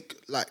got to take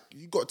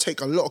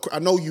a lot of, I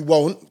know you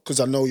won't, because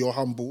I know you're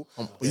humble,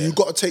 but you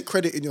got to take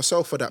credit in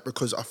yourself for that,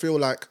 because I feel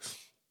like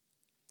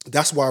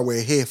that's why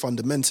we're here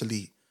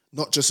fundamentally,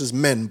 not just as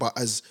men, but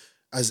as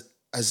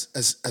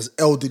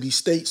elderly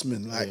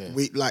statesmen.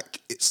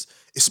 Like it's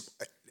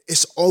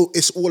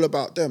it's all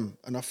about them,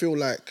 and I feel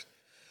like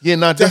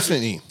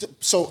definitely.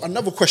 So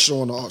another question I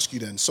want to ask you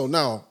then. So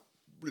now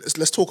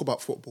let's talk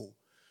about football.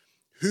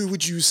 Who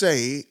would you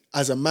say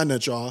as a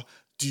manager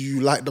do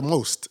you like the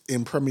most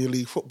in Premier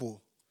League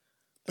football?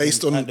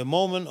 Based on at the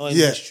moment or in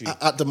history?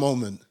 At the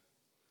moment.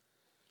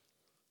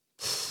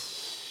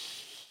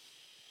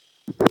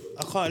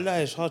 I can't lie,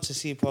 it's hard to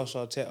see past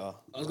Arteta.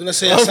 I was gonna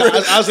say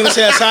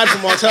aside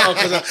from Arteta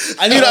because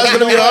I knew that was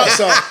gonna be the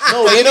answer.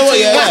 No, you know what?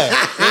 Yeah,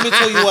 let me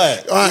tell you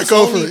why. All right,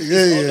 go for it.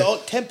 Yeah.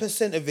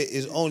 10% of it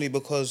is only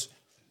because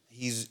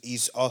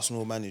he's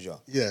Arsenal manager.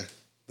 Yeah,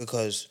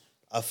 because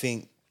I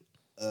think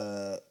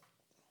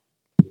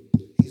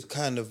he's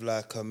kind of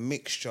like a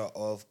mixture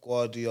of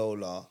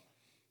Guardiola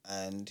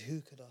and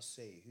who could I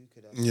say?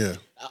 Yeah,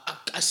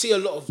 I see a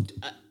lot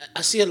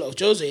of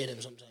Jose in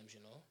him sometimes.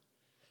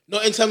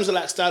 Not in terms of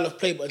like style of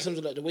play, but in terms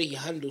of like the way he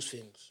handles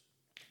things.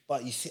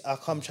 But you see,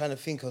 I'm trying to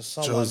think of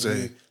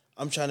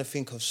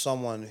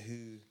someone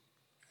who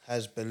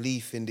has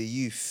belief in the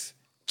youth.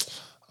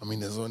 I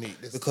mean, there's only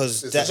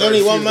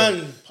one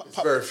man.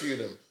 There's very few of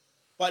them.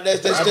 But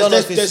there's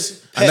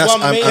Pep,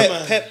 one main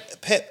man.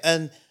 Pep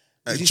and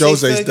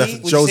Jose's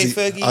definitely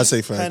Fergie. I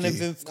say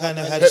Fergie. Kind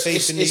of had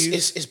faith in the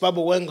youth. It's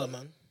Baba Wenger,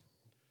 man.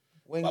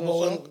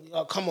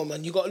 Come on,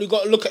 man! You got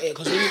to look at it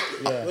because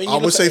when you I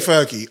would say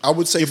Fergie. I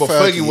would say but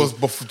Fergie was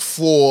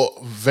before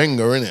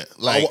Wenger, innit?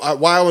 Like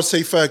why I would say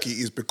Fergie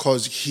is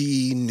because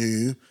he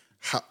knew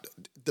how.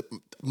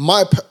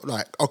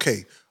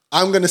 Okay,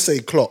 I'm gonna say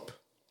Klopp,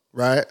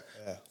 right?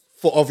 Yeah.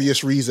 For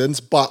obvious reasons,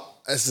 but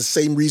it's the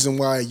same reason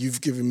why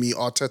you've given me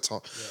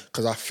Arteta,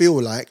 because I feel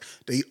like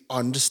they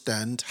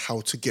understand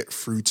how to get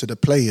through to the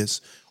players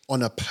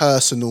on a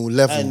personal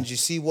level. And you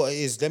see what it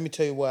is. Let me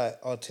tell you why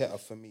Arteta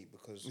for me.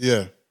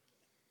 Yeah.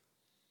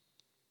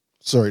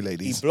 Sorry,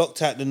 ladies. He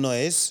blocked out the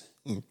noise.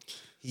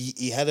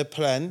 He had a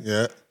plan.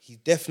 Yeah. He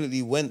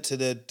definitely went to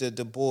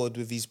the board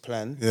with his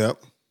plan. Yeah.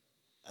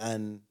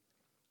 And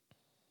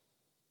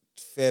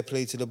fair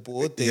play to the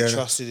board. They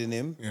trusted in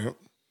him. Yeah.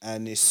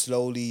 And you're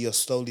slowly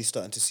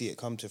starting to see it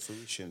come to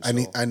fruition.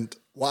 And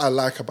what I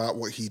like about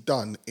what he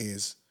done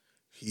is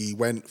he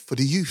went for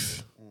the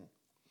youth.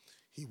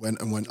 He went,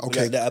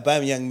 okay. Like that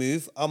Aubameyang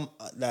move,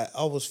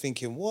 I was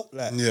thinking, what?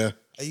 Like,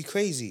 are you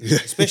crazy? Yeah.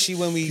 Especially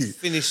when we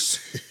finished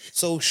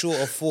so short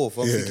of fourth.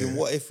 I'm thinking,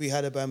 what if we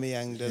had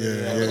Aubameyang?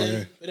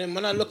 But then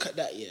when I look at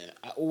that,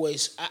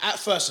 at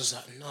first I was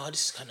like, no,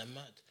 this is kind of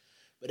mad.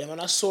 But then when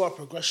I saw our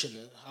progression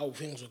and how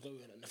things were going,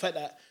 and the fact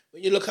that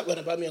when you look at when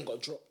Aubameyang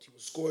got dropped, he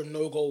was scoring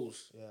no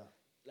goals. Yeah.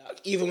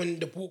 Like even when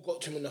the ball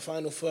got to him in the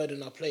final third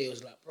in our play, it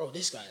was like, bro,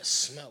 this guy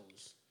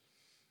smells.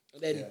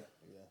 And then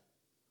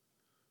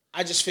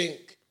I just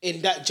think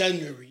in that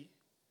January,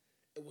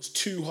 it was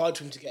too hard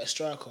for him to get a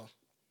striker.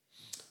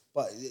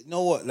 But you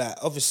know what? Like,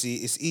 obviously,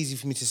 it's easy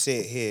for me to say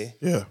it here.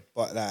 Yeah.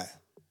 But like,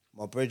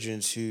 my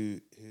brethren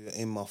who are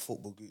in my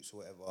football groups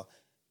or whatever,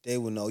 they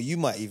will know. You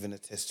might even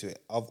attest to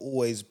it. I've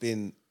always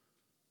been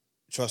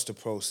trust the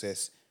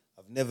process.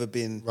 I've never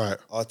been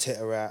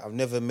Arteta out. I've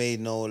never made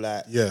no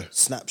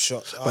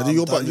snapshots. But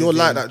you're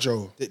like that,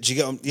 Joe. Do you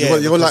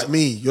get? You're like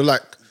me. You're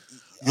like.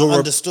 I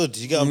understood.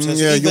 You get what I'm saying?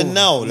 So even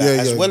now,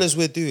 as well as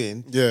we're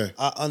doing,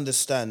 I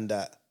understand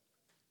that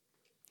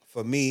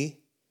for me,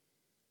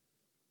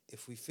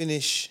 if we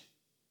finish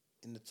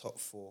in the top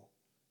four,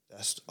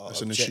 that's our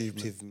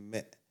objective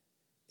met.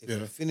 If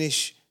we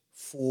finish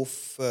fourth,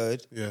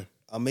 third,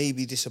 I may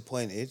be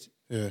disappointed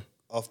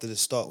after the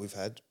start we've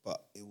had,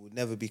 but it will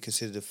never be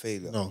considered a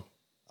failure. No.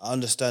 I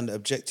understand the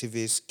objective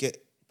is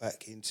get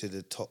back into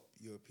the top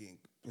European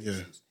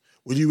places.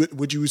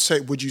 Would you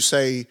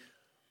say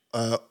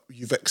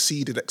you've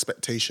exceeded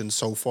expectations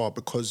so far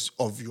because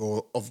of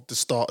the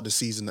start of the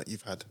season that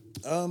you've had?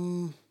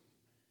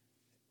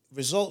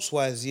 Results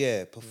wise,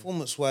 yeah.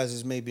 Performance wise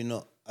is maybe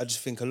not. I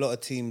just think a lot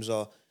of teams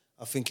I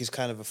think it's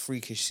kind of a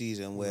freakish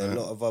season where a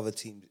lot of other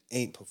teams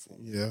ain't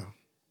performing.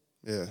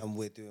 Yeah. And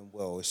we're doing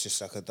well. It's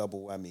just like a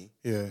double whammy.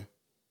 Yeah.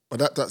 But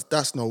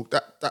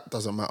that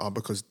doesn't matter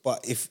because.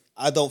 But if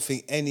I don't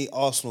think any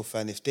Arsenal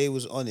fan, if they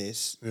was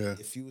honest,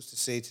 if you was to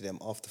say to them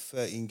after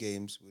 13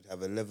 games we'd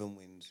have 11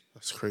 wins.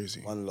 That's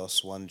crazy. 1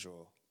 loss, 1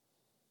 draw.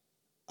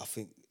 I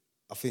think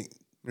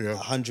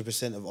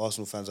 100% of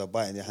Arsenal fans are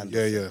biting their hand.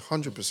 Yeah,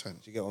 100%. Do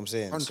you get what I'm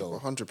saying?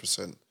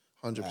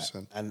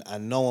 100%.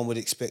 And no one would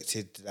expect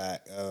it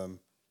like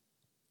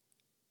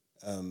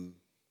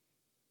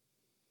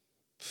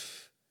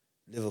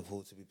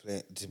Liverpool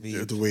to be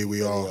the way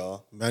we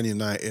are. Man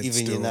United,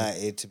 even still.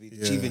 United to be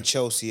even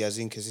Chelsea as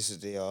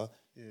inconsistent they are.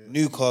 Yeah.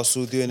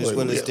 Newcastle doing as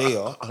well as they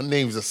are. Our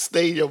names are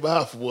stay in your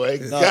mouth, boy.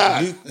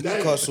 No,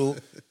 Newcastle.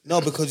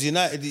 No, because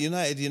United,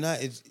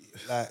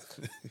 like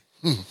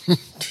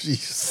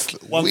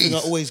one thing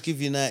I always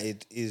give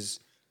United is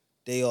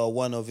they are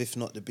one of, if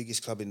not the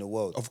biggest club in the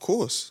world. Of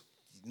course.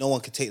 No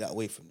one can take that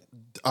away from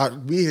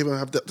them. We even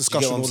have that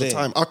discussion all the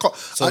time. I can't.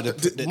 So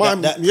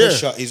that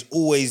pressure is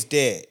always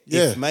there.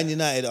 Yeah. If Man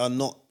United are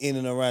not in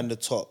and around the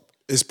top,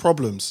 it's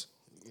problems.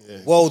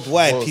 Yeah.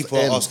 Worldwide, people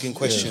are asking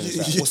questions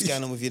like, "What's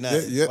going on with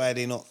United? Why are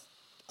they not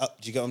up?"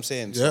 Do you get what I'm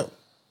saying? Yeah.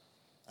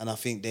 and I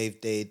think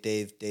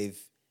they've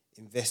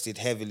invested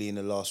heavily in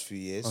the last few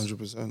years.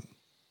 100%.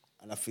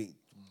 And I think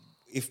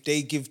if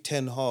they give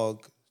Ten Hag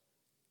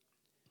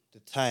the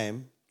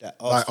time that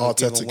Like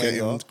Arsenal Arteta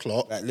getting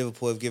Klopp, like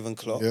Liverpool have given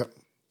Klopp, yeah,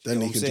 then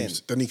you know he can do.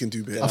 Then he can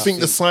do better. I think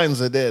the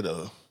signs are there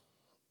though.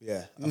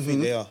 Yeah, I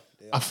think they are.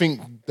 I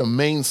think the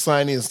main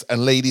sign is,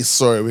 and ladies,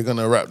 sorry, we're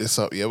gonna wrap this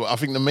up, yeah. But I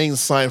think the main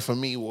sign for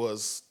me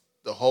was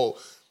the whole,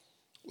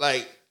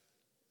 like,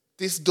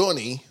 this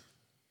Donny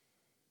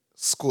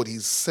scored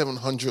his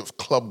 700th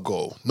club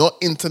goal, not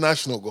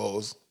international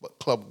goals, but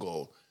club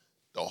goal.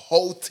 The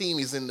whole team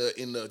is in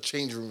the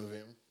change room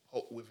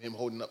with him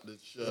holding up the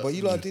shirt. But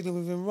you lot are dealing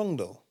with him wrong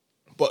though.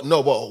 But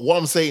no, but what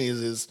I'm saying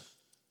is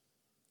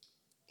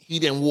he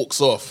then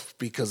walks off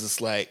because it's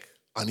like,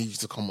 I need you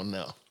to come on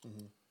now.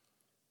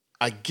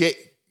 I get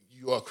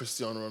you are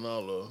Cristiano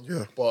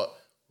Ronaldo, but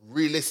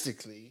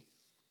realistically,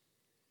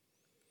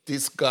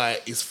 this guy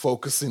is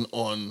focusing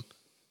on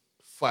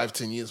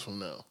 5-10 years from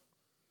now.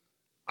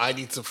 I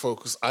need to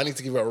focus. I need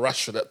to give a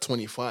Rashford at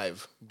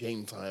 25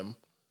 game time.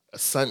 A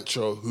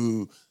Sancho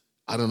who,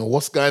 I don't know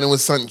what's going on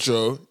with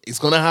Sancho. It's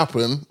gonna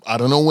happen. I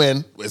don't know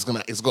when, but it's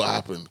got to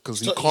happen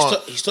because he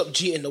can't. He stopped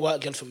cheating the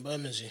white girl from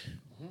Bermondsey.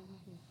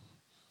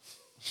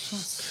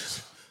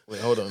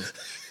 Wait, hold on.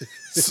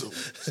 So,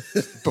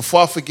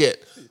 before I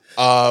forget,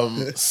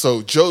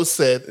 so Joe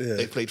said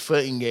they played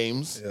 13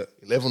 games,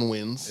 11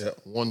 wins,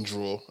 1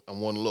 draw,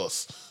 and 1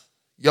 loss.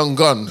 Young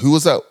Gun, who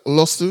was that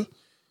lost to?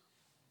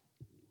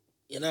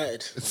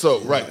 United.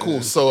 So, right,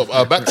 cool. So,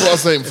 back to what I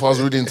was saying before I was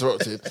really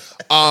interrupted.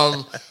 But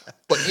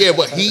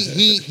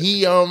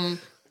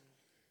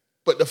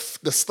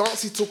the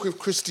stance he took with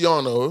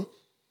Cristiano,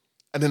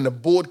 and then the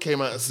board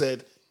came out and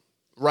said,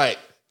 right,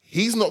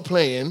 he's not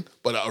playing,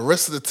 but the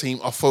rest of the team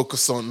are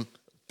focused on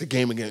the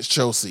game against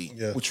Chelsea,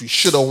 which we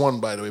should have won,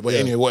 by the way. But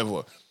anyway,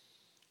 whatever.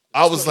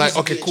 I was like,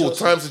 okay, cool,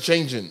 times are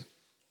changing.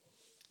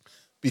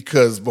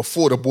 Because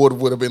before the board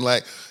would have been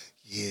like,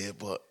 yeah,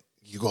 but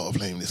you got to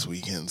play him this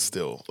weekend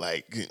still.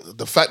 Like,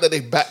 the fact that they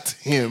backed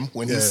him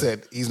when he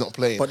said he's not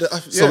playing. But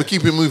so we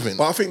keep it moving.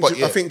 But I think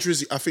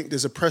Drizzy, I think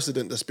there's a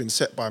precedent that's been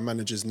set by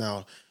managers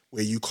now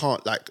where you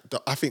can't, like,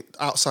 I think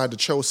outside of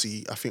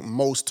Chelsea, I think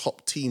most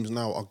top teams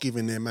now are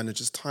giving their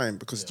managers time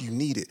because you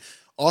need it.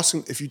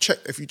 Arsenal, if you check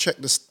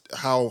this,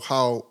 how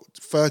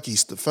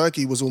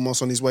Fergie was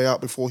almost on his way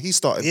out before he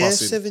started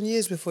bussing. 7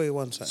 years before he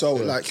won. So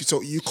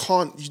you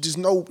can't.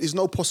 There's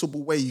no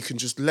possible way you can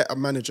just let a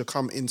manager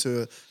come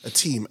into a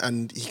team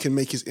and he can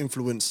make his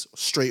influence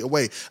straight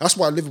away. That's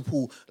why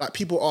Liverpool. Like,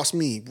 people ask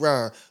me,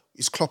 "Bruh,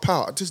 is Klopp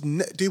out?"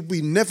 Did we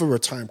never a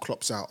time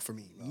Klopp's out for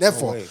me?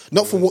 Never.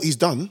 Not for what he's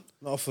done.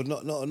 Not for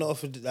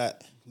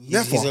that.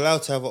 Never. He's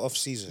allowed to have an off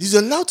season. He's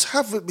allowed to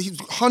have it. He's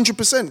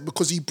 100%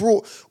 because he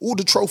brought all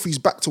the trophies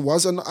back to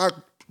us. And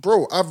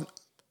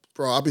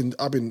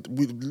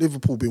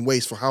Liverpool been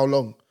waste for how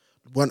long?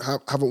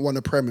 Haven't won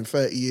a Prem in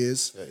 30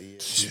 years.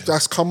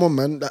 That's, come on,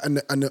 man.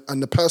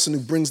 And the person who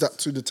brings that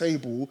to the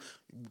table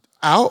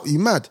out, you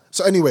mad?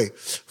 So anyway,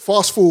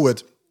 fast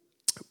forward.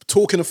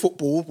 Talking of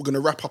football, we're going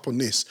to wrap up on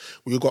this.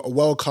 We've got a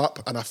World Cup,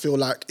 and I feel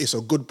like it's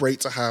a good break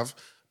to have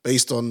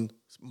based on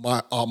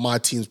my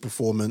team's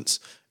performance.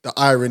 The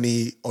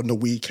irony on the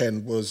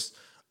weekend was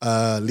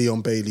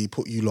Leon Bailey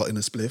put you lot in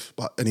a spliff.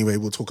 But anyway,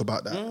 we'll talk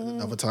about that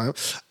another time.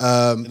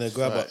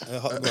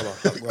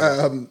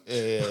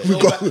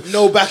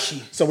 No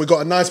backy. So we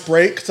got a nice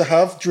break to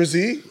have,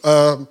 Drizzy.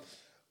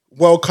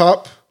 World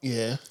Cup.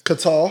 Yeah.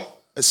 Qatar.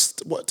 It's,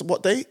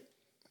 what date?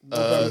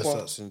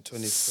 Starts in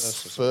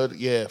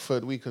 21st.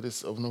 Third week of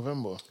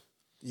November.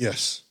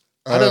 Yes.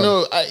 I don't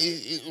know.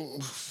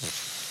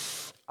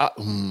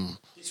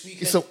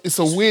 It's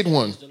a weird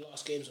one.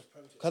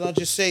 Can I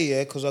just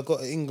say, because I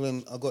got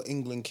England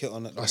kit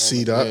on at the moment. I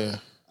see that. Yeah.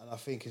 And I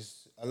think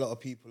a lot of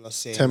people are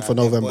saying 10th of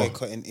November. They're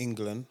boycotting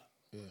England.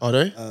 Are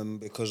they?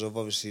 Because of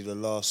obviously the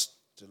last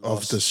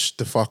of the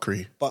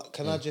fuckery. But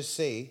can I just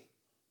say,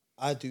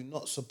 I do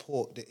not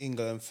support the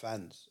England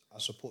fans. I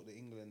support the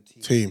England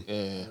team.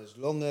 And as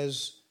long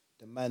as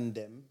the man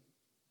them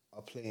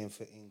are playing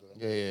for England,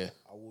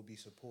 I will be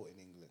supporting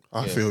England.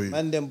 I feel you.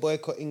 Man them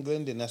boycott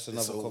England, then that's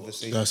another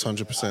conversation. That's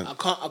 100%.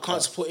 I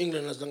can't support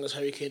England as long as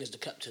Harry Kane is the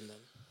captain, man.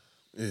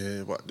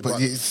 Yeah, but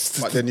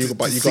then you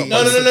got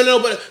no.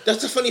 But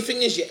that's the funny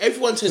thing is,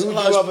 everyone says, who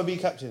would you rather be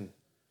captain?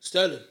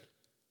 Sterling.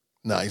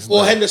 No, he's or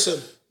not.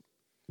 Henderson.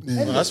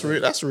 That's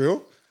real. That's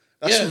real.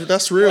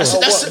 That's real.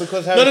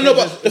 Because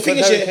but the thing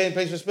is, Harry Kane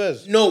plays for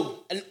Spurs.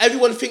 No, and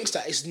everyone thinks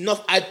that it's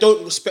not. I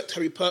don't respect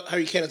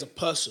Harry Kane as a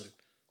person.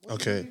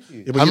 Okay.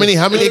 How many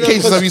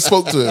occasions have you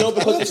spoke to him? No,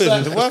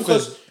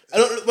 because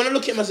when I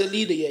look at him as a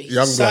leader,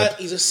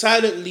 he's a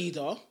silent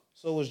leader.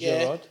 So was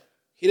Gerrard.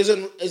 He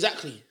doesn't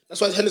exactly. That's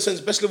why Henderson's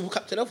the best Liverpool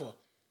captain ever.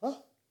 Huh?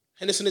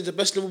 Henderson is the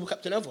best Liverpool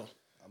captain ever.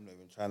 I'm not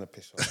even trying to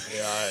piss off.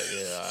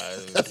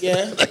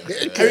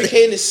 Harry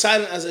Kane is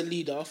silent as a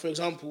leader. For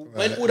example,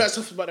 when all that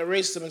stuff about the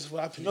racism and stuff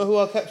happening. You know who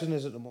our captain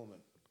is at the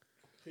moment?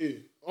 Who?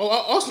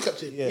 Oh, Arsenal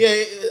captain. Yeah,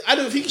 I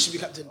don't think he should be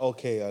captain.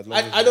 Okay,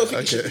 I don't think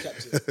he should be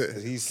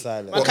captain. He's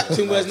silent. My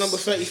captain wears number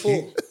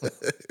 34.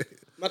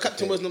 My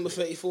captain was number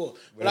 34. But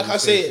We're like on I the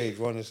same say, page,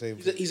 we're on the same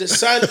page. he's a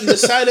silent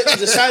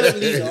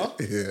leader.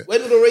 Yeah.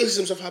 When all the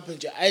racism stuff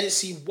happened, I didn't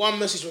see one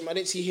message from him. I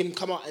didn't see him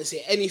come out and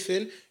say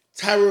anything.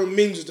 Tyrone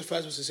Mings was the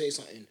first person to say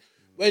something.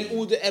 When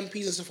all the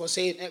MPs and stuff were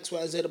saying X, Y,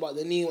 and Z about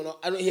the knee,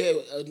 I don't hear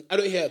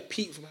a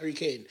peep from Harry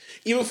Kane.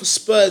 Even for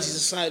Spurs, he's a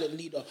silent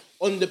leader.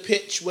 On the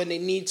pitch, when they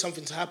need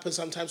something to happen,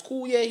 sometimes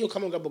cool, yeah, he'll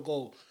come and grab a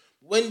goal.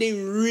 When they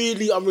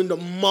really are in the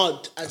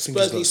mud and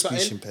Spurs need something,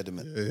 speech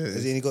impediment.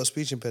 Has he got a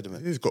speech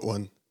impediment? He's got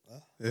one.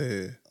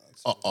 Yeah.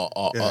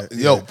 How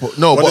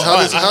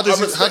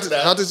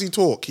does he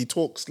talk? He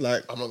talks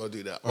like... I'm not going to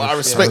do that. Well, I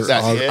respect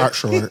that, yeah.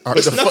 Actually,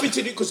 it's nothing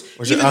to do, because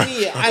even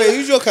me... Wait,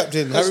 who's your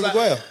captain? Harry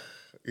Maguire?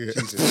 Yeah.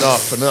 No,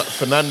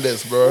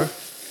 Fernandez, bro.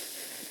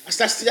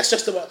 That's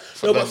just about...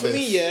 No, but for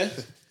me, yeah...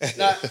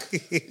 Like,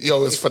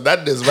 Yo, it's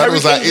Fernandez. Man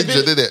was like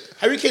injured, didn't it?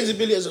 Harry Kane's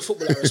ability as a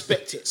footballer, I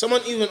respect it.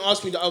 Someone even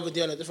asked me the other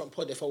day on a different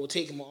pod if I would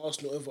take him at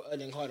Arsenal over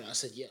Erling Haaland. I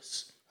said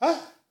yes. Huh?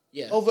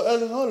 Yeah. Over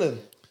Erling Haaland?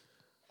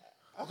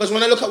 Because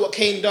when I look at what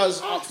Kane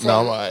does up front...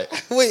 No, I'm alright.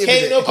 Wait a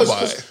Kane, minute.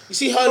 because you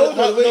see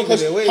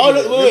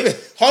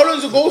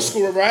Haaland's a goal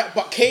scorer, right?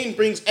 But Kane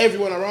brings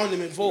everyone around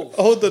him involved.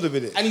 Hold on a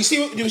minute. And you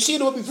see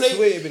the way we play...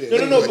 Wait a minute.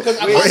 No, because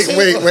I can't say... I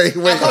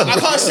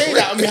can't say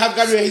that and we have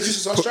Gabriel Jesus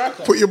as our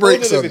striker. Put your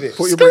brakes on.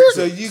 Put your brakes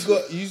So on. you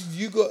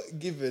got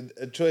given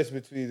a choice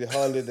between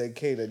Haaland and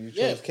Kane, and you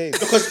chose Kane.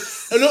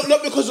 Because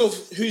not because of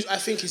who I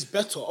think is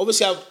better.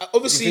 Obviously, You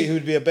think he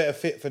would be a better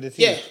fit for the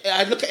team? yeah,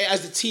 I look at it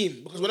as the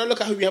team. Because when I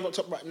look at who we have up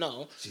top right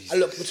now, I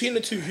look between the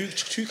two, who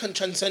can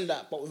transcend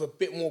that, but with a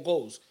bit more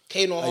goals.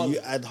 Kane or Haaland. You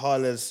add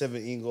Haaland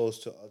 17 goals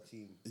to our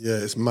team. Yeah,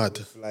 it's mad.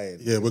 Flying.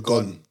 Yeah, we're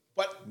gone.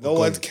 But No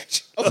one's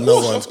catching. of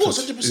course,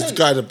 100%.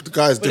 The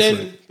guy's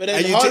different. But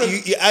then And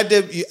Haaland,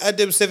 you add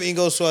them 17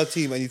 goals to our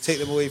team, and you take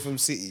them away from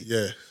City.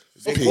 Yeah.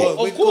 of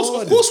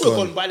course, we're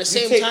gone. But at the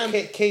same time,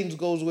 Kane's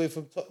goals away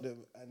from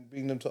Tottenham and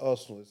bring them to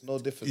Arsenal. It's no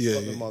different. Yeah,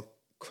 Tottenham are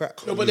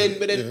crap. no, but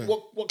then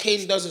what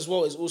Kane does as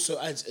well is also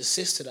adds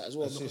assists to that as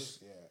well. Because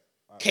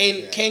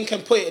Kane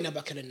can put it in the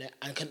back of the net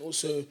and can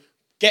also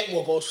get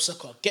more goals for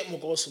Saka, get more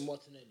goals for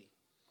Martinelli.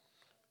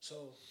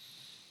 So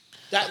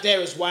that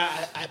there is why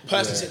I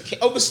personally said Kane.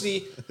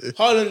 Obviously,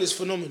 Haaland is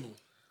phenomenal.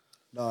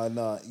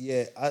 No,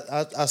 yeah,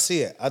 I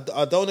see it. I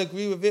don't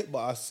agree with it,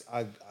 but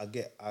I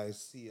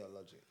see your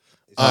logic.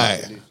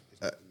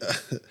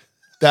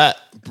 That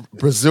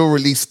Brazil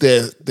released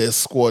their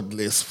squad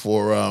list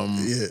for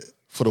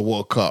the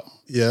World Cup.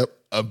 Yep.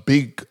 A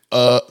big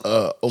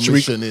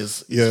omission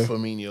is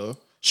Firmino.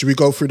 Should we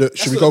go through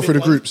the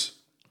groups?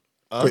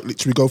 Quickly,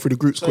 should we go through the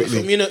groups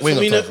quickly? Firmino,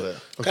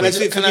 can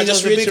I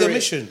just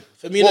reiterate?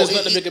 Firmino's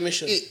not the bigger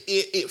mission.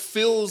 It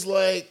feels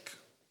like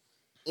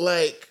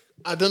I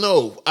don't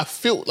know. I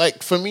feel like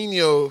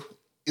Firmino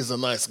is a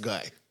nice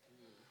guy.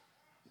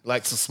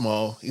 Likes to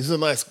smile. He's a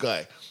nice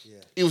guy.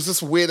 Yeah. It was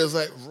just weird. It's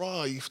like,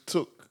 you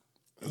took.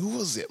 Who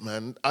was it,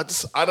 man? I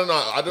don't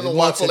know. I don't know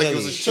why I felt like it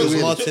was a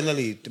shoe.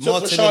 Martinelli.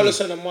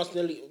 Richarlison and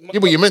Martinelli. Yeah,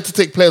 but you're meant to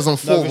take players on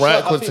form, right?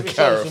 According to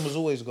Carroll. was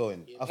always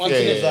going.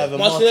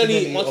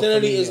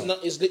 Martinelli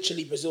is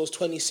literally Brazil's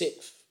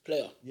 26th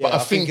player. Yeah, but I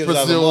think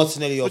Brazil.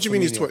 Martinelli or What do you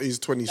mean Firmino. he's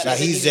 26? Like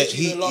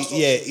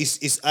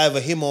it's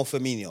either him or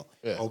Firmino.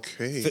 Yeah.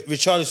 Okay.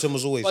 Richarlison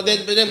was always. But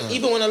then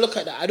even when I look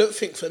at that, I don't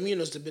think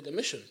Firmino's the bigger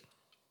mission.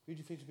 Who do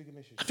you think is the bigger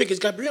mission? I think it's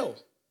Gabriel.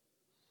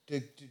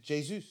 The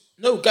Jesus.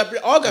 No,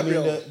 Gabriel.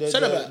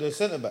 The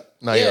centre back.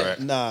 No, you're right.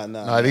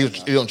 Nah. You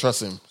don't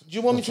trust him. Do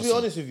you want me to be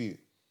honest with you?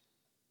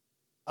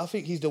 I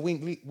think he's the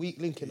weak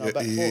link in our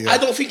back four. I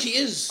don't think he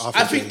is.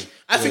 I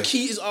think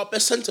he is our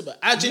best centre back.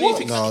 I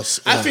genuinely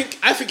think.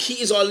 I think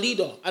he is our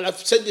leader, and I've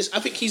said this. I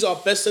think he's our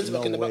best centre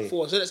back in the back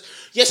four. So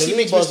he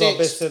makes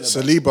mistakes.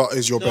 Saliba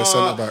is your best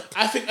centre back.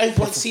 I think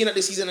everyone's seen it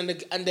this season,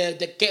 and they're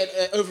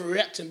getting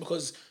overreacting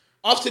because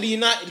after the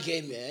United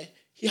game,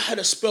 he had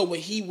a spell where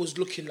he was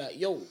looking like,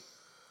 yo.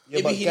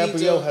 Yeah, but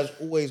Gabriel has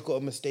always got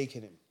a mistake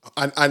in him.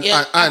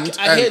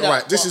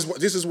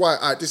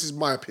 This is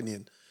my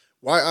opinion.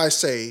 Why I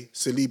say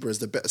Saliba is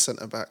the better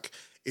centre back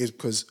is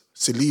because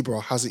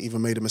Saliba hasn't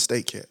even made a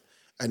mistake yet.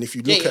 And if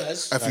you look he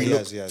has.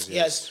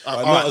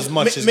 Not as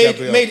much as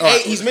Gabriel.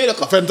 He's made a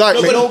couple. Van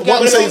Dijk.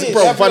 What I'm saying is,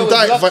 bro, Van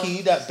Dijk.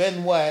 Lucky that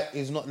Ben White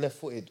is not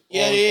left-footed. Or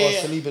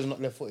Saliba's not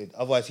left-footed.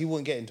 Otherwise, he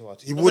wouldn't get into our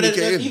team.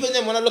 Even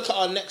then, when I look at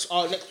our next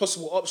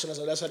possible option as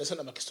a left-sided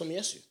centre back, it's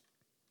Tomiyasu.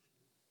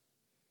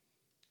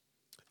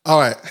 All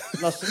right.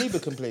 Now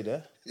Saliba can play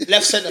there.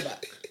 Left centre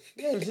back.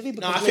 Yeah, Saliba.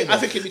 No, I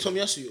think it'd be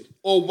Tomiyasu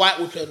or White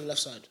would play on the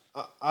left side.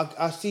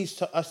 I see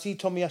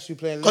Tomiyasu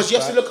playing left. Because you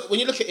have to look when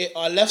you look at it.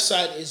 Our left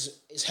side is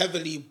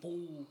heavily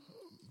ball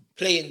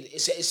playing.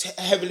 It's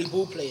heavily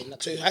ball playing.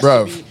 So it has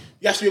to be.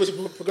 You have to be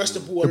able to progress the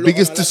ball. The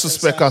biggest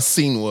disrespect I've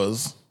seen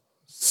was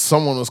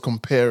someone was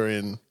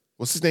comparing.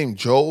 What's his name?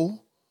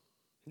 Joel.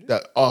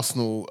 That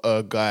Arsenal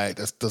guy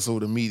that does all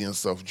the media and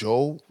stuff.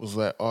 Joel was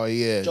like, oh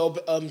yeah.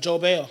 Joel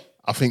Bayer.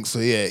 I think so,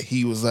 yeah.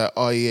 He was like,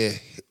 oh, yeah.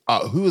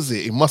 Who was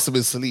it? It must have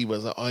been Saliba. He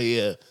was like, oh,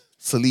 yeah.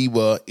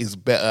 Saliba is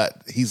better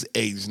at his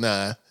age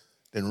now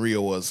than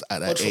Rio was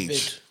at that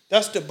age.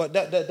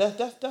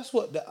 That's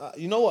what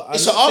you know what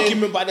It's an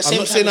argument, but at the same time,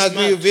 I'm not saying I it's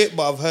agree mad. with it,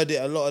 but I've heard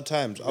it a lot of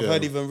times. I've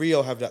heard even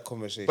Rio have that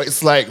conversation. But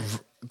it's like,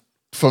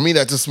 for me,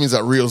 that just means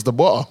that Rio's the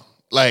bar.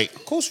 Like,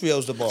 of course,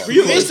 Rio's the bar.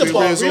 Rio is the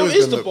bar. Rio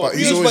is the bar. But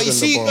you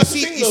see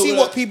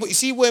what people. You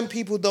see when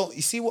people don't.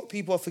 You see what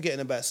people are forgetting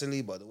about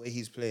Saliba, the way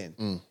he's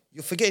playing.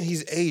 You're forgetting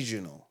his age.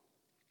 You know.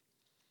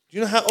 Do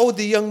you know how old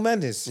the young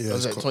man is? Yeah,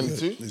 was that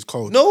 22? He's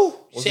cold. No,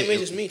 Same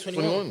age as me,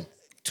 21.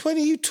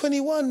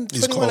 21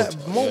 He's cold.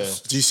 at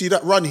most. Do you see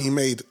that run he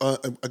made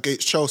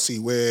against Chelsea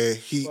where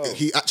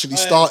he actually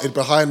started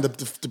behind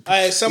the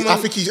I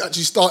think he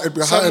actually started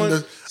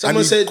behind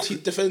Someone said he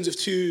defends with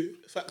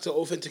two-factor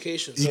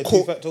authentication. He's on,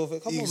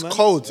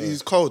 cold.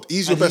 He's cold.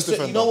 He's your best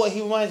defender. You know what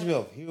he reminds me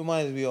of? He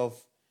reminds me of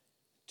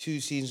 2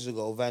 seasons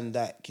ago, Van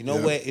Dijk. You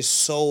know where it's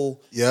so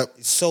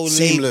it's so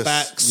seamless. Laid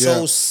back,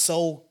 so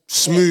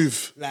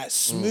smooth. Like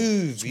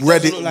smooth. He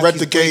Read doesn't look like read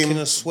he's the game.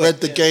 breaking a sweat.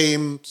 Read the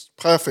game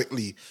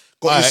perfectly.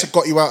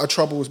 Got you out of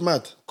trouble. Was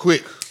mad.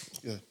 Quick.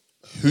 Yeah.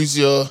 Who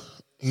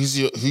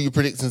you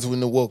predicting to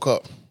win the World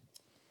Cup?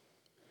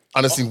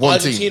 Honestly, one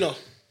Argentina. team.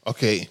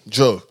 Okay,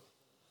 Joe.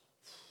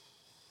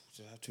 Does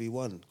it have to be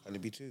one? Can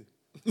it be two?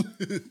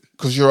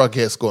 Because you're our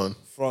guest. Go on.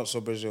 France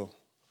or Brazil?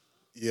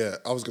 Yeah,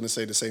 I was going to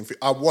say the same thing.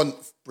 I want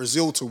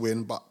Brazil to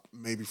win, but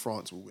maybe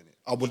France will win it.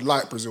 I would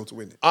like Brazil to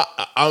win it.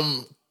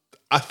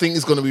 I think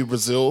it's going to be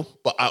Brazil,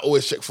 but I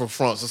always check for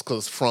France just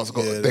because France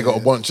got a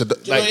bunch of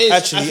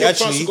Actually,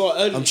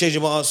 I'm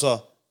changing my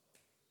answer.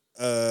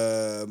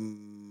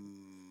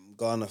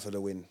 Ghana for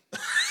the win.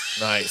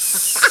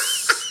 Nice.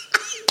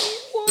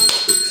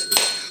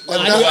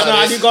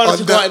 I need Ghana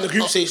to go out in the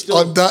group stage still.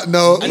 On that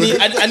note, I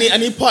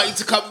need Party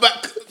to come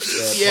back.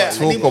 I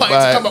need Party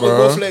to come back with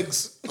both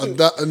legs. On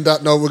that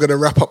note, we're going to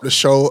wrap up the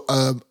show.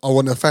 I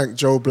want to thank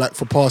Joe Black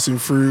for passing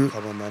through.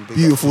 Come on, man.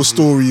 Beautiful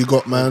story you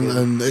got, man.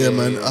 And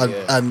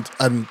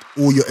and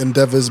all your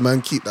endeavours,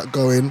 man. Keep that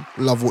going.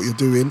 Love what you're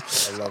doing.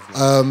 I love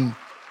you.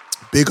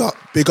 Big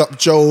up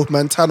Joe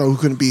Montano, who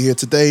couldn't be here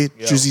today.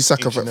 Drizzy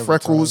Sackler at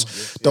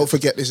Freckles. Don't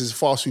forget, this is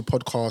Fast Food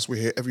Podcast.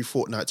 We're here every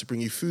fortnight to bring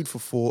you food for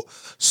thought,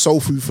 soul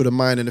food for the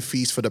mind, and a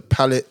feast for the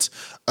palate.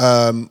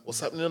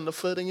 What's happening on the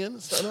 3rd again?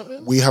 Is that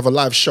happening? We have a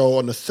live show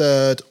on the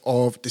 3rd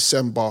of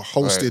December,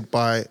 hosted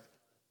by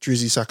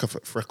Drizzy Sackler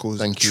at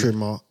Freckles,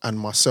 Trimmer, and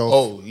myself.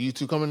 Oh, you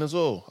two coming as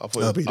well? I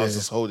thought I was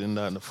just holding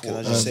that in the 4th. Can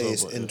I just say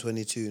it's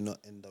N22,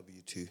 not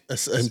NW2?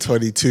 It's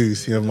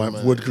N22. You know,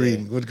 my Wood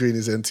Green. Wood Green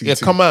is N22. Yeah,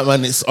 come out,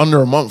 man. It's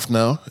under a month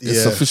now.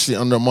 It's officially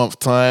under a month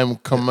time.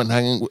 Come and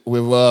hang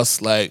with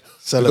us. Like,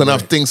 we're gonna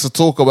have things to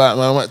talk about,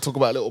 man. I might talk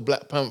about little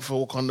Black Panther,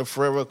 Wakanda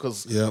Forever,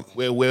 because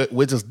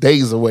we're just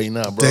days away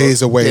now, bro.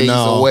 Days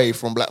away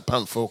from Black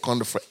Panther,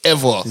 Wakanda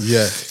Forever.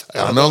 Yeah,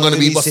 I know I'm gonna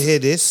be to hear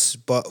this,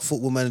 but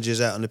Football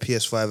Manager's out on the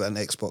PS5 and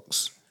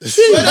Xbox.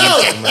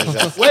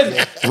 When?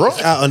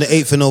 Out on the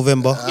 8th of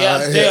November.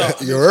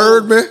 You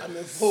heard me?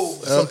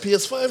 It's on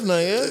PS5 now,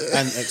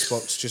 and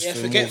Xbox. Just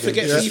forget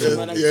FIFA,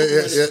 man.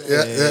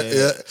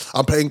 Yeah.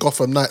 I'm playing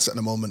Gotham Knights at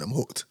the moment. I'm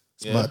hooked.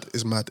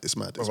 It's mad.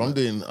 Bro,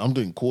 I'm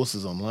doing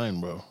courses online,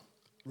 bro.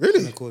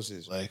 Really?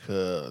 Courses. Like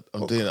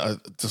I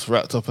just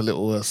wrapped up a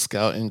little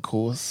scouting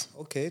course.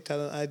 Okay,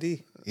 talent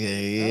ID.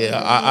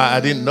 Yeah. I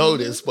didn't know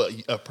this, but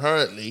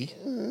apparently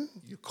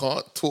you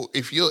can't talk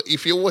if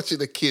you're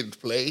watching a kid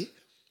play.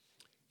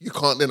 You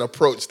can't then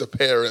approach the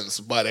parents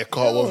by their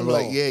car and be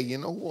like, yeah, you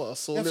know what? I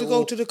saw you have to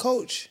go to the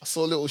coach. I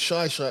saw a little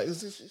shy.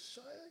 Is this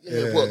shy?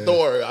 Yeah, well, don't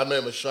worry. I know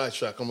him as shy.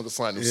 I'm going to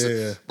sign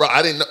him. Bro,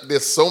 I didn't know.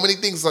 There's so many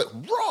things like,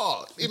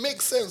 bro, it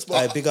makes sense. But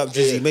right, big up,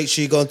 Drizzy. Make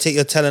sure you go and take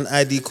your talent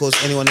ID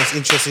course. Anyone that's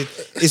interested.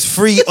 It's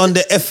free on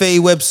the FA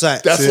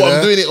website. That's what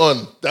I'm doing it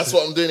on. That's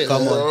what I'm doing it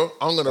on, bro.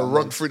 I'm going to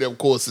run through them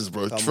courses,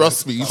 bro.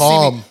 Trust me.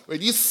 When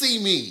you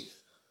see me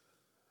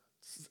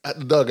at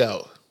the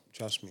dugout.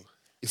 Trust me.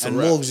 And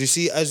Morgs, you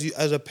see,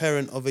 as a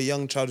parent of a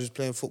young child who's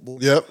playing football,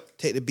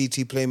 take the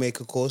BT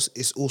Playmaker course.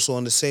 It's also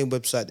on the same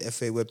website, the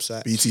FA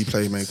website. BT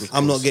Playmaker course.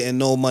 I'm not getting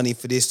no money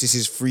for this. This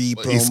is free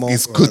promo.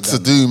 It's good to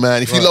do,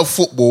 man. If you love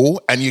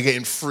football and you're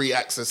getting free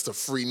access to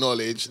free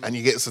knowledge and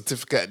you get a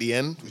certificate at the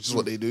end, which is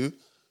what they do,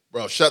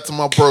 bro, shout out to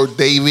my bro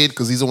David,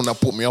 because he's the one that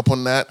put me up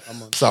on that.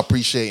 So I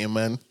appreciate him,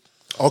 man.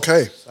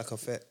 Okay. It's like a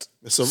fet.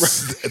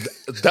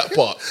 That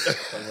part.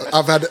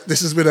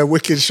 This has been a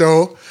wicked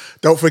show.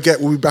 Don't forget,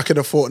 we'll be back in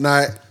a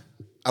fortnight.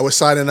 I was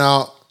signing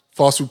out.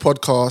 Fast Food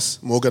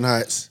Podcast, Morgan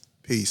Heights.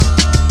 Peace.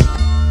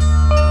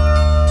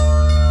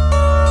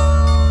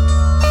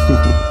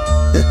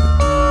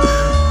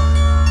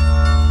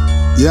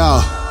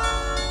 Yeah.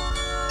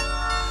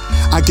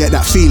 I get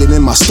that feeling in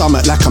my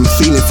stomach, like I'm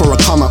feeling for a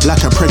come up,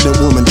 like a pregnant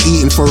woman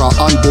eating for her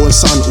unborn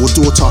son or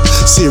daughter.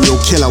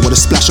 Serial killer with a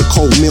splash of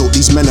cold milk.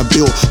 These men are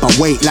built by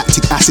weight,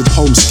 lactic acid,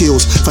 home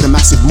skills. For the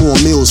massive more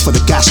meals, for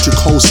the gastric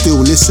hole still.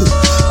 Listen,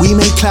 we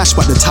may clash,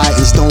 but the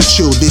Titans don't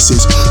chill. This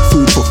is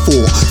food for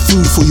thought,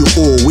 food for you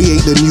all. We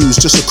ain't the news,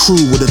 just a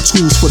crew with the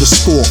tools for the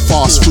sport.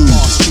 Fast food.